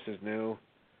 what else is new?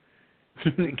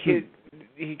 The kid,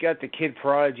 he got the Kid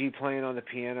Prodigy playing on the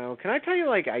piano. Can I tell you,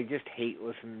 like, I just hate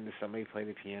listening to somebody play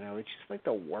the piano. It's just like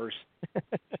the worst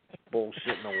bullshit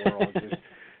in the world.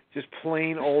 Just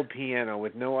plain old piano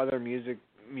with no other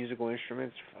musical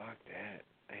instruments. Fuck that.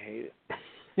 I hate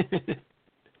it.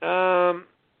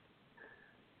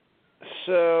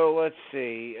 So let's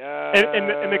see.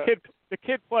 And the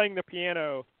kid playing the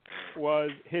piano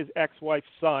was his ex-wife's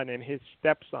son and his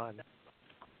stepson.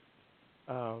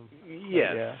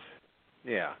 Yes.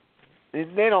 Yeah.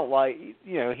 They don't like,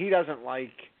 he doesn't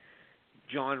like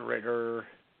John Ritter.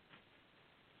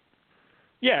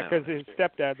 Yeah, because his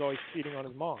stepdad's always cheating on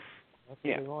his mom. That's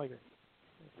Yeah. what he doesn't like her.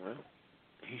 Well,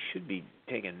 he should be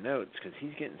taking notes because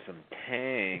he's getting some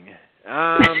tang.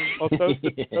 Well,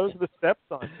 so's the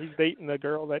stepson. He's dating the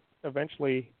girl that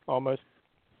eventually almost,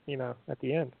 at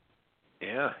the end.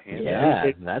 Yeah.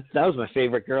 That was my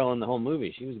favorite girl in the whole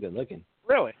movie. She was good looking.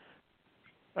 Really?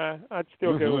 I'd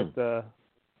still go with the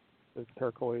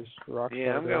turquoise rock.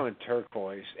 Yeah, I'm going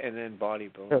turquoise and then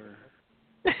bodybuilder.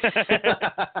 I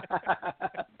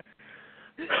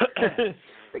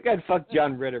think I'd fuck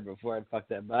John Ritter before I'd fuck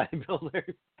that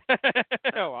bodybuilder.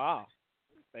 Oh, wow.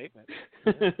 Statement.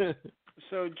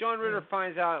 So John Ritter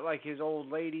finds out, like, his old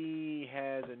lady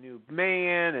has a new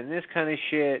man and this kind of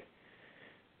shit.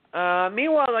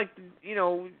 Meanwhile, like,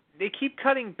 they keep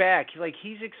cutting back. Like,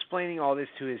 he's explaining all this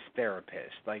to his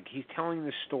therapist. Like, he's telling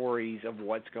the stories of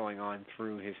what's going on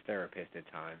through his therapist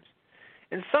at times.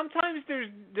 And sometimes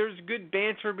there's good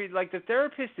banter. Like, the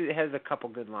therapist has a couple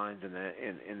good lines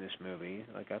in this movie.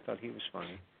 Like, I thought he was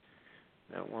funny.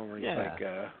 That one where he's like,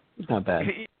 it's not bad.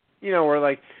 Where,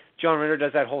 like, John Ritter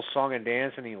does that whole song and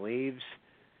dance and he leaves.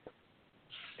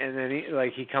 And then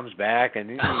he comes back and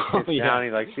he sits down and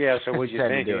he's like, yeah, so what'd you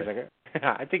think? He's like,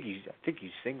 I think you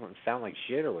sound like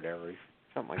shit or whatever.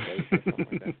 Something like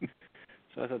that.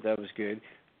 So I thought that was good.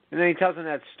 And then he tells him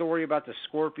that story about the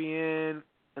scorpion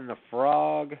and the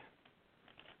frog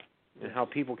and how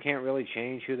people can't really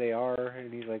change who they are.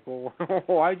 And he's like, well,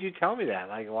 why'd you tell me that?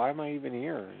 Like, why am I even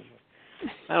here?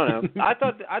 I don't know. I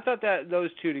thought that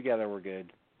those two together were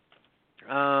good.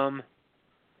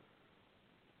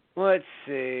 Let's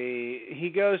see. He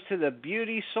goes to the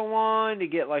beauty salon to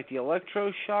get, like, the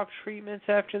electroshock treatments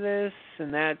after this,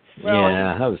 and that's...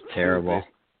 that was terrible.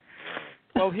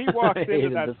 Well, he walks into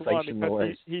that the salon section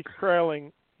because he's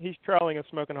trailing a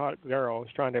smoking hot girl.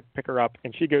 He's trying to pick her up,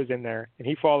 and she goes in there, and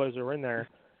he follows her in there.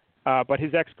 But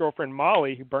his ex-girlfriend,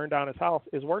 Molly, who burned down his house,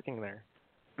 is working there.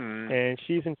 And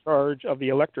she's in charge of the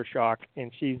electroshock,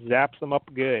 and she zaps them up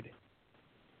good.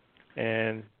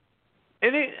 And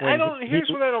here's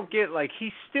what I don't get. Like,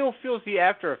 he still feels the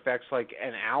after effects like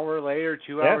an hour later,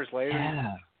 2 hours later.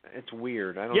 Yeah. It's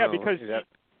weird. I don't know. Yeah,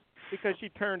 because she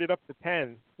turned it up to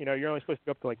 10. You're only supposed to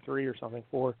go up to like 3 or something,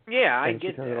 4. Yeah, I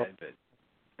get that, but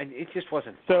it just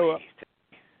wasn't so.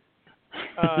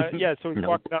 funny. So he's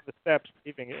walking down the steps,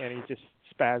 leaving, and he's just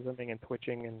spasming and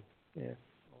twitching, and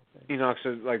so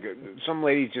like some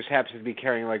lady just happens to be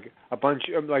carrying like a bunch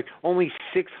of like only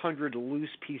 600 loose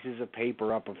pieces of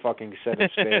paper up a fucking set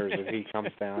of stairs as he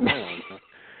comes down. I don't know.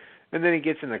 And then he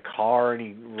gets in the car and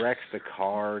he wrecks the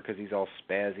car because he's all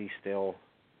spazzy still.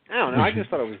 I don't know. I just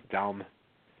thought it was dumb.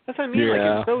 That's what I mean.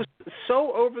 Yeah. Like, it's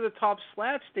so over the top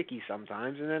slapsticky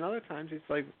sometimes, and then other times it's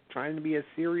like trying to be a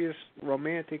serious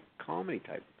romantic comedy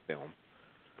type film.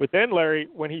 But then, Larry,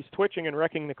 when he's twitching and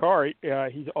wrecking the car,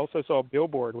 he also saw a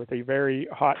billboard with a very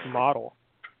hot model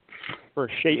for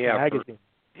Shape magazine.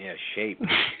 Shape.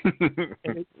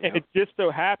 And it just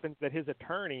so happens that his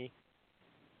attorney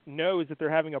knows that they're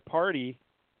having a party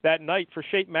that night for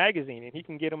Shape magazine, and he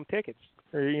can get him tickets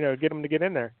or get them to get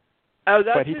in there. Oh,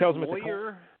 that's but he his tells him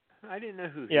lawyer? I didn't know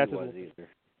who he was either.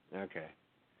 Okay.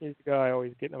 He's the guy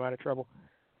always getting them out of trouble.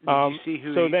 Did you see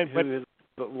who the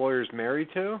lawyer's married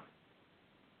to?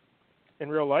 In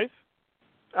real life?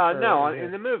 No,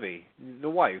 in the movie. The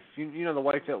wife. You know the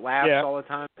wife that laughs all the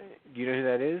time? Do you know who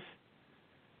that is?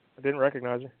 I didn't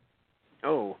recognize her.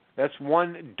 Oh, that's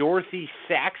one Dorothy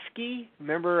Saxke.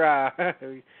 Remember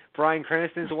Bryan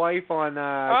Cranston's wife on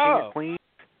King of Queens?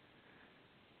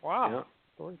 Wow. Yep.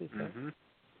 Dorothy Saxke. Mm-hmm.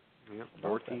 Yep,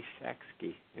 Dorothy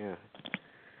Saxke. Yeah.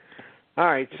 All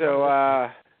right,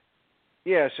 so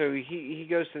so he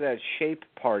goes to that shape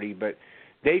party, but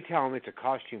they tell him it's a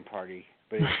costume party,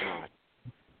 but it's not.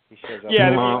 He shows up. Yeah,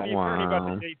 the attorney got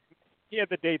the dates. He had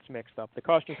the dates mixed up. The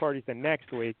costume party's the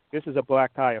next week. This is a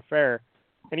black tie affair,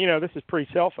 and this is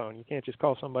pre-cell phone. You can't just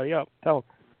call somebody up. Tell them.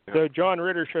 Yeah. So John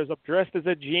Ritter shows up dressed as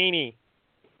a genie.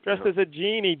 As a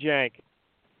genie, Jank.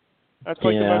 That's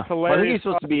like the most hilarious. I think he's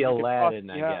supposed to be Aladdin,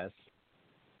 I guess.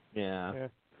 Yeah.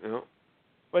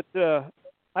 But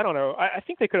I don't know. I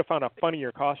think they could have found a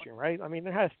funnier costume, right? I mean,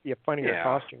 there has to be a funnier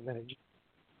costume than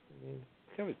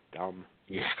that was dumb.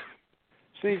 Yeah.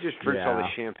 So he just drinks all the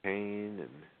champagne and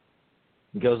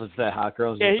he goes up to that hot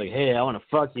girl and he's like, "Hey, I want to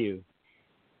fuck you."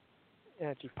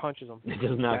 Yeah, she punches him. It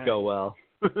does not go well.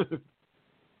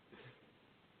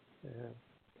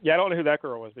 Yeah, I don't know who that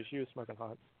girl was, but she was smoking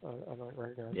hot. I don't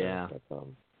recognize her.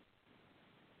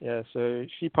 But, so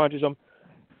she punches him.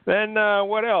 Then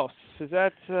what else? Is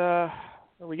that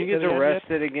he gets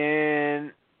arrested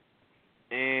again,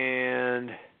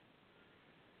 and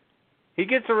he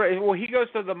gets arrested. Well, he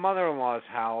goes to the mother-in-law's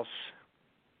house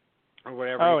or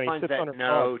whatever. He finds that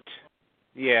note.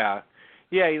 Yeah,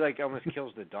 he almost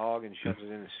kills the dog and shoves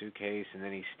it in the suitcase, and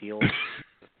then he steals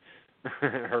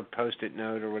her Post-it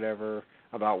note or whatever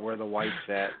about where the wife's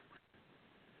at.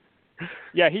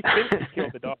 Yeah, he thinks he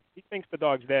killed the dog. He thinks the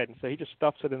dog's dead, and so he just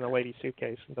stuffs it in the lady's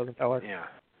suitcase and doesn't tell her. Yeah.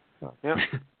 Oh. Yep.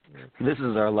 This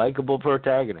is our likable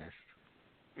protagonist.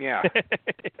 Yeah.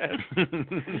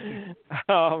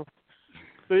 So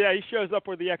he shows up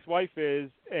where the ex-wife is,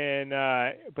 and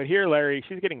but here, Larry,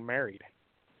 she's getting married.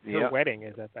 Her wedding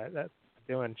is at that's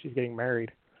doing. She's getting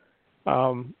married.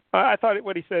 I thought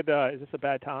what he said, "Is this a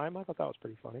bad time?" I thought that was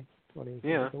pretty funny.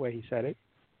 The way he said it.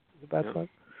 Is it a bad time?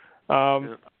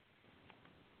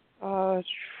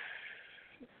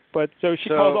 But so she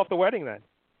calls off the wedding then.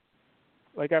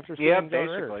 Like after seeing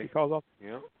basically. She calls off.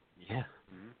 Yeah. Yeah.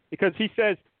 Because he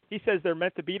says they're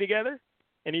meant to be together,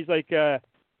 and he's like,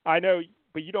 I know,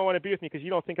 but you don't want to be with me because you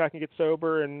don't think I can get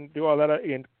sober and do all that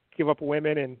and give up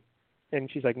women and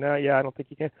she's like, no, I don't think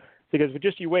you can. So he goes, but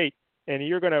just you wait, and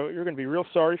you're gonna be real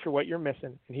sorry for what you're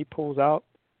missing. And he pulls out,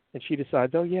 and she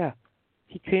decides, oh yeah,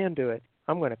 he can do it.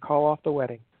 I'm gonna call off the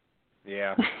wedding.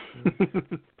 Yeah.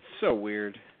 So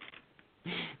weird.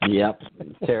 Yep.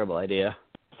 Terrible idea.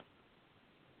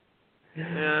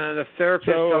 The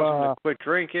therapist tells him to quit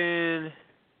drinking.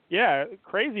 Yeah,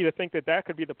 crazy to think that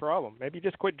could be the problem. Maybe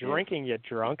just quit drinking, you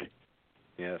drunk.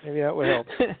 Yes. Maybe that would help.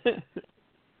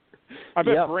 I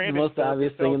bet the most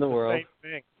obvious thing in the world.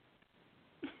 Same thing.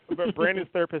 But Brandon's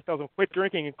therapist tells him quit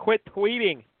drinking and quit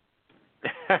tweeting.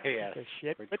 Yes.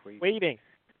 Shit, quit tweeting.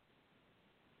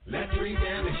 Let's read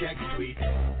down the check tweet.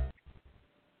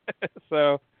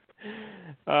 So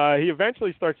he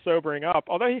eventually starts sobering up,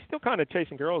 although he's still kind of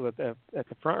chasing girls at the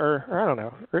front, or I don't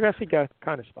know. I guess he kind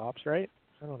of stops, right?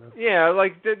 I don't know. Yeah,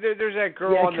 like there's that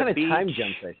girl on the beach. Yeah, kind of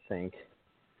time jumps, I think.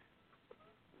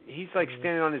 He's like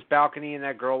standing on his balcony, and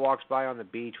that girl walks by on the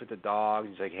beach with the dog.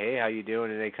 He's like, "Hey, how you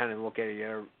doing?" And they kind of look at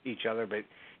each other, but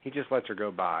he just lets her go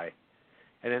by.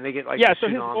 And then they get like a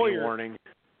tsunami warning.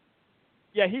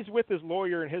 Yeah, he's with his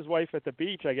lawyer and his wife at the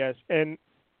beach, I guess, and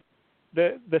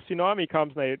the tsunami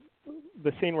comes. And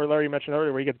the scene where Larry mentioned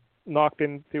earlier, where he gets knocked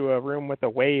into a room with a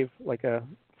wave, like a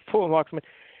full locksmith.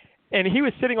 And he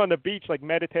was sitting on the beach, like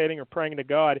meditating or praying to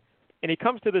God, and he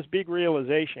comes to this big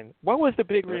realization. What was the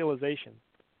big realization?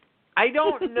 I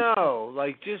don't know.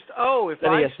 Like, just, if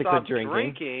I stop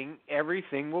drinking,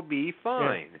 everything will be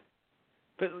fine. Yeah.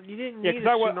 But you didn't need a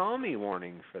tsunami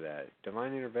warning for that.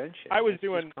 Divine intervention. I think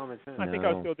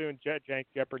I was still doing Jank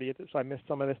Jeopardy, so I missed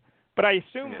some of this. But I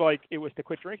assumed, it was to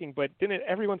quit drinking, but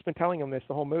everyone's been telling him this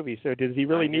the whole movie, so does he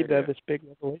really need to have this big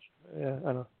revelation? Yeah,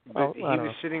 I don't know. But he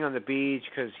was sitting on the beach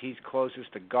because he's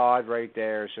closest to God right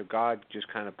there, so God just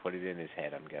kind of put it in his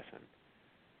head, I'm guessing.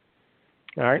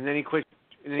 All right. And then he quits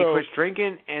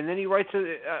drinking, and then he writes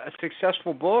a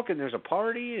successful book, and there's a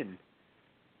party, and...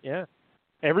 Yeah.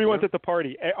 Everyone's at the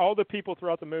party. All the people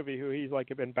throughout the movie who he's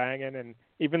been banging, and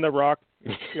even the rock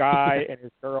guy and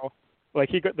his girl.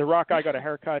 The rock guy got a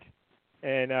haircut,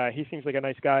 and he seems like a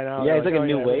nice guy now. Yeah, he's like a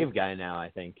new wave guy now,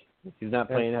 I think. He's not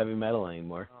playing heavy metal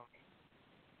anymore.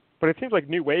 But it seems like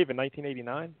new wave in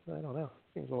 1989. I don't know.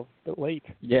 Seems a little bit late.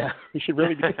 Yeah. He should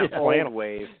really be Yeah. Old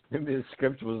wave. Maybe the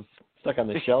script was stuck on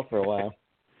the shelf for a while.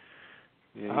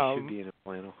 Yeah, he should be in a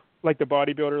flannel. Like the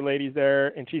bodybuilder lady's there,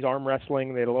 and she's arm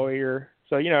wrestling the lawyer.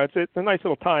 So, you know, it's a nice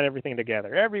little tying everything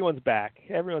together. Everyone's back.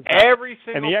 Every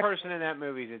single person in that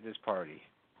movie's at this party.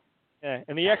 Yeah,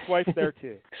 and the ex-wife's there,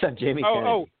 too. Except Jamie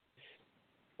Kennedy.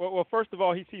 Well, first of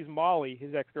all, he sees Molly,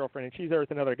 his ex-girlfriend, and she's there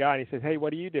with another guy, and he says, "Hey, what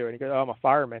do you do?" And he goes, "Oh, I'm a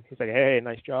fireman." He's like, "Hey,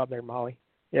 nice job there, Molly."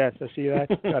 Yeah, so see that?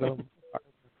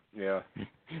 Yeah.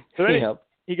 So then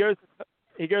he goes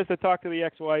to talk to the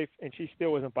ex-wife, and she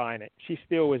still wasn't buying it. She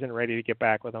still wasn't ready to get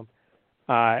back with him,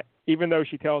 even though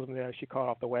she tells him that she called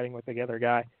off the wedding with the other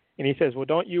guy. And he says, "Well,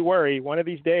 don't you worry. One of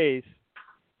these days,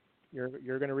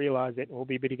 you're going to realize it, and we'll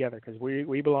be together because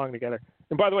we belong together."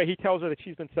 And by the way, he tells her that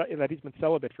he's been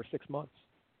celibate for 6 months.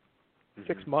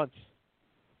 6 months.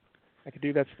 I could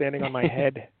do that standing on my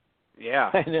head. Yeah.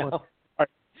 I know.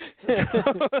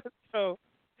 So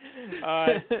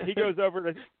he goes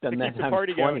over to keep the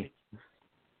party 20.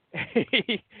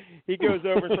 going. He goes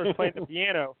over and starts playing the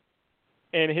piano,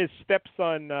 and his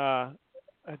stepson,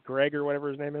 Greg or whatever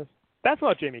his name is, that's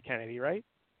not Jamie Kennedy, right?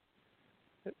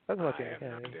 That's not Jamie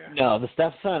Kennedy. No, the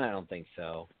stepson, I don't think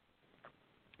so.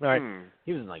 All right.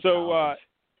 He was in college.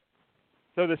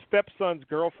 So the stepson's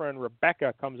girlfriend,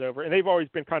 Rebecca, comes over, and they've always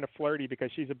been kind of flirty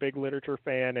because she's a big literature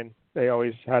fan, and they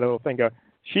always had a little thing go.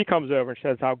 She comes over and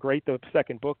says how great the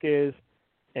second book is,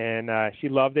 and she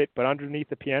loved it, but underneath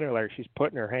the piano layer, she's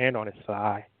putting her hand on his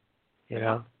thigh, you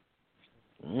know?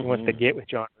 He wants to get with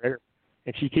John Ritter.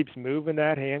 And she keeps moving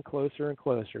that hand closer and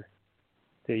closer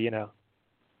to, you know,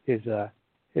 his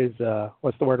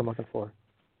what's the word I'm looking for?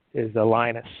 His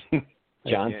Linus.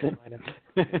 Johnson.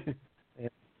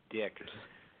 Dick.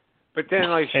 But then,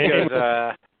 like, she goes,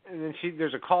 and then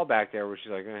there's a callback there where she's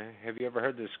like, "Have you ever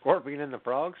heard the Scorpion and the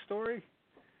Frog story?"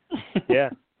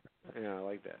 Yeah. Yeah, I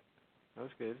like that. That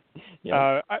was good.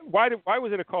 Yeah. Why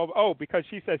was it a call? Oh, because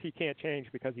she says he can't change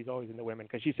because he's always into women.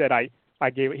 Because she said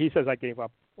he says I gave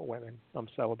up women. I'm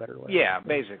celibate or whatever. Yeah,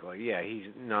 basically. Yeah, he's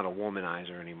not a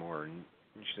womanizer anymore. And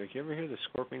she's like, "You ever hear the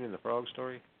Scorpion and the Frog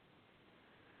story?"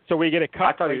 So we get a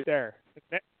cut right there.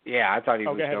 Yeah, I thought he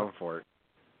was going going for it.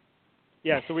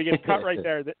 Yeah, so we get a cut right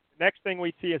there. The next thing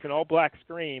we see is an all-black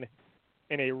screen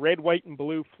and a red, white, and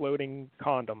blue floating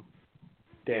condom.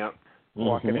 Yeah.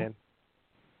 Walking in.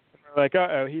 We're like,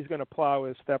 uh-oh, he's going to plow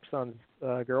his stepson's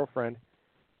girlfriend.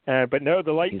 But no,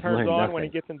 the light turns on when he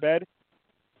gets in bed,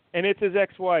 and it's his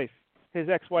ex-wife. His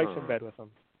ex-wife's in bed with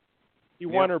him. He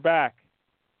won her back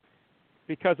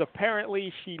because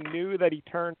apparently she knew that he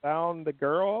turned down the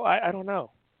girl. I don't know.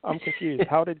 I'm confused.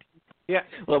 How did he... Yeah.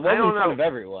 Well, it wasn't in front of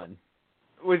everyone.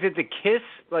 Was it the kiss?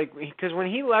 Like, because when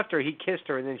he left her, he kissed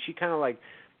her, and then she kind of like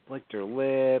licked her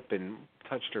lip and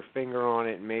touched her finger on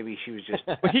it, and maybe she was just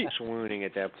swooning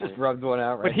at that point. Just rubbed one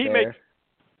out right there.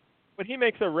 But he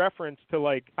makes a reference to,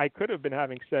 like, I could have been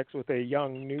having sex with a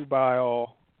young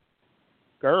nubile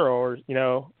girl, or, you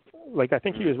know, like, I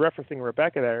think he was referencing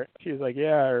Rebecca there. She was like,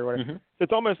 yeah, or whatever. So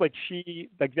it's almost like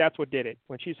that's what did it.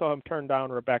 When she saw him turn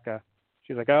down Rebecca,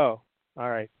 she was like, oh, all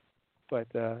right. But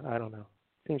I don't know.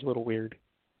 Seems a little weird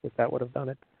if that would have done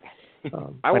it.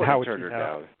 I would have turned her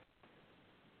down.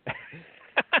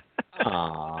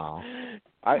 Aww.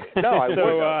 I would.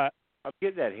 I'll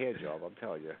get that hair job, I'm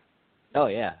telling you. Oh,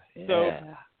 yeah.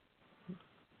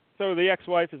 So the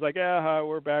ex-wife is like,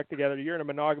 we're back together. You're in a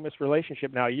monogamous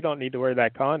relationship now. You don't need to wear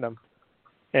that condom.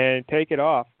 And take it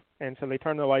off. And so they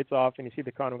turn the lights off, and you see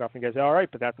the condom off, and he goes, all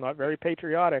right, but that's not very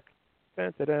patriotic.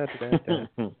 And that's the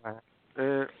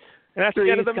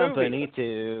end of the movie.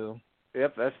 Too.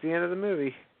 Yep, that's the end of the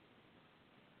movie.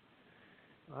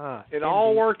 It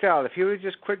all worked out. If he would have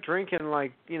just quit drinking,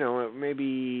 like, you know,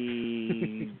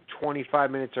 maybe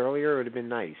 25 minutes earlier, it would have been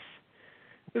nice.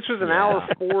 This was an hour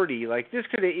 40. Like, this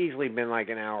could have easily been like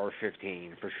an hour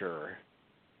 15 for sure.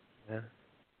 Yeah.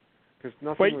 Because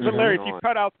nothing Wait, was but Larry, going if on. you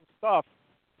cut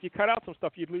out some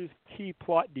stuff, you'd lose key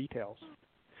plot details.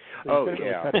 So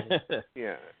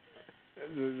yeah.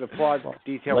 The plot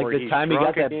detail like where the he's time he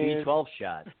got that again. B12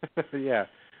 shot. Yeah.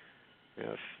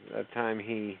 Yes, that time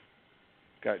he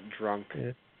got drunk.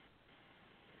 Yeah.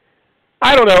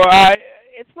 I don't know.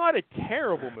 It's not a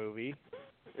terrible movie.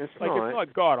 It's like not. It's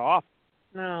not god awful.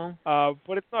 No.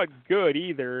 But it's not good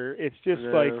either. It's just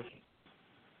No. like it's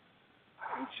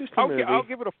just a movie. I'll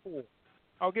give it a 4.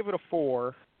 I'll give it a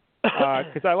 4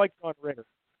 because I like John Ritter.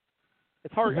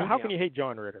 It's hard. How can you hate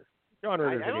John Ritter? John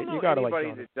Ritter's I don't know you gotta anybody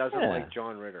like John that doesn't like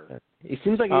John Ritter. He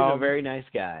seems like he's a very nice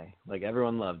guy. Like,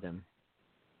 everyone loved him.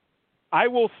 I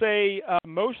will say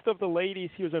most of the ladies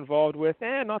he was involved with,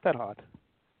 not that hot.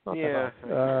 Not Yeah.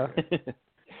 that high.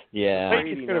 Yeah. I think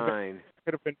it 89.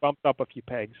 could have been bumped up a few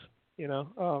pegs, you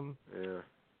know. Yeah.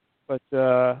 But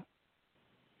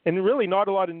and really not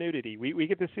a lot of nudity. We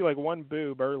get to see like one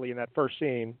boob early in that first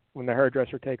scene when the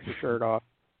hairdresser takes her shirt off.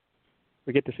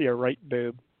 We get to see a right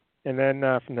boob, and then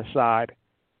from the side,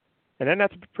 and then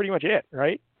that's pretty much it,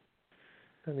 right?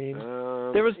 I mean,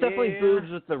 there was definitely yeah.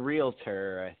 boobs with the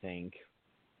realtor, I think.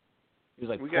 He was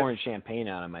like We pouring champagne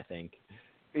on him, I think.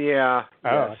 Yeah,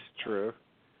 Oh. that's true.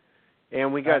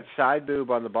 And we got side boob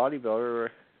on the bodybuilder.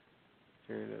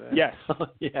 yes,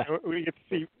 Yeah. we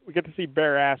get to see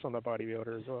bare ass on the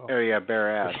bodybuilder as well. Oh yeah,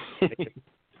 bare ass.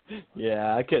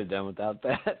 Yeah, I could have done without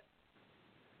that.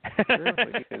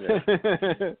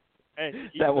 Hey,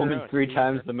 That woman's own. 3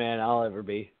 times the man I'll ever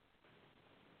be.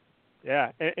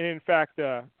 Yeah, and in fact,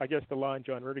 I guess the line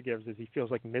John Ritter gives is he feels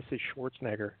like Mrs.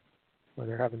 Schwarzenegger when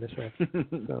they're having this match.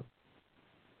 So,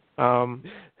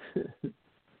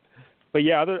 but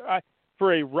yeah,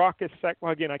 for a raucous sex,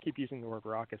 well, again, I keep using the word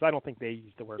raucous. I don't think they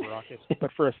use the word raucous,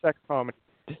 but for a sex comedy,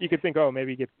 you could think, oh,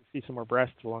 maybe you get to see some more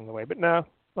breasts along the way, but no,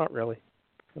 not really.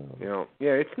 Yeah,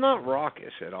 it's not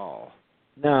raucous at all.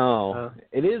 No,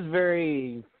 it is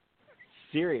very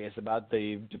serious about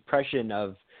the depression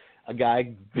of a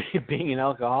guy being an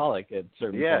alcoholic at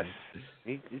certain points.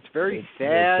 It's very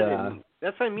sad, and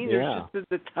that's what I mean. There's just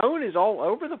the tone is all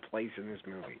over the place in this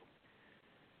movie.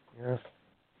 Yeah.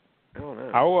 I don't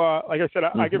know. Like I said,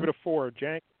 I give it a 4.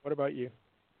 Jank, what about you?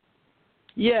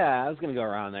 Yeah, I was going to go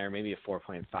around there, maybe a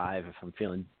 4.5 if I'm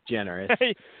feeling generous.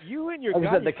 Hey, you and your like I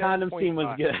guy, said, the condom scene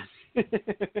was good.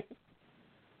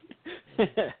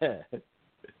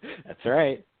 That's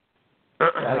right.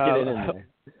 Gotta get it in there.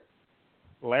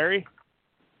 Larry?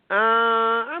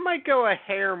 I might go a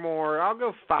hair more. I'll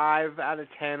go 5 out of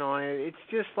 10 on it.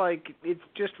 It's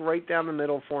just right down the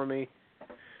middle for me.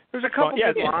 There's a couple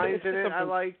good lines in it I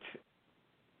liked.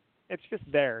 It's just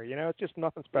there, you know. It's just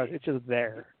nothing special. It's just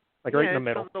there, like right in the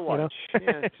middle. Something to watch.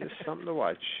 It's just something to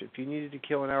watch. If you needed to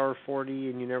kill an hour 40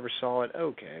 and you never saw it,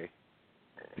 okay.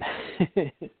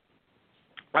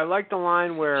 I like the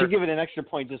line where... Should give it an extra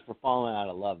point just for falling out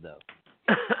of love, though.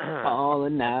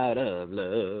 Falling out of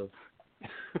love.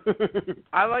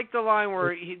 I like the line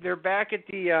where they're back at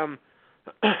the...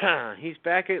 he's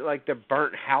back at, like, the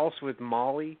burnt house with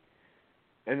Molly.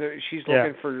 And she's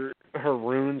looking for her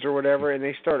runes or whatever, and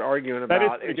they start arguing about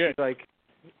it. And she's like...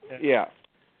 Yeah.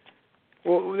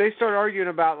 Well, they start arguing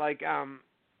about, like...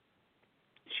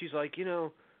 she's like, you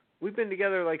know... We've been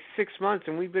together like 6 months,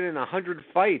 and we've been in 100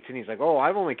 fights. And he's like, oh,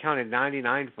 I've only counted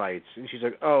 99 fights. And she's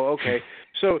like, oh, okay.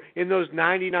 So in those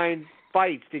 99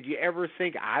 fights, did you ever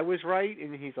think I was right?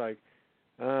 And he's like,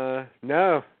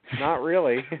 no, not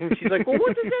really. And she's like, well,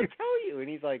 what does that tell you? And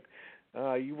he's like,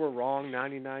 you were wrong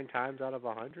 99 times out of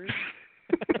 100.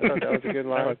 I thought that was a good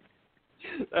line.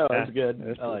 That was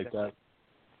good. I like that.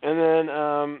 And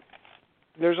then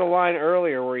there's a line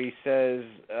earlier where he says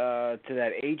to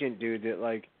that agent dude that,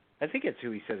 like, I think it's who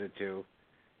he says it to.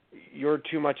 You're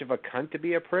too much of a cunt to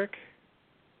be a prick.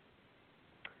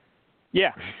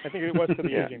 Yeah, I think it was to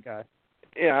the agent guy.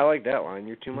 Yeah, I like that line.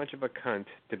 You're too much of a cunt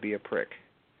to be a prick.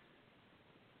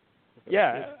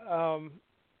 Yeah,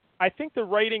 I think the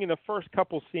writing in the first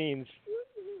couple scenes,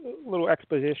 a little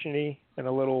exposition-y and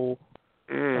a little,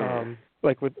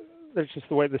 like with, there's just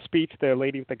the way the speech the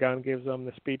lady with the gun gives them,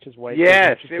 the speech is way.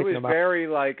 Yes, it was very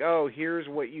like, oh, here's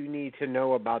what you need to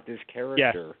know about this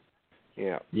character. Yes.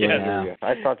 Yeah.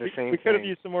 I thought the same thing. We could have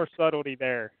used some more subtlety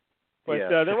there. But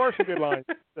there were some good lines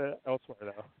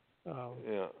elsewhere, though.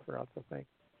 Throughout the thing.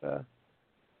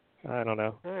 I don't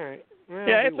know. All right. Well,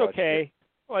 yeah, it's okay.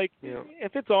 Like, Yeah.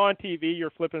 if it's on TV,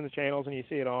 you're flipping the channels and you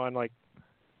see it on, like,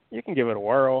 you can give it a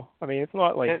whirl. I mean, it's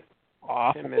not, like,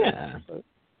 awful. 10 minutes. Yeah. But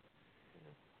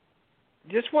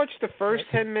just watch the first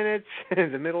 10 minutes,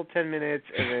 the middle 10 minutes,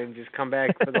 and then just come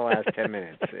back for the last 10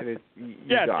 minutes. And you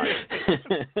got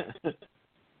it.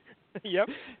 Yep.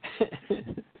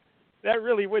 That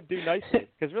really would do nicely,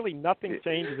 because really nothing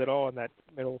changes at all in that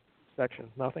middle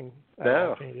section. Nothing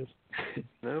changes.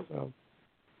 No. So.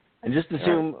 And just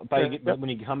assume when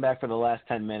you come back for the last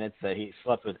 10 minutes that he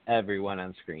slept with everyone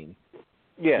on screen.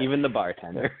 Yeah. Even the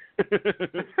bartender.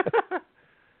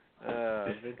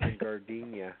 Vincent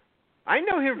Gardenia. I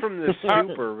know him from The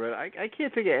Super, but I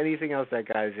can't think of anything else that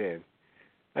guy's in.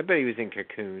 I bet he was in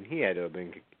Cocoon. He had to have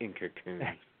been in Cocoon.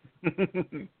 I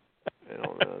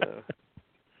don't know, though.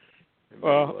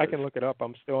 Well, I can look it up.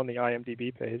 I'm still on the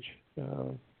IMDb page.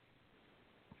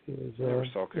 Never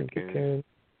saw Cocoon.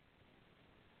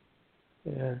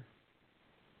 Yeah.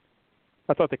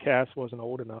 I thought the cast wasn't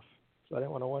old enough, so I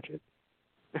didn't want to watch it.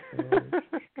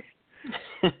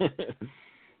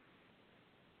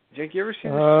 Jake, you ever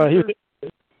seen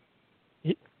this?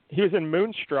 He was in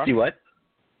Moonstruck. See what?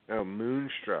 Oh,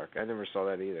 Moonstruck. I never saw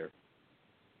that either.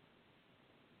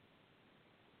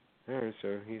 All right,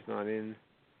 so he's not in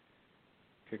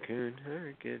Cocoon. All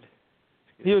right, good.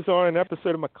 He was on an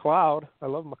episode of McCloud. I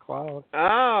love McCloud.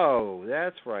 Oh,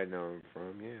 that's where I know him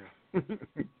from. Yeah.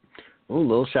 Oh,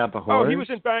 Little Shop of Horrors. Oh, he was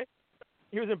in Bang.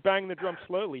 He was in Bang the Drum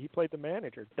Slowly. He played the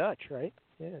manager, Dutch, right?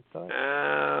 Yeah, Dutch.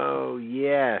 Oh,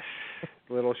 yes.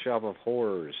 Little Shop of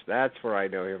Horrors. That's where I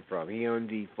know him from. He owned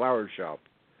the flower shop.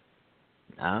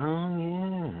 Oh,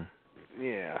 yeah.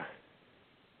 Yeah.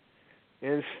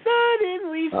 And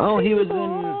suddenly, Oh, he was in...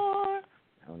 Seymour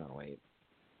Oh, no, wait.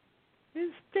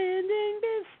 is standing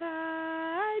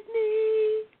beside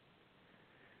me.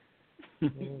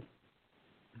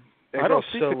 That I don't girl's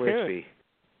see so Cocoon. wispy.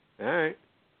 All right.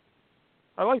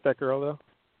 I like that girl, though.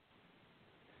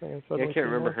 Yeah, I can't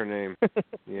remember her name.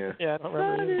 Yeah. Yeah, I don't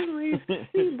remember her name. Suddenly,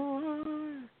 Seymour.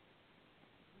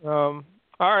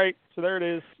 All right, so there it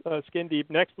is, Skin Deep.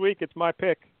 Next week, it's my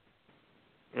pick.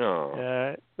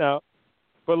 Oh. Now,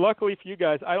 but luckily for you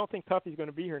guys, I don't think Tuffy's going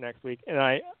to be here next week, and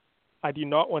I do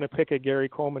not want to pick a Gary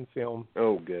Coleman film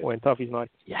Oh, good. when Tuffy's not.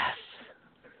 Yes.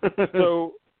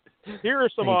 So here are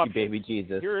some Thank options. you, baby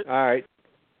Jesus. All right.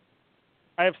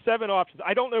 I have 7 options.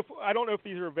 I don't know if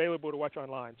these are available to watch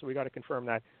online, so we got to confirm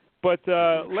that. But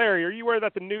Larry, are you aware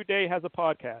that the New Day has a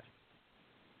podcast?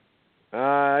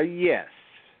 Yes.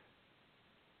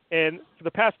 And for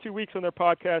the past 2 weeks on their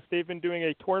podcast, they've been doing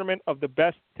a tournament of the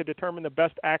best to determine the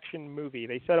best action movie.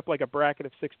 They set up like a bracket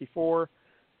of 64,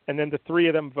 and then the 3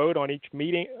 of them vote on each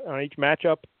meeting, on each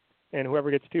matchup, and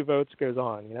whoever gets 2 votes goes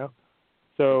on. You know.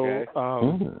 So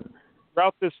Okay.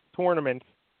 Throughout this tournament,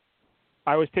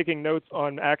 I was taking notes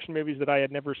on action movies that I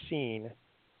had never seen,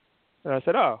 and I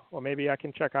said, "Oh, well, maybe I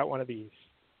can check out one of these."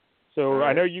 So All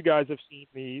right. I know you guys have seen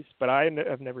these, but I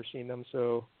have never seen them.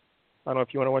 So I don't know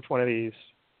if you want to watch one of these.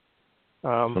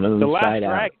 One of them The Last side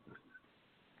out.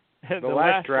 Dragon. The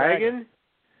Last Dragon?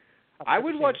 I I've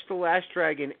would never watch seen The Last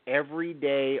Dragon every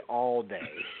day, all day.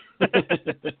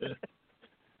 it.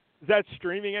 Is that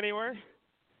streaming anywhere?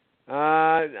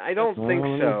 I don't think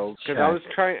Well, so, let's because I was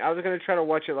check. going to try to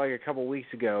watch it like a couple weeks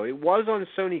ago. It was on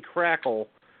Sony Crackle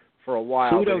for a while.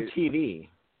 Pluto but it- TV.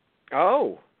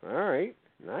 Oh, all right,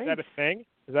 nice. Is that a thing?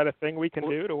 Is that a thing we can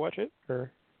do to watch it?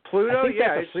 Or Pluto? I think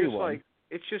Yeah, that's a it's free just one. like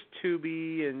it's just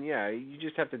Tubi, and yeah, you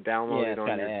just have to download Yeah, it it's on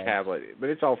got your ads. tablet, but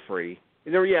it's all free.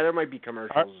 There might be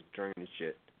commercials during the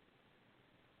shit.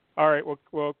 all right,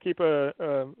 we'll keep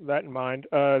that in mind.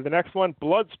 The next one,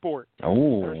 Bloodsport.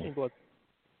 Oh, Never seen Blood.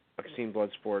 I've seen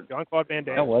Bloodsport. Jean-Claude Van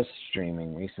Damme. that was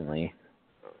streaming recently.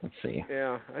 Let's see.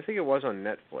 Yeah, I think it was on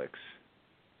Netflix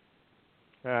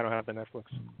I don't have the Netflix.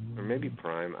 or maybe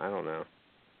Prime. I don't know.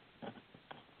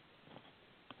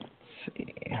 Let's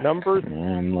see. Number.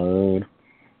 Download.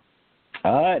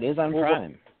 It is on Well,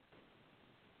 Prime.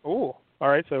 Oh, all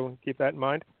right. So keep that in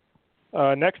mind.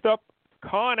 Next up,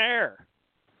 Con Air.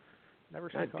 Never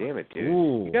seen God Con damn it, dude!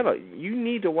 Ooh. You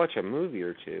need to watch a movie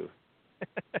or two.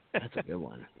 That's a good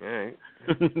one. All right,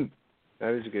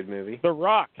 that is a good movie. The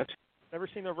Rock. That's- Never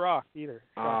seen The Rock either.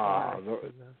 Ah, Con Air.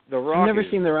 The Rock. I've never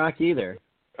is- seen The Rock either.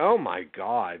 Oh my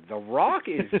God, The Rock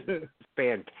is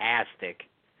fantastic.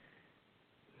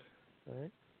 All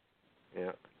right.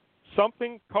 Yeah.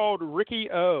 Something called Ricky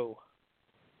O.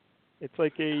 It's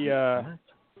like a.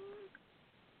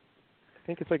 I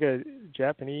think it's like a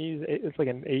Japanese. It's like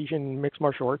an Asian mixed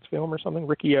martial arts film or something.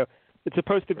 Ricky O. It's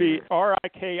supposed to be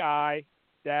RIKI-O.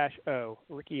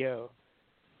 Ricky O.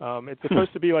 It's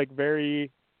supposed to be like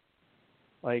very,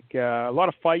 like a lot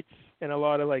of fights and a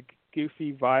lot of like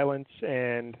goofy violence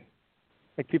and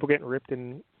like people getting ripped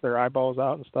and their eyeballs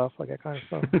out and stuff, like that kind of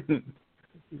stuff.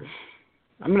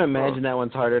 I'm gonna imagine that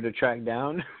one's harder to track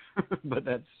down, but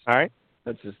that's All right.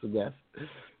 just a guess.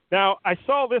 Now I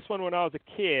saw this one when I was a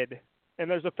kid, and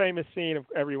there's a famous scene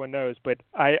everyone knows, but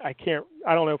I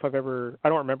don't know if I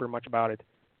don't remember much about it.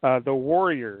 The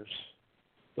Warriors.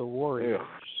 The Warriors. Ugh.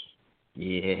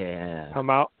 Yeah. Come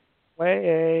out.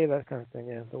 Way, that kind of thing,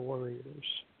 yeah. The Warriors.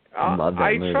 Love that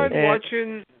I movie. tried And-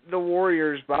 watching The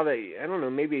Warriors about I don't know,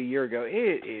 maybe a year ago.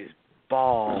 It is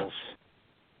balls.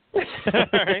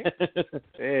 Right.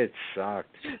 It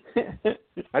sucked.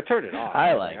 I turned it off.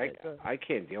 I like it. I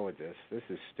can't deal with this. This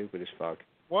is stupid as fuck.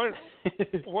 One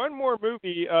more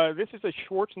movie. This is a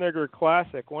Schwarzenegger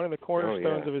classic, one of the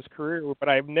cornerstones yeah. of his career, but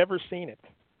I've never seen it.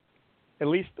 At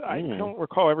least I don't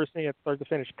recall ever seeing it start to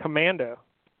finish. Commando.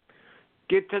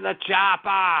 Get to the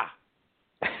chopper!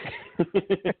 I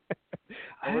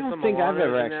Alyssa don't think I've Milano's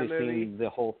ever in that actually movie? seen the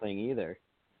whole thing either.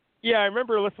 Yeah, I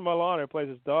remember Alyssa Milano plays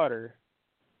his daughter.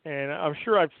 and I'm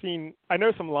sure I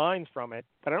know some lines from it,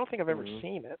 but I don't think I've ever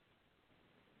seen it.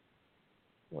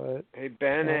 But, hey,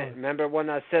 Bennett, remember when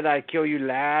I said I'd kill you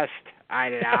last? I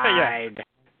lied.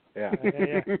 Yeah.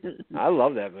 I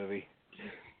love that movie.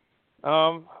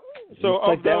 So looks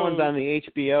like that one's on the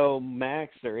HBO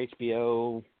Max or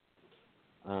HBO.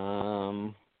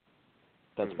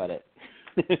 That's about it.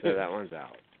 So that one's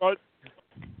out. But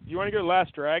do you want to go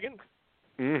Last Dragon?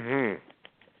 Mm-hmm.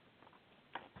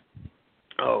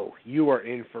 Oh, you are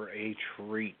in for a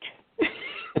treat.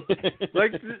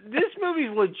 Like, this movie's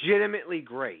legitimately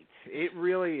great. It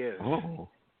really is. Oh.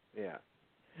 Yeah.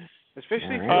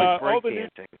 Especially All for like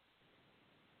breakdancing.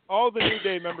 All the New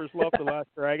Day members love The Last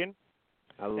Dragon.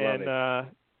 I love it. And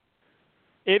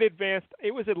it advanced.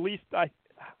 It was at least, I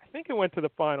think it went to the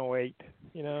final 8,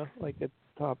 like the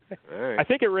top. Right. I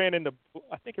think it ran into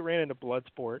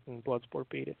Bloodsport, and Bloodsport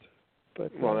beat it.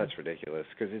 But well, that's ridiculous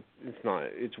because it's not.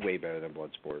 It's way better than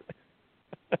Bloodsport.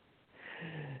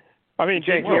 I mean,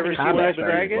 Jake, you ever seen Last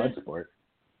Dragon? Bloodsport.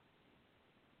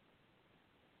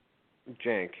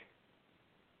 Jank.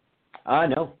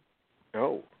 No.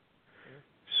 Oh.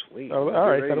 Sweet. Oh, all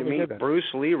right, ready that'll to be meet good.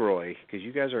 Bruce Leroy because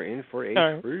you guys are in for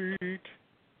a treat.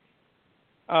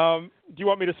 Do you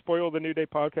want me to spoil the New Day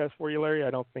podcast for you, Larry? I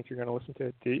don't think you're going to listen to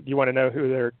it. Do you want to know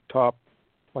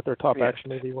what their top action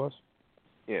movie was?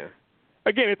 Yeah.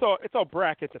 Again, it's all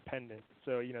bracket dependent,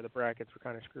 so the brackets are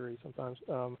kind of screwy sometimes.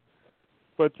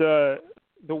 But the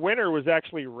winner was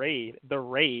actually Raid. The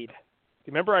Raid. Do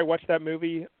you remember I watched that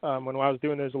movie when I was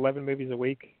doing those 11 movies a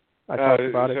week? I talked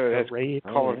about so it. It has The Raid.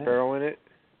 Colin Farrell in it.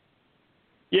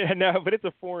 Yeah, no, but it's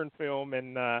a foreign film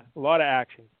and a lot of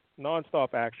action,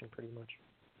 nonstop action, pretty much.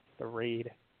 The Raid.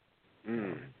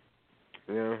 No,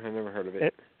 I never heard of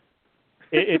it.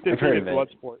 It I've heard of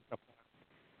Bloodsport.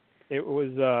 It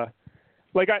was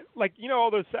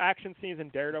all those action scenes in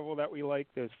Daredevil that we like,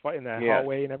 those fight in that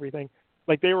hallway and everything.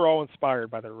 Like they were all inspired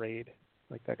by The Raid,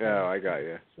 like that. I got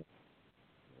you.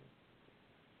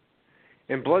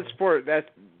 And Bloodsport,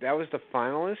 that was the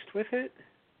finalist with it.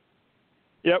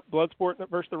 Yep, Bloodsport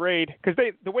versus The Raid. Because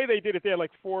the way they did it, they had like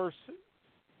 4.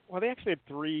 Well, they actually had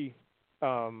 3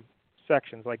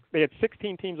 sections. Like they had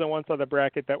 16 teams on one side of the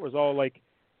bracket that was all like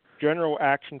general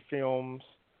action films.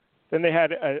 Then they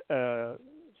had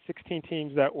 16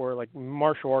 teams that were like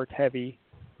martial arts heavy,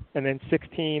 and then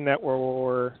 16 that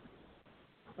were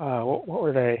what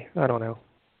were they? I don't know.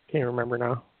 Can't remember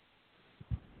now.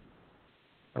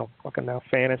 I don't fucking know.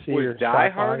 Fantasy was or Die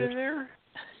Hard in there?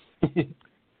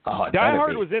 Die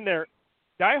Hard was in there.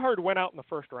 Die Hard went out in the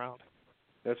first round.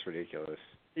 That's ridiculous.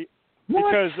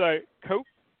 Because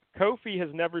Kofi has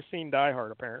never seen Die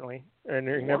Hard apparently, and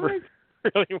he never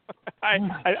really. If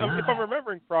I'm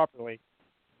remembering properly,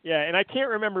 yeah, and I can't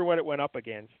remember what it went up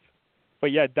against,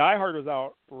 but yeah, Die Hard was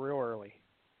out real early.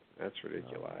 That's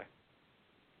ridiculous.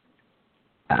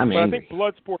 But I think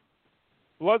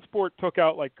Bloodsport took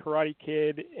out like Karate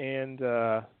Kid and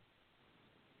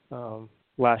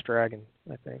Last Dragon,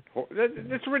 I think.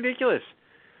 That's ridiculous.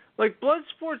 Like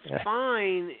Bloodsport's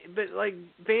fine, but like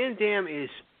Van Damme is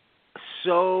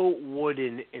so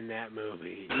wooden in that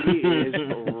movie. He is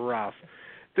rough.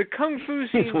 The kung fu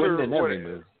scenes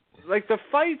are like the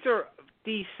fights are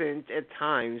decent at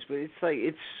times, but it's like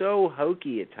it's so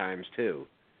hokey at times too.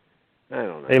 I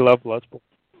don't know. They love Bloodsport.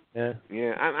 Yeah.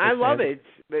 Yeah, I love it,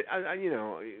 but I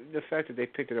the fact that they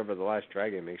picked it over The Last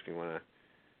Dragon makes me want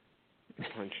to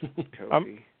punch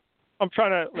Kofi. I'm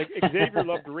trying to like Xavier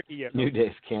loved Riccio. New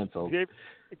Day's canceled.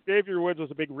 Xavier Woods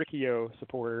was a big Riccio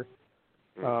supporter,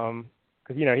 because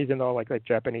he's into all like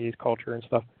Japanese culture and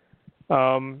stuff.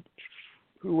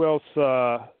 Who else?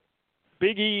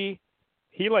 Big E.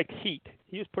 He liked Heat.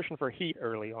 He was pushing for Heat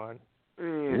early on.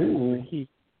 Ooh, Heat.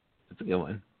 That's a good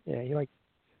one. Yeah, he liked.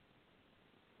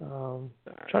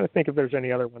 Trying to think if there's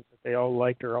any other ones that they all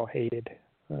liked or all hated.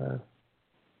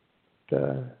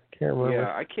 Can't remember.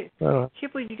 Yeah, I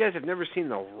can't believe you guys have never seen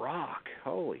The Rock.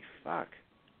 Holy fuck!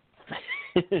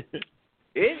 It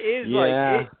is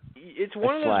it's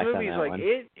one of those movies like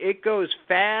it goes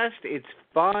fast. It's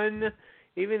fun.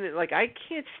 Even like I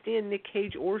can't stand Nick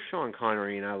Cage or Sean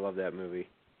Connery, and I love that movie.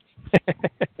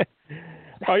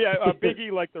 Oh yeah, Big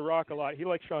E liked The Rock a lot. He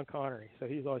liked Sean Connery, so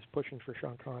he's always pushing for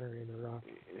Sean Connery and The Rock.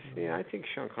 Yeah, I think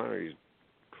Sean Connery's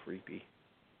creepy.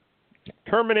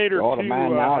 Terminator 2.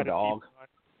 Man now, dog.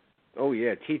 Oh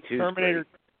yeah, T2. Terminator.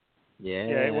 Yeah.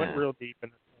 Yeah, it went real deep in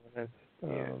this.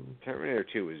 Terminator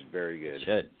 2 was very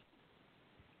good.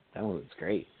 That one was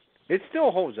great. It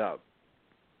still holds up.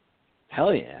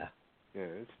 Hell yeah. Yeah,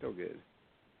 it's still good.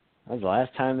 That was the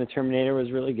last time the Terminator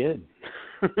was really good.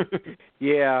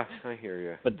 Yeah, I hear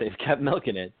you. But they've kept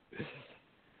milking it.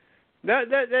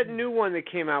 That new one that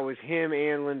came out with him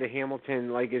and Linda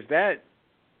Hamilton, like, is that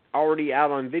already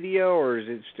out on video, or is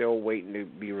it still waiting to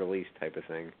be released type of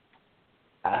thing?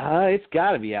 It's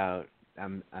got to be out.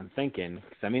 I'm thinking.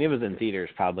 'Cause, I mean, it was in theaters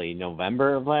probably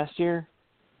November of last year.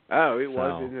 Oh, it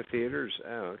was in the theaters?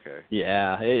 Oh, okay.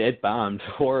 Yeah, it bombed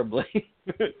horribly.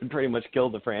 It pretty much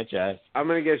killed the franchise. I'm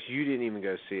going to guess you didn't even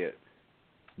go see it.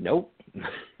 Nope.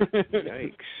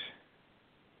 Yikes.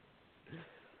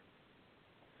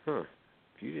 Huh.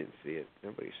 If you didn't see it,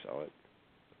 nobody saw it.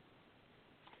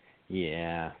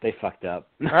 Yeah, they fucked up.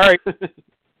 All right.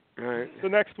 All right. So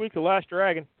next week, The Last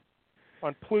Dragon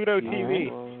on Pluto TV.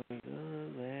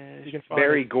 You can find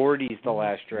Barry it. Gordy's The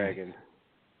Last Dragon.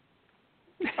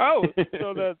 Oh,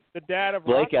 so the dad of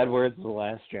Blake Rockwell. Edwards, The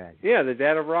Last Dragon. Yeah, the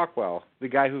dad of Rockwell, the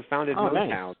guy who founded Motown.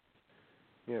 Nice.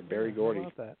 Yeah, Barry How Gordy.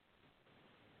 about that?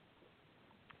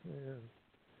 Yeah.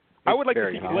 I would like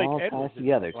to see It Blake all Edwards. ties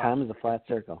together. Time is a flat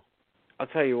circle. I'll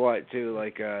tell you what, too,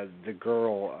 like the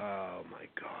girl, oh my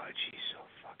God, she's so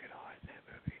fucking hot in that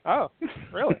movie. Oh,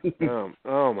 really?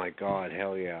 Oh my God,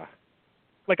 hell yeah.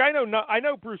 Like I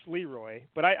know Bruce Leroy,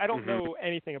 but I don't know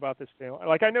anything about this film.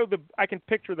 Like I can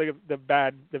picture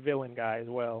the villain guy as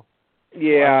well.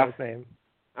 Yeah. His name.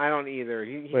 I don't either.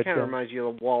 He kind of reminds you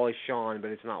of Wallace Shawn,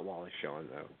 but it's not Wallace Shawn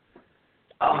though.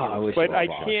 Oh, I wish but it was I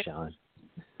Wallace can't. Shawn.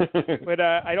 But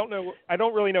I don't know. I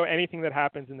don't really know anything that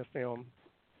happens in the film.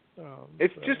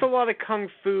 It's just a lot of kung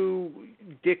fu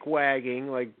dick wagging.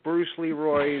 Like Bruce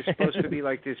Leroy is supposed to be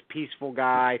like this peaceful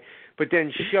guy, but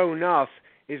then Show Enough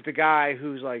is the guy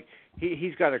who's like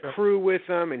he's got a crew with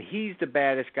him, and he's the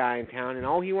baddest guy in town, and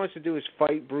all he wants to do is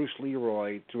fight Bruce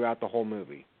Leroy throughout the whole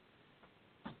movie.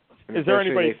 And is there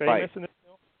eventually anybody they famous fight. in this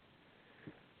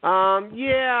film?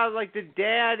 Yeah, like the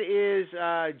dad is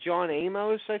John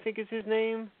Amos, I think is his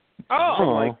name. Oh, From,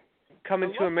 like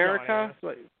Coming I to love America. John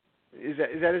Like, is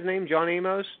that his name, John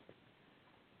Amos?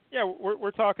 yeah.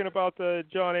 We're talking about the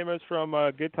John Amos from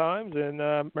Good Times and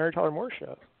Mary Tyler Moore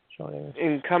Show. John Amos.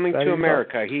 In Coming That to is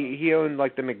America, he owned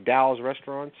like the McDowell's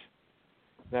restaurants.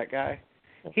 That guy.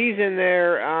 He's in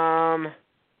there.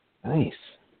 Nice.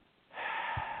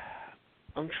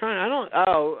 I'm trying.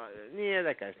 Yeah,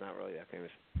 that guy's not really that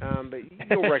famous. But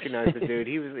you'll recognize the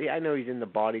dude. I know he's in The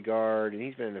Bodyguard, and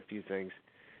he's been in a few things.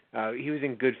 He was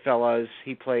in Goodfellas.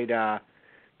 He played.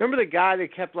 Remember the guy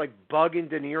that kept like bugging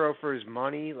De Niro for his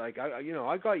money? Like, I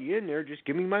got you in there. Just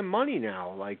give me my money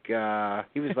now. Like,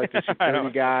 he was like the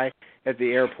security guy at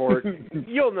the airport.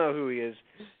 You'll know who he is.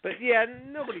 But yeah,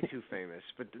 nobody too famous.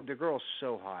 But the girl's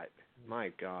so hot.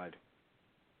 My God.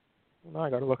 Now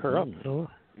I got to look her up.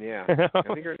 Yeah, I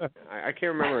think I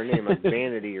can't remember her name. Like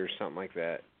Vanity or something like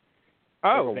that.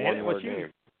 Oh, like a Vanity. one-word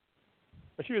name.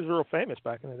 But she was real famous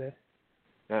back in the day.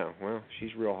 Oh, well,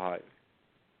 she's real hot.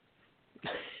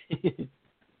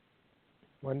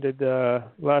 When did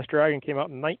Last Dragon came out?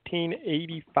 In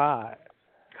 1985.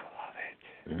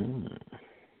 I love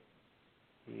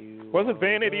it. Wasn't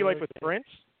Vanity like with Prince?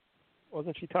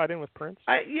 Wasn't she tied in with Prince?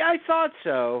 I thought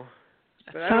so.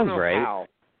 But I don't know right. how.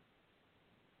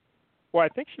 Well, I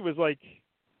think she was like.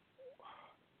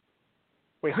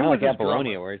 Wait, who Kind was of like his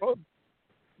Apollonia, drummer? where it's Oh,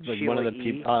 like Sheila one of the E.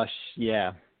 people.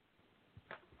 Yeah.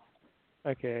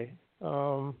 okay.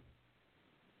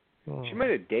 She might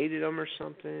have dated him or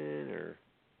something, or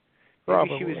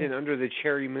Probably. maybe she was in Under the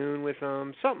Cherry Moon with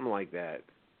him, something like that.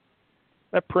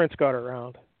 That Prince got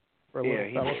around for a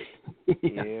Yeah, little he fella.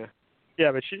 did. Yeah.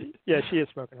 Yeah, but she is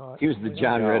smoking hot. He was the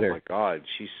John Ritter. Oh my God,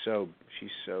 she's so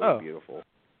Oh. beautiful.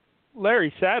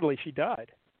 Larry, sadly, she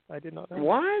died. I did not know.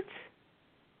 What?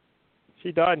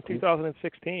 She died in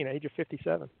 2016, age of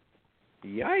 57.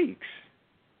 Yikes!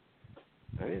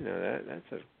 I didn't know that.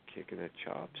 That's a kick in the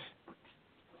chops.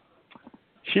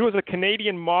 She was a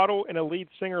Canadian model and a lead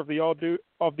singer of the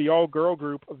all-girl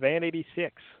group Van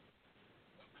 86.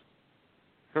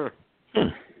 Huh.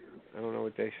 I don't know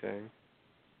what they sang.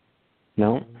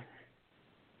 No.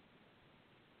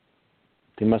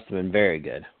 They must have been very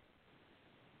good.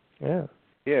 Yeah.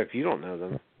 Yeah, if you don't know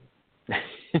them.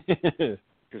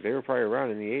 Because they were probably around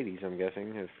in the 80s, I'm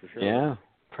guessing, that's for sure. Yeah,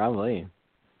 probably.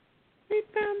 We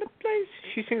found a place.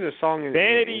 She sings a song in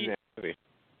Vanity. in that movie.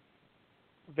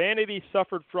 Vanity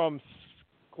suffered from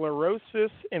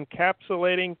sclerosis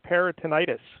encapsulating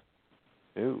peritonitis.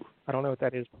 Ooh. I don't know what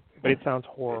that is, but it sounds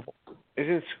horrible.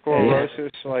 Isn't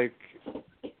sclerosis like...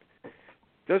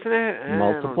 Doesn't it...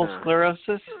 Multiple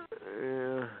sclerosis?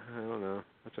 Yeah, I don't know.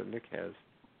 That's what Nick has.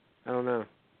 I don't know.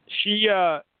 She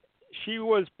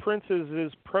was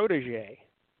Prince's protege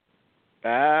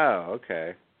Oh,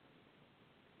 okay.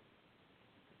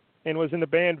 and was in the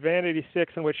band Van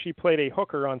 86, in which she played a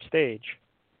hooker on stage.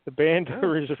 The band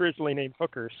was originally named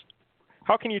Hookers.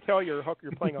 How can you tell you're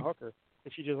playing a hooker?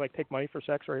 Did she just like take money for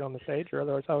sex right on the stage, or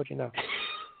otherwise how would you know?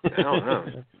 I don't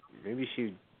know. Maybe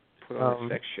she put on a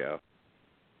sex show.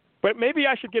 But maybe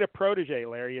I should get a protege,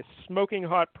 Larry, a smoking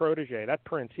hot protege. That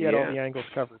Prince, he had all the angles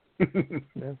covered. Yeah.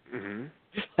 Mm-hmm.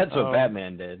 That's what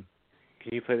Batman did.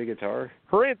 Can you play the guitar?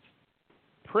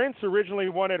 Prince originally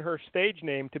wanted her stage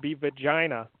name to be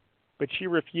Vagina, but she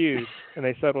refused, and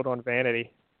they settled on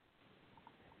Vanity.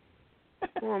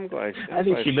 Well, I'm glad. I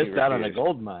think she missed out on a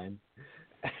gold mine.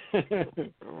 I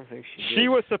don't think she did. She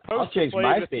was supposed I'll to change play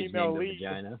my the stage female name to lead.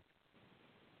 Vagina.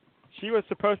 She was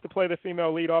supposed to play the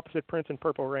female lead opposite Prince in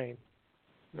Purple Rain.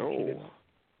 Oh.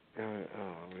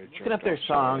 Looking up their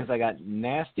songs, I got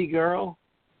Nasty Girl,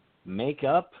 Make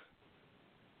Up,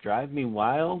 Drive Me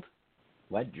Wild,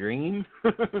 Wet Dream.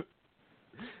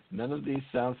 None of these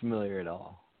sound familiar at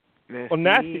all.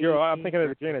 Nasty Girl, I'm thinking of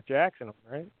the Janet Jackson one,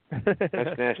 right?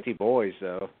 That's Nasty Boys,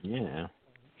 though. Yeah.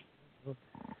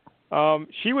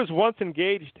 She was once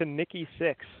engaged to Nikki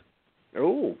Sixx.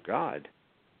 Oh, God.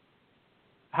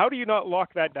 How do you not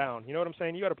lock that down? You know what I'm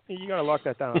saying? You gotta lock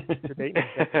that down. You're dating.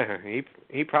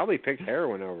 he probably picked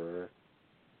heroin over her.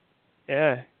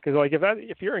 Yeah, because like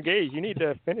if you're engaged, you need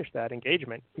to finish that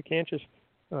engagement. You can't just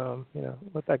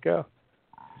let that go.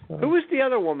 Who was the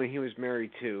other woman he was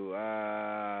married to?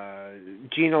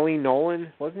 Gina Lee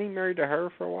Nolan. Wasn't he married to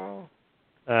her for a while?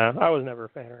 I was never a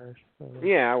fan of hers.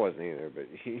 Yeah, I wasn't either. But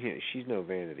she's no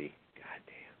vanity. God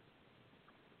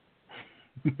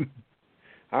damn.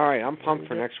 All right, I'm pumped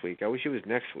for next week. I wish it was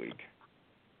next week.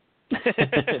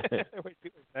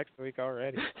 Next week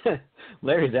already.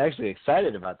 Larry's actually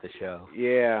excited about the show.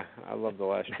 Yeah, I love The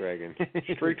Last Dragon.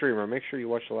 Street Dreamer, make sure you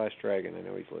watch The Last Dragon. I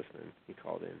know he's listening. He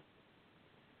called in.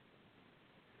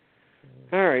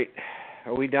 All right,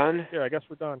 are we done? Yeah, I guess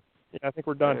we're done. Yeah, I think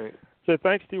we're done. Right. So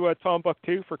thanks to Tom Buck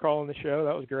 2 for calling the show.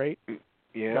 That was great.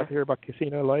 Yeah. Got to hear about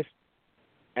casino life.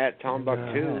 At Tom Buck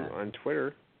 2 on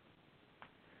Twitter.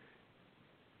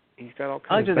 He's got all I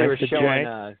kinds like of that they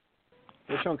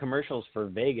were showing commercials for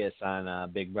Vegas on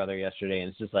Big Brother yesterday, and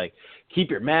it's just like, keep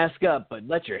your mask up, but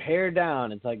let your hair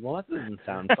down. It's like, well, that doesn't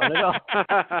sound fun at all.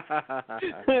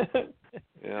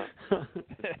 Yeah.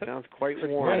 Sounds quite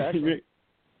warm.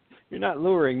 You're not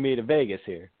luring me to Vegas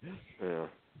here. Yeah.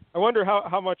 I wonder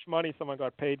how much money someone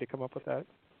got paid to come up with that.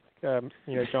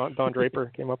 Don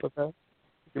Draper came up with that.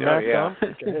 Your mask down,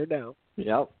 put your hair down.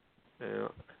 Yep. Yeah.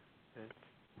 That's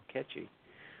catchy.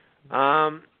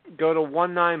 Go to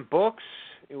 19 Books.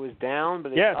 It was down,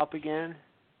 but it's up again.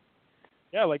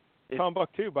 Yeah, like Tom Buck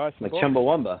 2, buy some like books.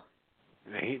 Chumbawamba.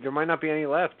 There might not be any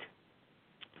left.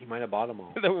 He might have bought them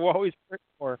all. We'll always print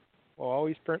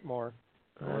more.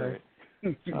 All right.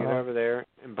 So get over there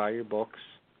and buy your books.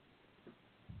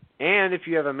 And if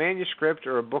you have a manuscript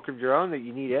or a book of your own that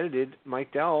you need edited,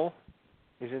 Mike Dowell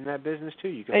is in that business too.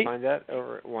 You can find that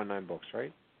over at 19 Books,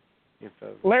 right?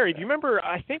 Larry, do you remember,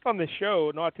 I think on this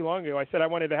show not too long ago, I said I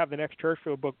wanted to have the next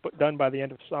Churchfield book done by the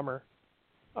end of summer.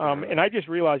 And I just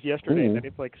realized yesterday that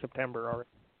it's like September already.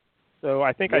 So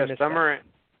I think I missed summer.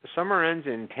 The summer ends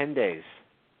in 10 days.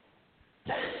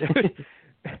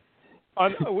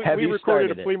 We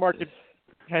recorded a flea market.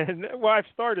 And, well, I've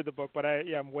started the book, but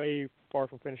I'm way far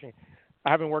from finishing.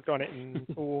 I haven't worked on it in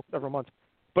several months.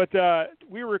 But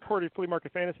we recorded Flea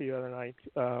Market Fantasy the other night.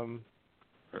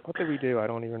 What did we do? I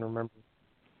don't even remember.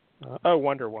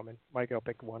 Wonder Woman. Mike L.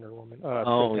 picked Wonder Woman.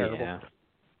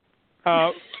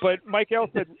 Yeah. But Mike L.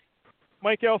 said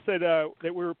that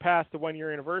we were past the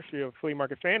 1-year anniversary of Flea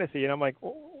Market Fantasy, and I'm like,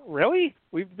 oh, really?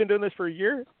 We've been doing this for a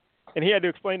year? And he had to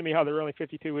explain to me how there were only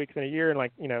 52 weeks in a year,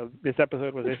 and this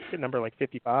episode was number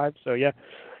 55. So yeah.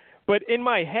 But in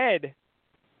my head,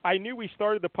 I knew we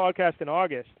started the podcast in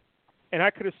August, and I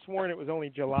could have sworn it was only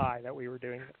July that we were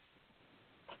doing it.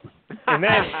 And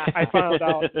then I found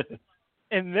out.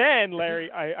 And then, Larry,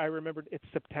 I remembered it's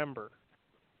September.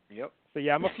 Yep. So,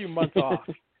 yeah, I'm a few months off.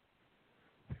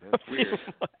 That's weird.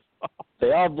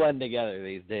 They all blend together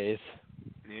these days.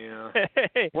 Yeah.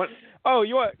 Hey. What? Oh,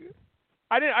 you want?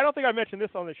 I don't think I mentioned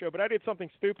this on the show, but I did something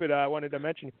stupid I wanted to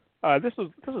mention. This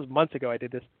was months ago I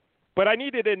did this. But I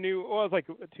needed a new, well, it was like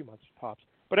 2 months tops.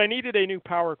 But I needed a new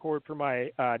power cord for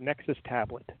my Nexus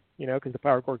tablet, because the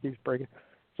power cord keeps breaking.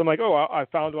 So I'm like, I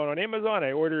found one on Amazon.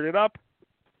 I ordered it up.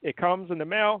 It comes in the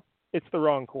mail. It's the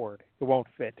wrong cord. It won't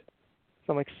fit.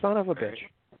 So I'm like, son of a bitch.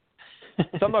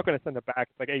 So I'm not going to send it back.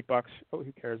 It's like $8. Oh,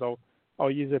 who cares?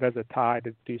 I'll use it as a tie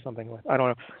to do something with. I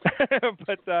don't know.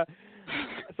 But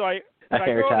so I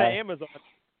go on to Amazon.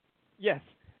 Yes.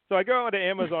 So I go on to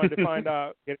Amazon to find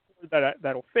out get a cord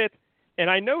that'll fit. And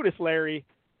I noticed, Larry,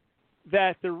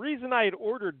 that the reason I had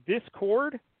ordered this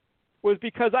cord was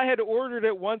because I had ordered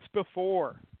it once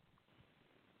before.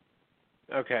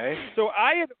 Okay. So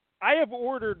I have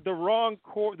ordered the wrong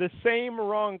cord, the same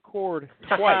wrong cord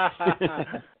twice.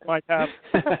 My tablet.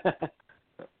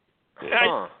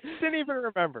 I didn't even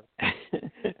remember.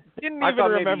 Didn't even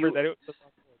remember that it was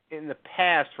in the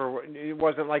past. It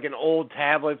wasn't like an old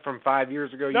tablet from 5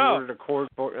 years ago. You ordered a cord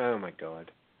for. Oh my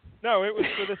God. No, it was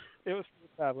for this. It was for the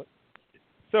tablet.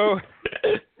 So,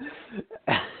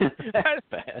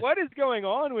 what is going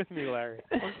on with me, Larry?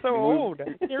 I'm so old. I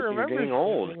can't remember. You're getting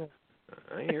old.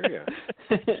 I hear you.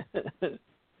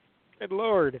 Good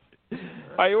Lord.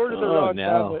 I ordered the wrong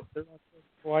tablet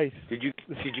twice. Did you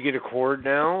get a cord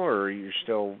now, or are you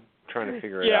still trying to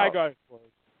figure it out? Yeah, I got a cord.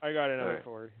 I got another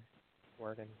cord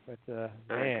working. But,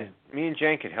 man. Me and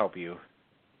Jen could help you.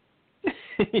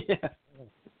 Yeah.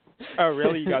 Oh,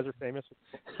 really? You guys are famous?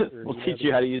 We'll teach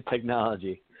you how to use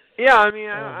technology. Yeah, I mean,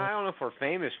 I don't know if we're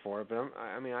famous for it, but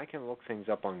I can look things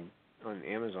up on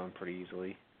Amazon pretty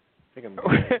easily. I think I'm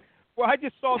good. Well, I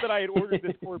just saw that I had ordered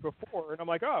this cord before, and I'm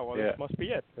like, oh, well, this must be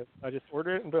it. But I just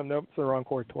ordered it, and boom, nope, it's the wrong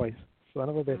cord twice. Son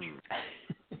of a bitch.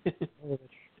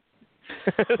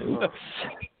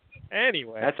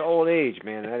 Anyway. That's old age,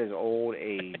 man. That is old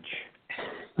age.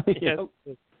 Yes.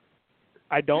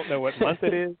 I don't know what month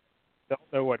it is.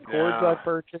 Don't know what cords I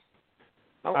purchased.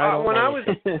 When I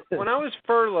was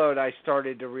furloughed, I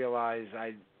started to realize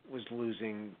I was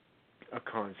losing a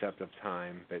concept of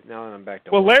time. But now that I'm back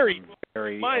to work, Larry, I'm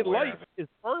very my aware life of it. is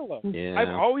furloughed. Yeah. I've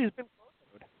always been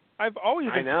furloughed. I've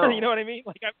always been furloughed. You know what I mean?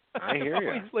 Like I hear I've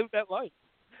always lived that life.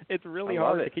 It's really I love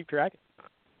hard it. to keep track.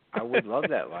 I would love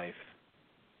that life.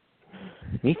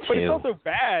 Me too. But it's also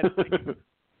bad. Like,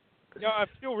 I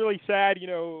feel really sad.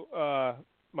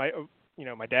 My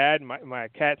dad, my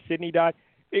cat Sydney died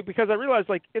because I realized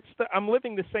like I'm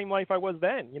living the same life I was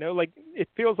then. Like it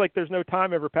feels like there's no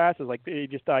time ever passes. Like he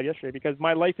just died yesterday because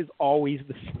my life is always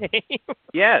the same.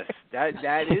 Yes,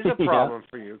 that is a problem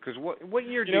for you because what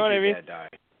year did your dad die?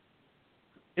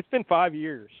 It's been 5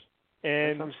 years,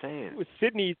 and that's what I'm saying. With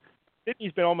Sydney's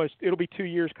been it'll be 2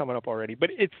 years coming up already.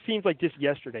 But it seems like just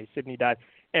yesterday Sydney died,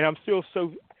 and I'm still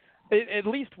so. At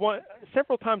least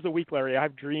several times a week, Larry, I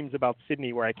have dreams about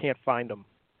Sydney where I can't find them,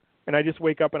 and I just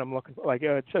wake up and I'm looking like,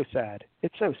 oh, it's so sad.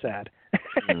 It's so sad.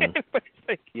 But it's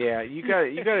like, yeah, you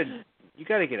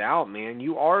gotta get out, man.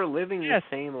 You are living the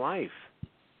same life.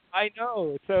 I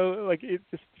know. So like it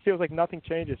just feels like nothing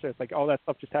changes. So it's like all that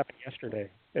stuff just happened yesterday.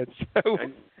 It's so.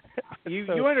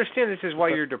 You understand this is why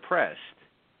you're depressed.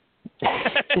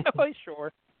 Well,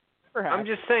 sure. Perhaps. I'm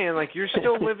just saying, like you're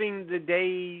still living the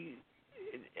day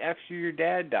after your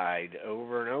dad died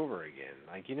over and over again.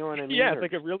 Like, you know what I mean? Yeah, it's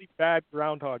like a really bad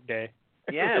Groundhog Day.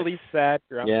 Yeah. Really sad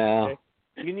Groundhog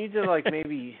Day. You need to, like,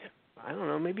 maybe, I don't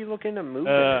know, maybe look into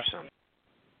moving or something.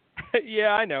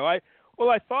 Yeah, I know. I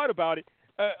thought about it.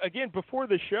 Again, before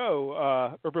the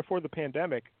show, or before the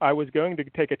pandemic, I was going to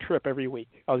take a trip every week.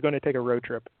 I was going to take a road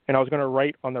trip, and I was going to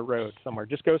write on the road somewhere.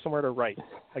 Just go somewhere to write.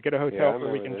 Like at a hotel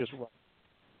where we can just write.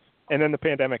 And then the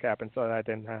pandemic happened, so that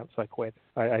didn't happen, so I quit.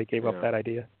 I gave up that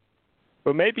idea.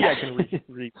 But maybe I can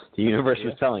read. The universe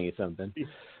was telling you something.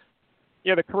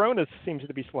 Yeah, the corona seems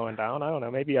to be slowing down. I don't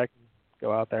know. Maybe I can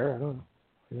go out there. I don't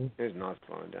know. It's not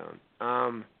slowing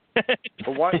down.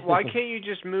 But why can't you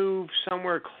just move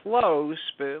somewhere close,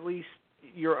 but at least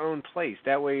your own place?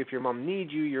 That way, if your mom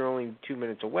needs you, you're only 2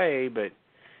 minutes away, but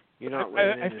you're not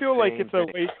living in I feel like it's thing.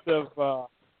 a waste of.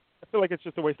 I feel like it's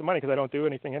just a waste of money because I don't do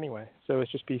anything anyway. So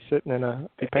it's just be sitting in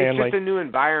paying it's like. It's a new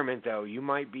environment, though. You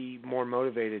might be more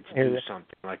motivated to do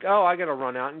something. Like, oh, I got to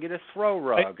run out and get a throw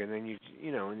rug, and then you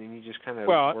just kind of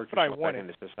work yourself back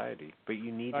into society. But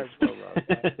you need a throw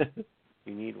rug.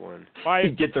 You need one.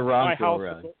 Get the wrong throw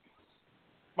rug.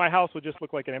 My house would just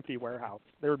look like an empty warehouse.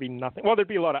 There would be nothing. Well, there'd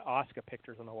be a lot of Oscar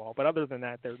pictures on the wall, but other than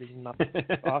that, there'd be nothing.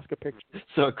 Oscar pictures.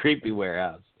 So a creepy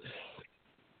warehouse.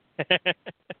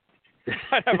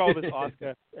 I'd have all this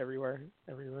Oscar everywhere,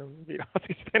 every room. Yeah.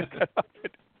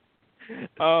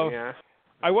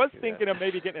 I was thinking of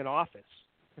maybe getting an office.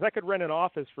 Because I could rent an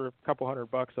office for a couple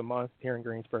 $100 a month here in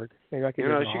Greensburg. Maybe I could.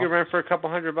 She could rent for a couple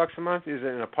 $100 a month. Is it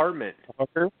an apartment?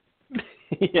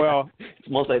 Yeah. Well, it's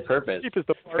multi-purpose. Cheapest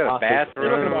apartment. It's got a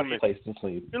bathroom. Place to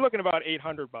sleep. You're looking about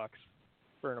 $800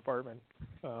 for an apartment.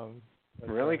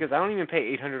 Really? Because I don't even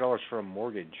pay $800 for a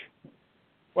mortgage.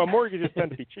 Well, mortgages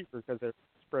tend to be cheaper because they're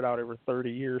spread out over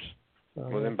 30 years.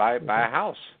 Well, then buy a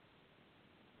house.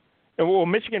 And well,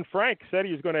 Michigan Frank said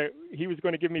he was going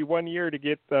to give me 1 year to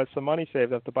get some money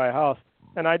saved up to buy a house,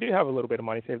 and I do have a little bit of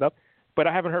money saved up, but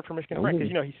I haven't heard from Michigan Frank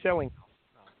because he's selling.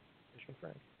 Michigan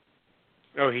Frank.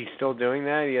 Oh, he's still doing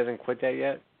that? He hasn't quit that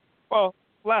yet? Well,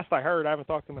 last I heard, I haven't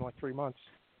talked to him in like 3 months.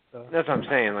 That's what I'm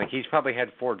saying. Like, he's probably had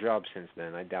 4 jobs since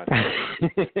then. I doubt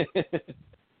it.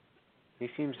 He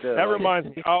seems to. That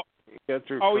reminds me. I'll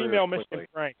email quickly. Michigan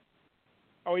Frank.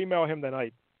 I'll email him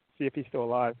tonight, see if he's still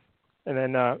alive, and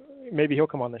then maybe he'll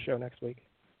come on the show next week.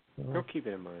 He'll keep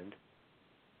it in mind.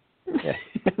 Yeah.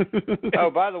 Oh,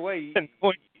 by the way,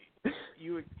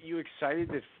 you excited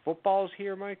that football's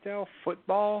here, Mike Dell?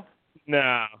 Football?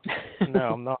 No,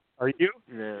 I'm not. Are you?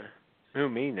 No. Who,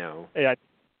 me? No. Yeah.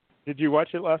 Did you watch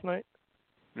it last night?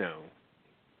 No.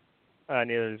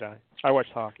 Neither did I. I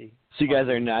watched hockey. So you guys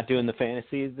are not doing the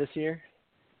fantasies this year?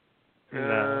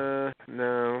 No.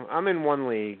 No. I'm in one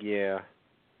league, yeah.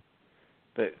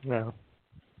 But No.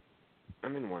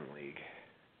 I'm in one league,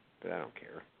 but I don't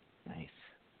care. Nice.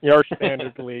 Your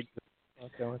standard league.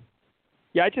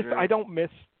 Yeah, I don't miss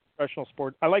professional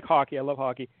sport. I like hockey. I love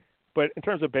hockey. But in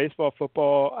terms of baseball,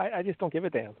 football, I just don't give a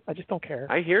damn. I just don't care.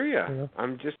 I hear you. Yeah.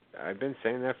 I've been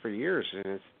saying that for years,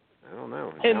 and I don't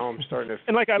know. And, now I'm starting to.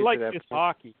 And like I like this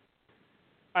hockey.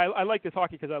 I like this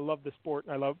hockey because I love the sport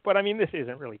and but I mean this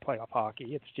isn't really playoff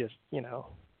hockey. It's just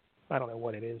I don't know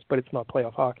what it is, but it's not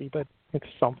playoff hockey, but it's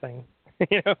something, But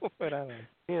I don't know.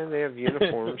 Yeah, they have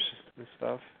uniforms and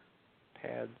stuff,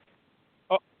 pads.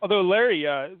 Although Larry,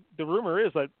 the rumor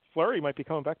is that Fleury might be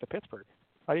coming back to Pittsburgh.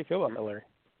 How do you feel about that, Larry?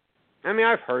 I mean,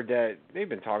 I've heard that they've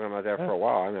been talking about that for a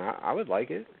while. I mean, I would like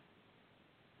it.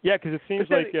 Yeah, because it seems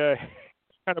like he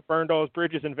kind of burned all his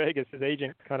bridges in Vegas. His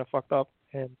agent kind of fucked up,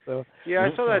 and so. Yeah,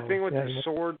 I saw that thing with the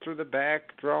sword through the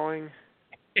back drawing.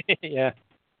 Yeah.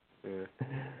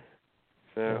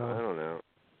 So I don't know.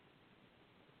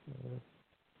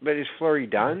 But is Fleury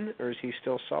done, or is he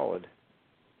still solid?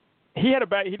 He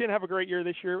didn't have a great year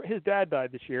this year. His dad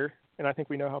died this year, and I think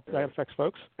we know how that affects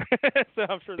folks. So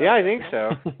I'm sure. Yeah, I think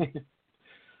so.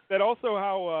 That also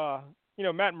how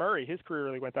Matt Murray, his career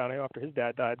really went downhill after his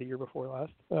dad died the year before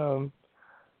last.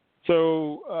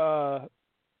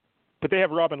 But they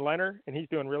have Robin Leonard, and he's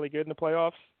doing really good in the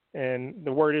playoffs. And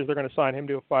the word is they're going to sign him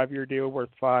to a 5-year deal worth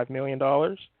 $5 million.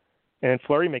 And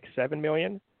Fleury makes $7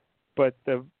 million, but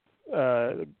the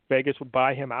Vegas would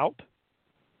buy him out.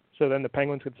 So then the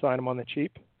Penguins could sign him on the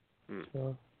cheap.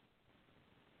 So.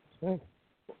 Well,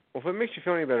 if it makes you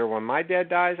feel any better, when my dad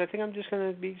dies, I think I'm just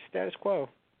going to be status quo.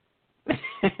 Nothing's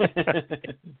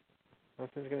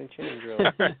going to change, really.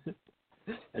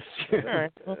 That's true. All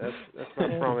right. That's my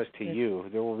promise to you.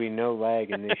 There will be no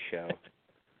lag in this show.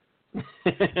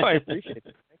 I appreciate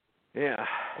it. Yeah.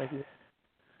 Thank you.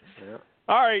 Yeah.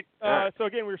 All right. So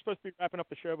again, we were supposed to be wrapping up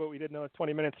the show, but we did know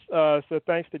 20 minutes. So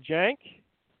thanks to Jank.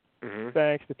 Mm-hmm.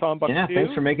 Thanks to Tom Buck. Yeah,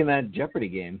 thanks for making that Jeopardy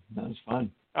game. That was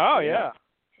fun. Oh yeah.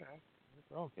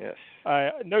 Yes.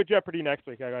 No Jeopardy next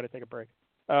week. I got to take a break.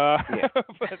 Yeah.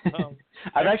 But,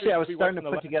 I was starting to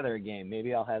the put together a game.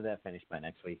 Maybe I'll have that finished by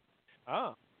next week.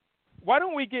 Oh. Why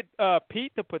don't we get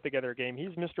Pete to put together a game?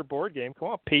 He's Mr. Board Game. Come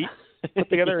on, Pete.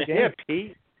 Put together a game. Yeah,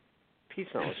 Pete.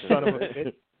 Pete's not listening. Son of a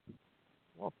bitch.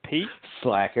 Well, Pete.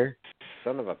 Slacker.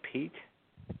 Son of a Pete.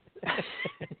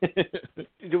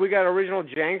 Do we got original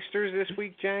Janksters this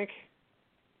week, Jank?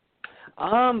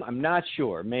 I'm not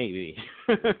sure. Maybe.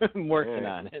 I'm working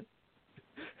on it.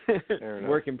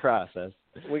 Work in process.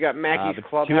 We got Mackey's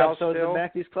Clubhouse 2 episodes still. of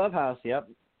Mackey's Clubhouse. Yep.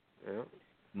 Yeah.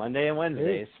 Monday and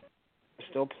Wednesdays.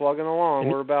 Still plugging along.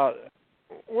 We're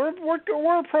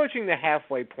approaching the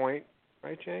halfway point,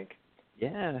 right, Jank?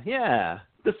 Yeah.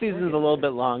 The season's a little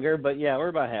bit longer, but yeah, we're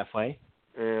about halfway.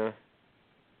 Yeah.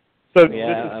 So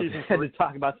yeah, this is season 3. had to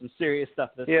talk about some serious stuff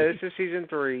this week. Yeah, this is season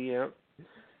 3. Yep.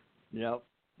 Yep.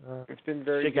 It's been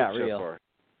very good got so real. far.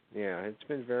 Yeah, it's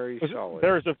been very solid.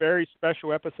 There was a very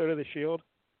special episode of The Shield.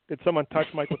 Did someone touch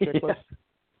Michael Chiklis?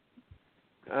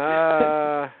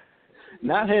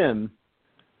 Not him.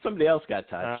 Somebody else got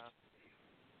touched.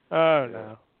 Oh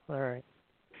no! All right.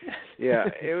 Yeah,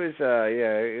 it was.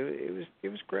 It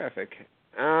was graphic.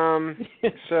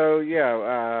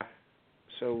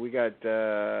 So we got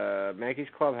Mackey's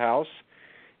Clubhouse,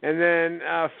 and then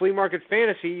Flea Market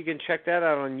Fantasy. You can check that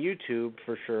out on YouTube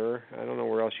for sure. I don't know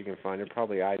where else you can find it.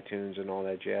 Probably iTunes and all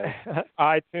that jazz.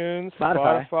 iTunes,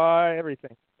 Spotify,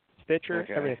 everything, Stitcher,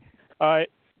 everything.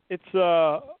 It's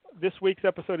this week's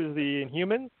episode is the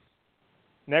Inhumans.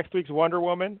 Next week's Wonder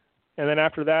Woman, and then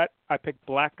after that, I picked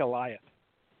Black Goliath.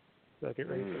 So get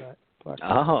ready for that.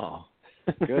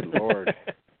 Good Lord.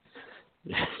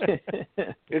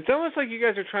 It's almost like you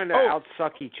guys are trying to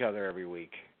outsuck each other every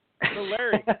week. So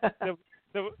Larry,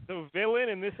 the villain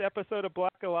in this episode of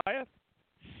Black Goliath,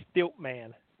 Stilt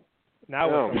Man. Now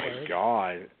oh my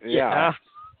God! Yeah.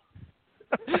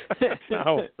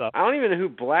 Now what's up? I don't even know who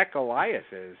Black Goliath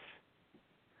is.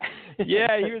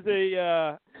 Yeah, he was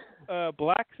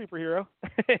black superhero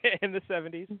in the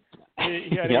 70s.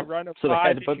 He had a run of so 5 they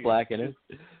had to issues. put black in it.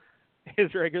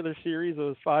 His regular series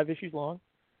was 5 issues long.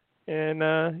 And,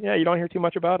 you don't hear too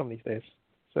much about him these days.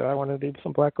 So I wanted to do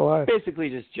some Black Goliath. Basically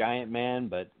just Giant Man,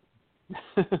 but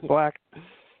black.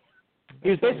 He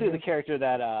was basically the character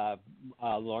that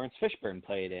Lawrence Fishburne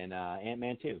played in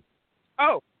Ant-Man 2.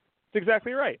 Oh, that's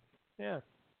exactly right. Yeah.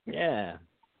 Yeah.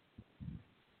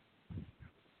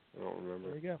 I don't remember.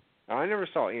 There you go. Oh, I never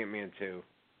saw Ant-Man 2.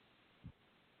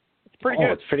 It's pretty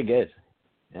good. It's pretty good.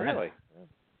 Yeah. Really?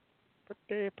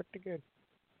 Pretty good.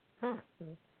 Huh.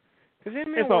 Because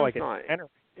Ant-Man It's not like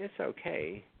it's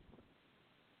okay.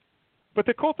 But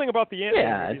the cool thing about the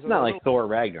Ant-Man movies it's not like Thor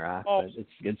Ragnarok, but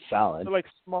it's solid. They're like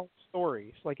small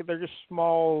stories. Like they're just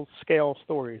small scale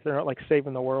stories. They're not like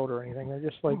saving the world or anything. They're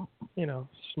just like,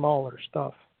 smaller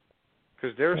stuff.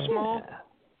 Because they're small?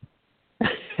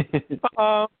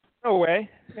 No way.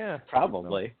 Yeah.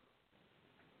 Probably.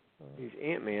 He's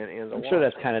Ant-Man and the I'm sure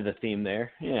that's kind of the theme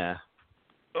there. Yeah.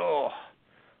 Oh.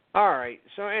 All right.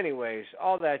 So anyways,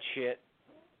 all that shit,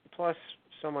 plus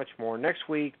so much more. Next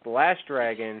week, The Last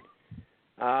Dragon,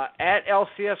 at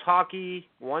LCS Hockey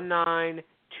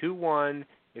 1921,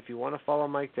 if you want to follow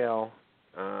Mike Dell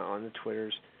on the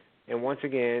Twitters. And once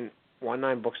again,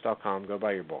 19books.com. Go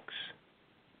buy your books.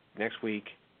 Next week,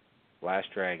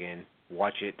 Last Dragon.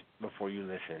 Watch it before you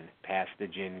listen. Past the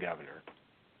Gin Governor.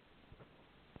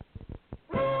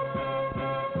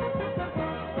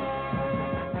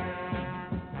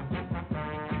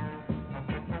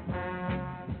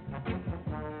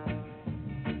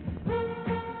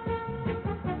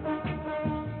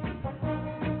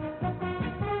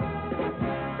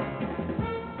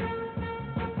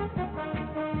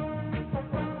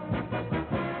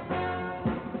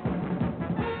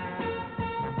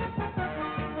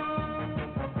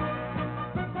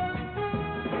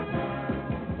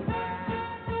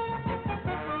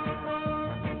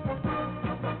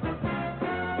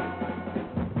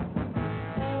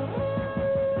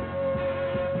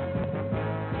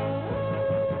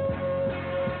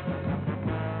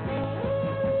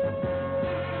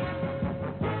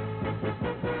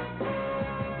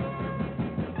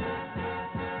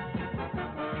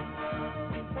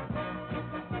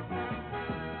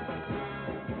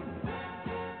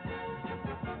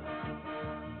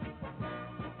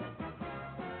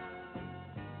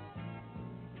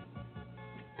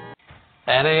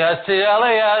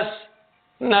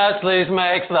 Nestles Nestle's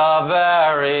makes the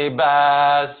very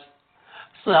best.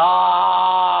 Sorry.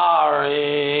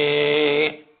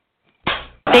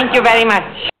 Thank you very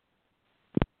much.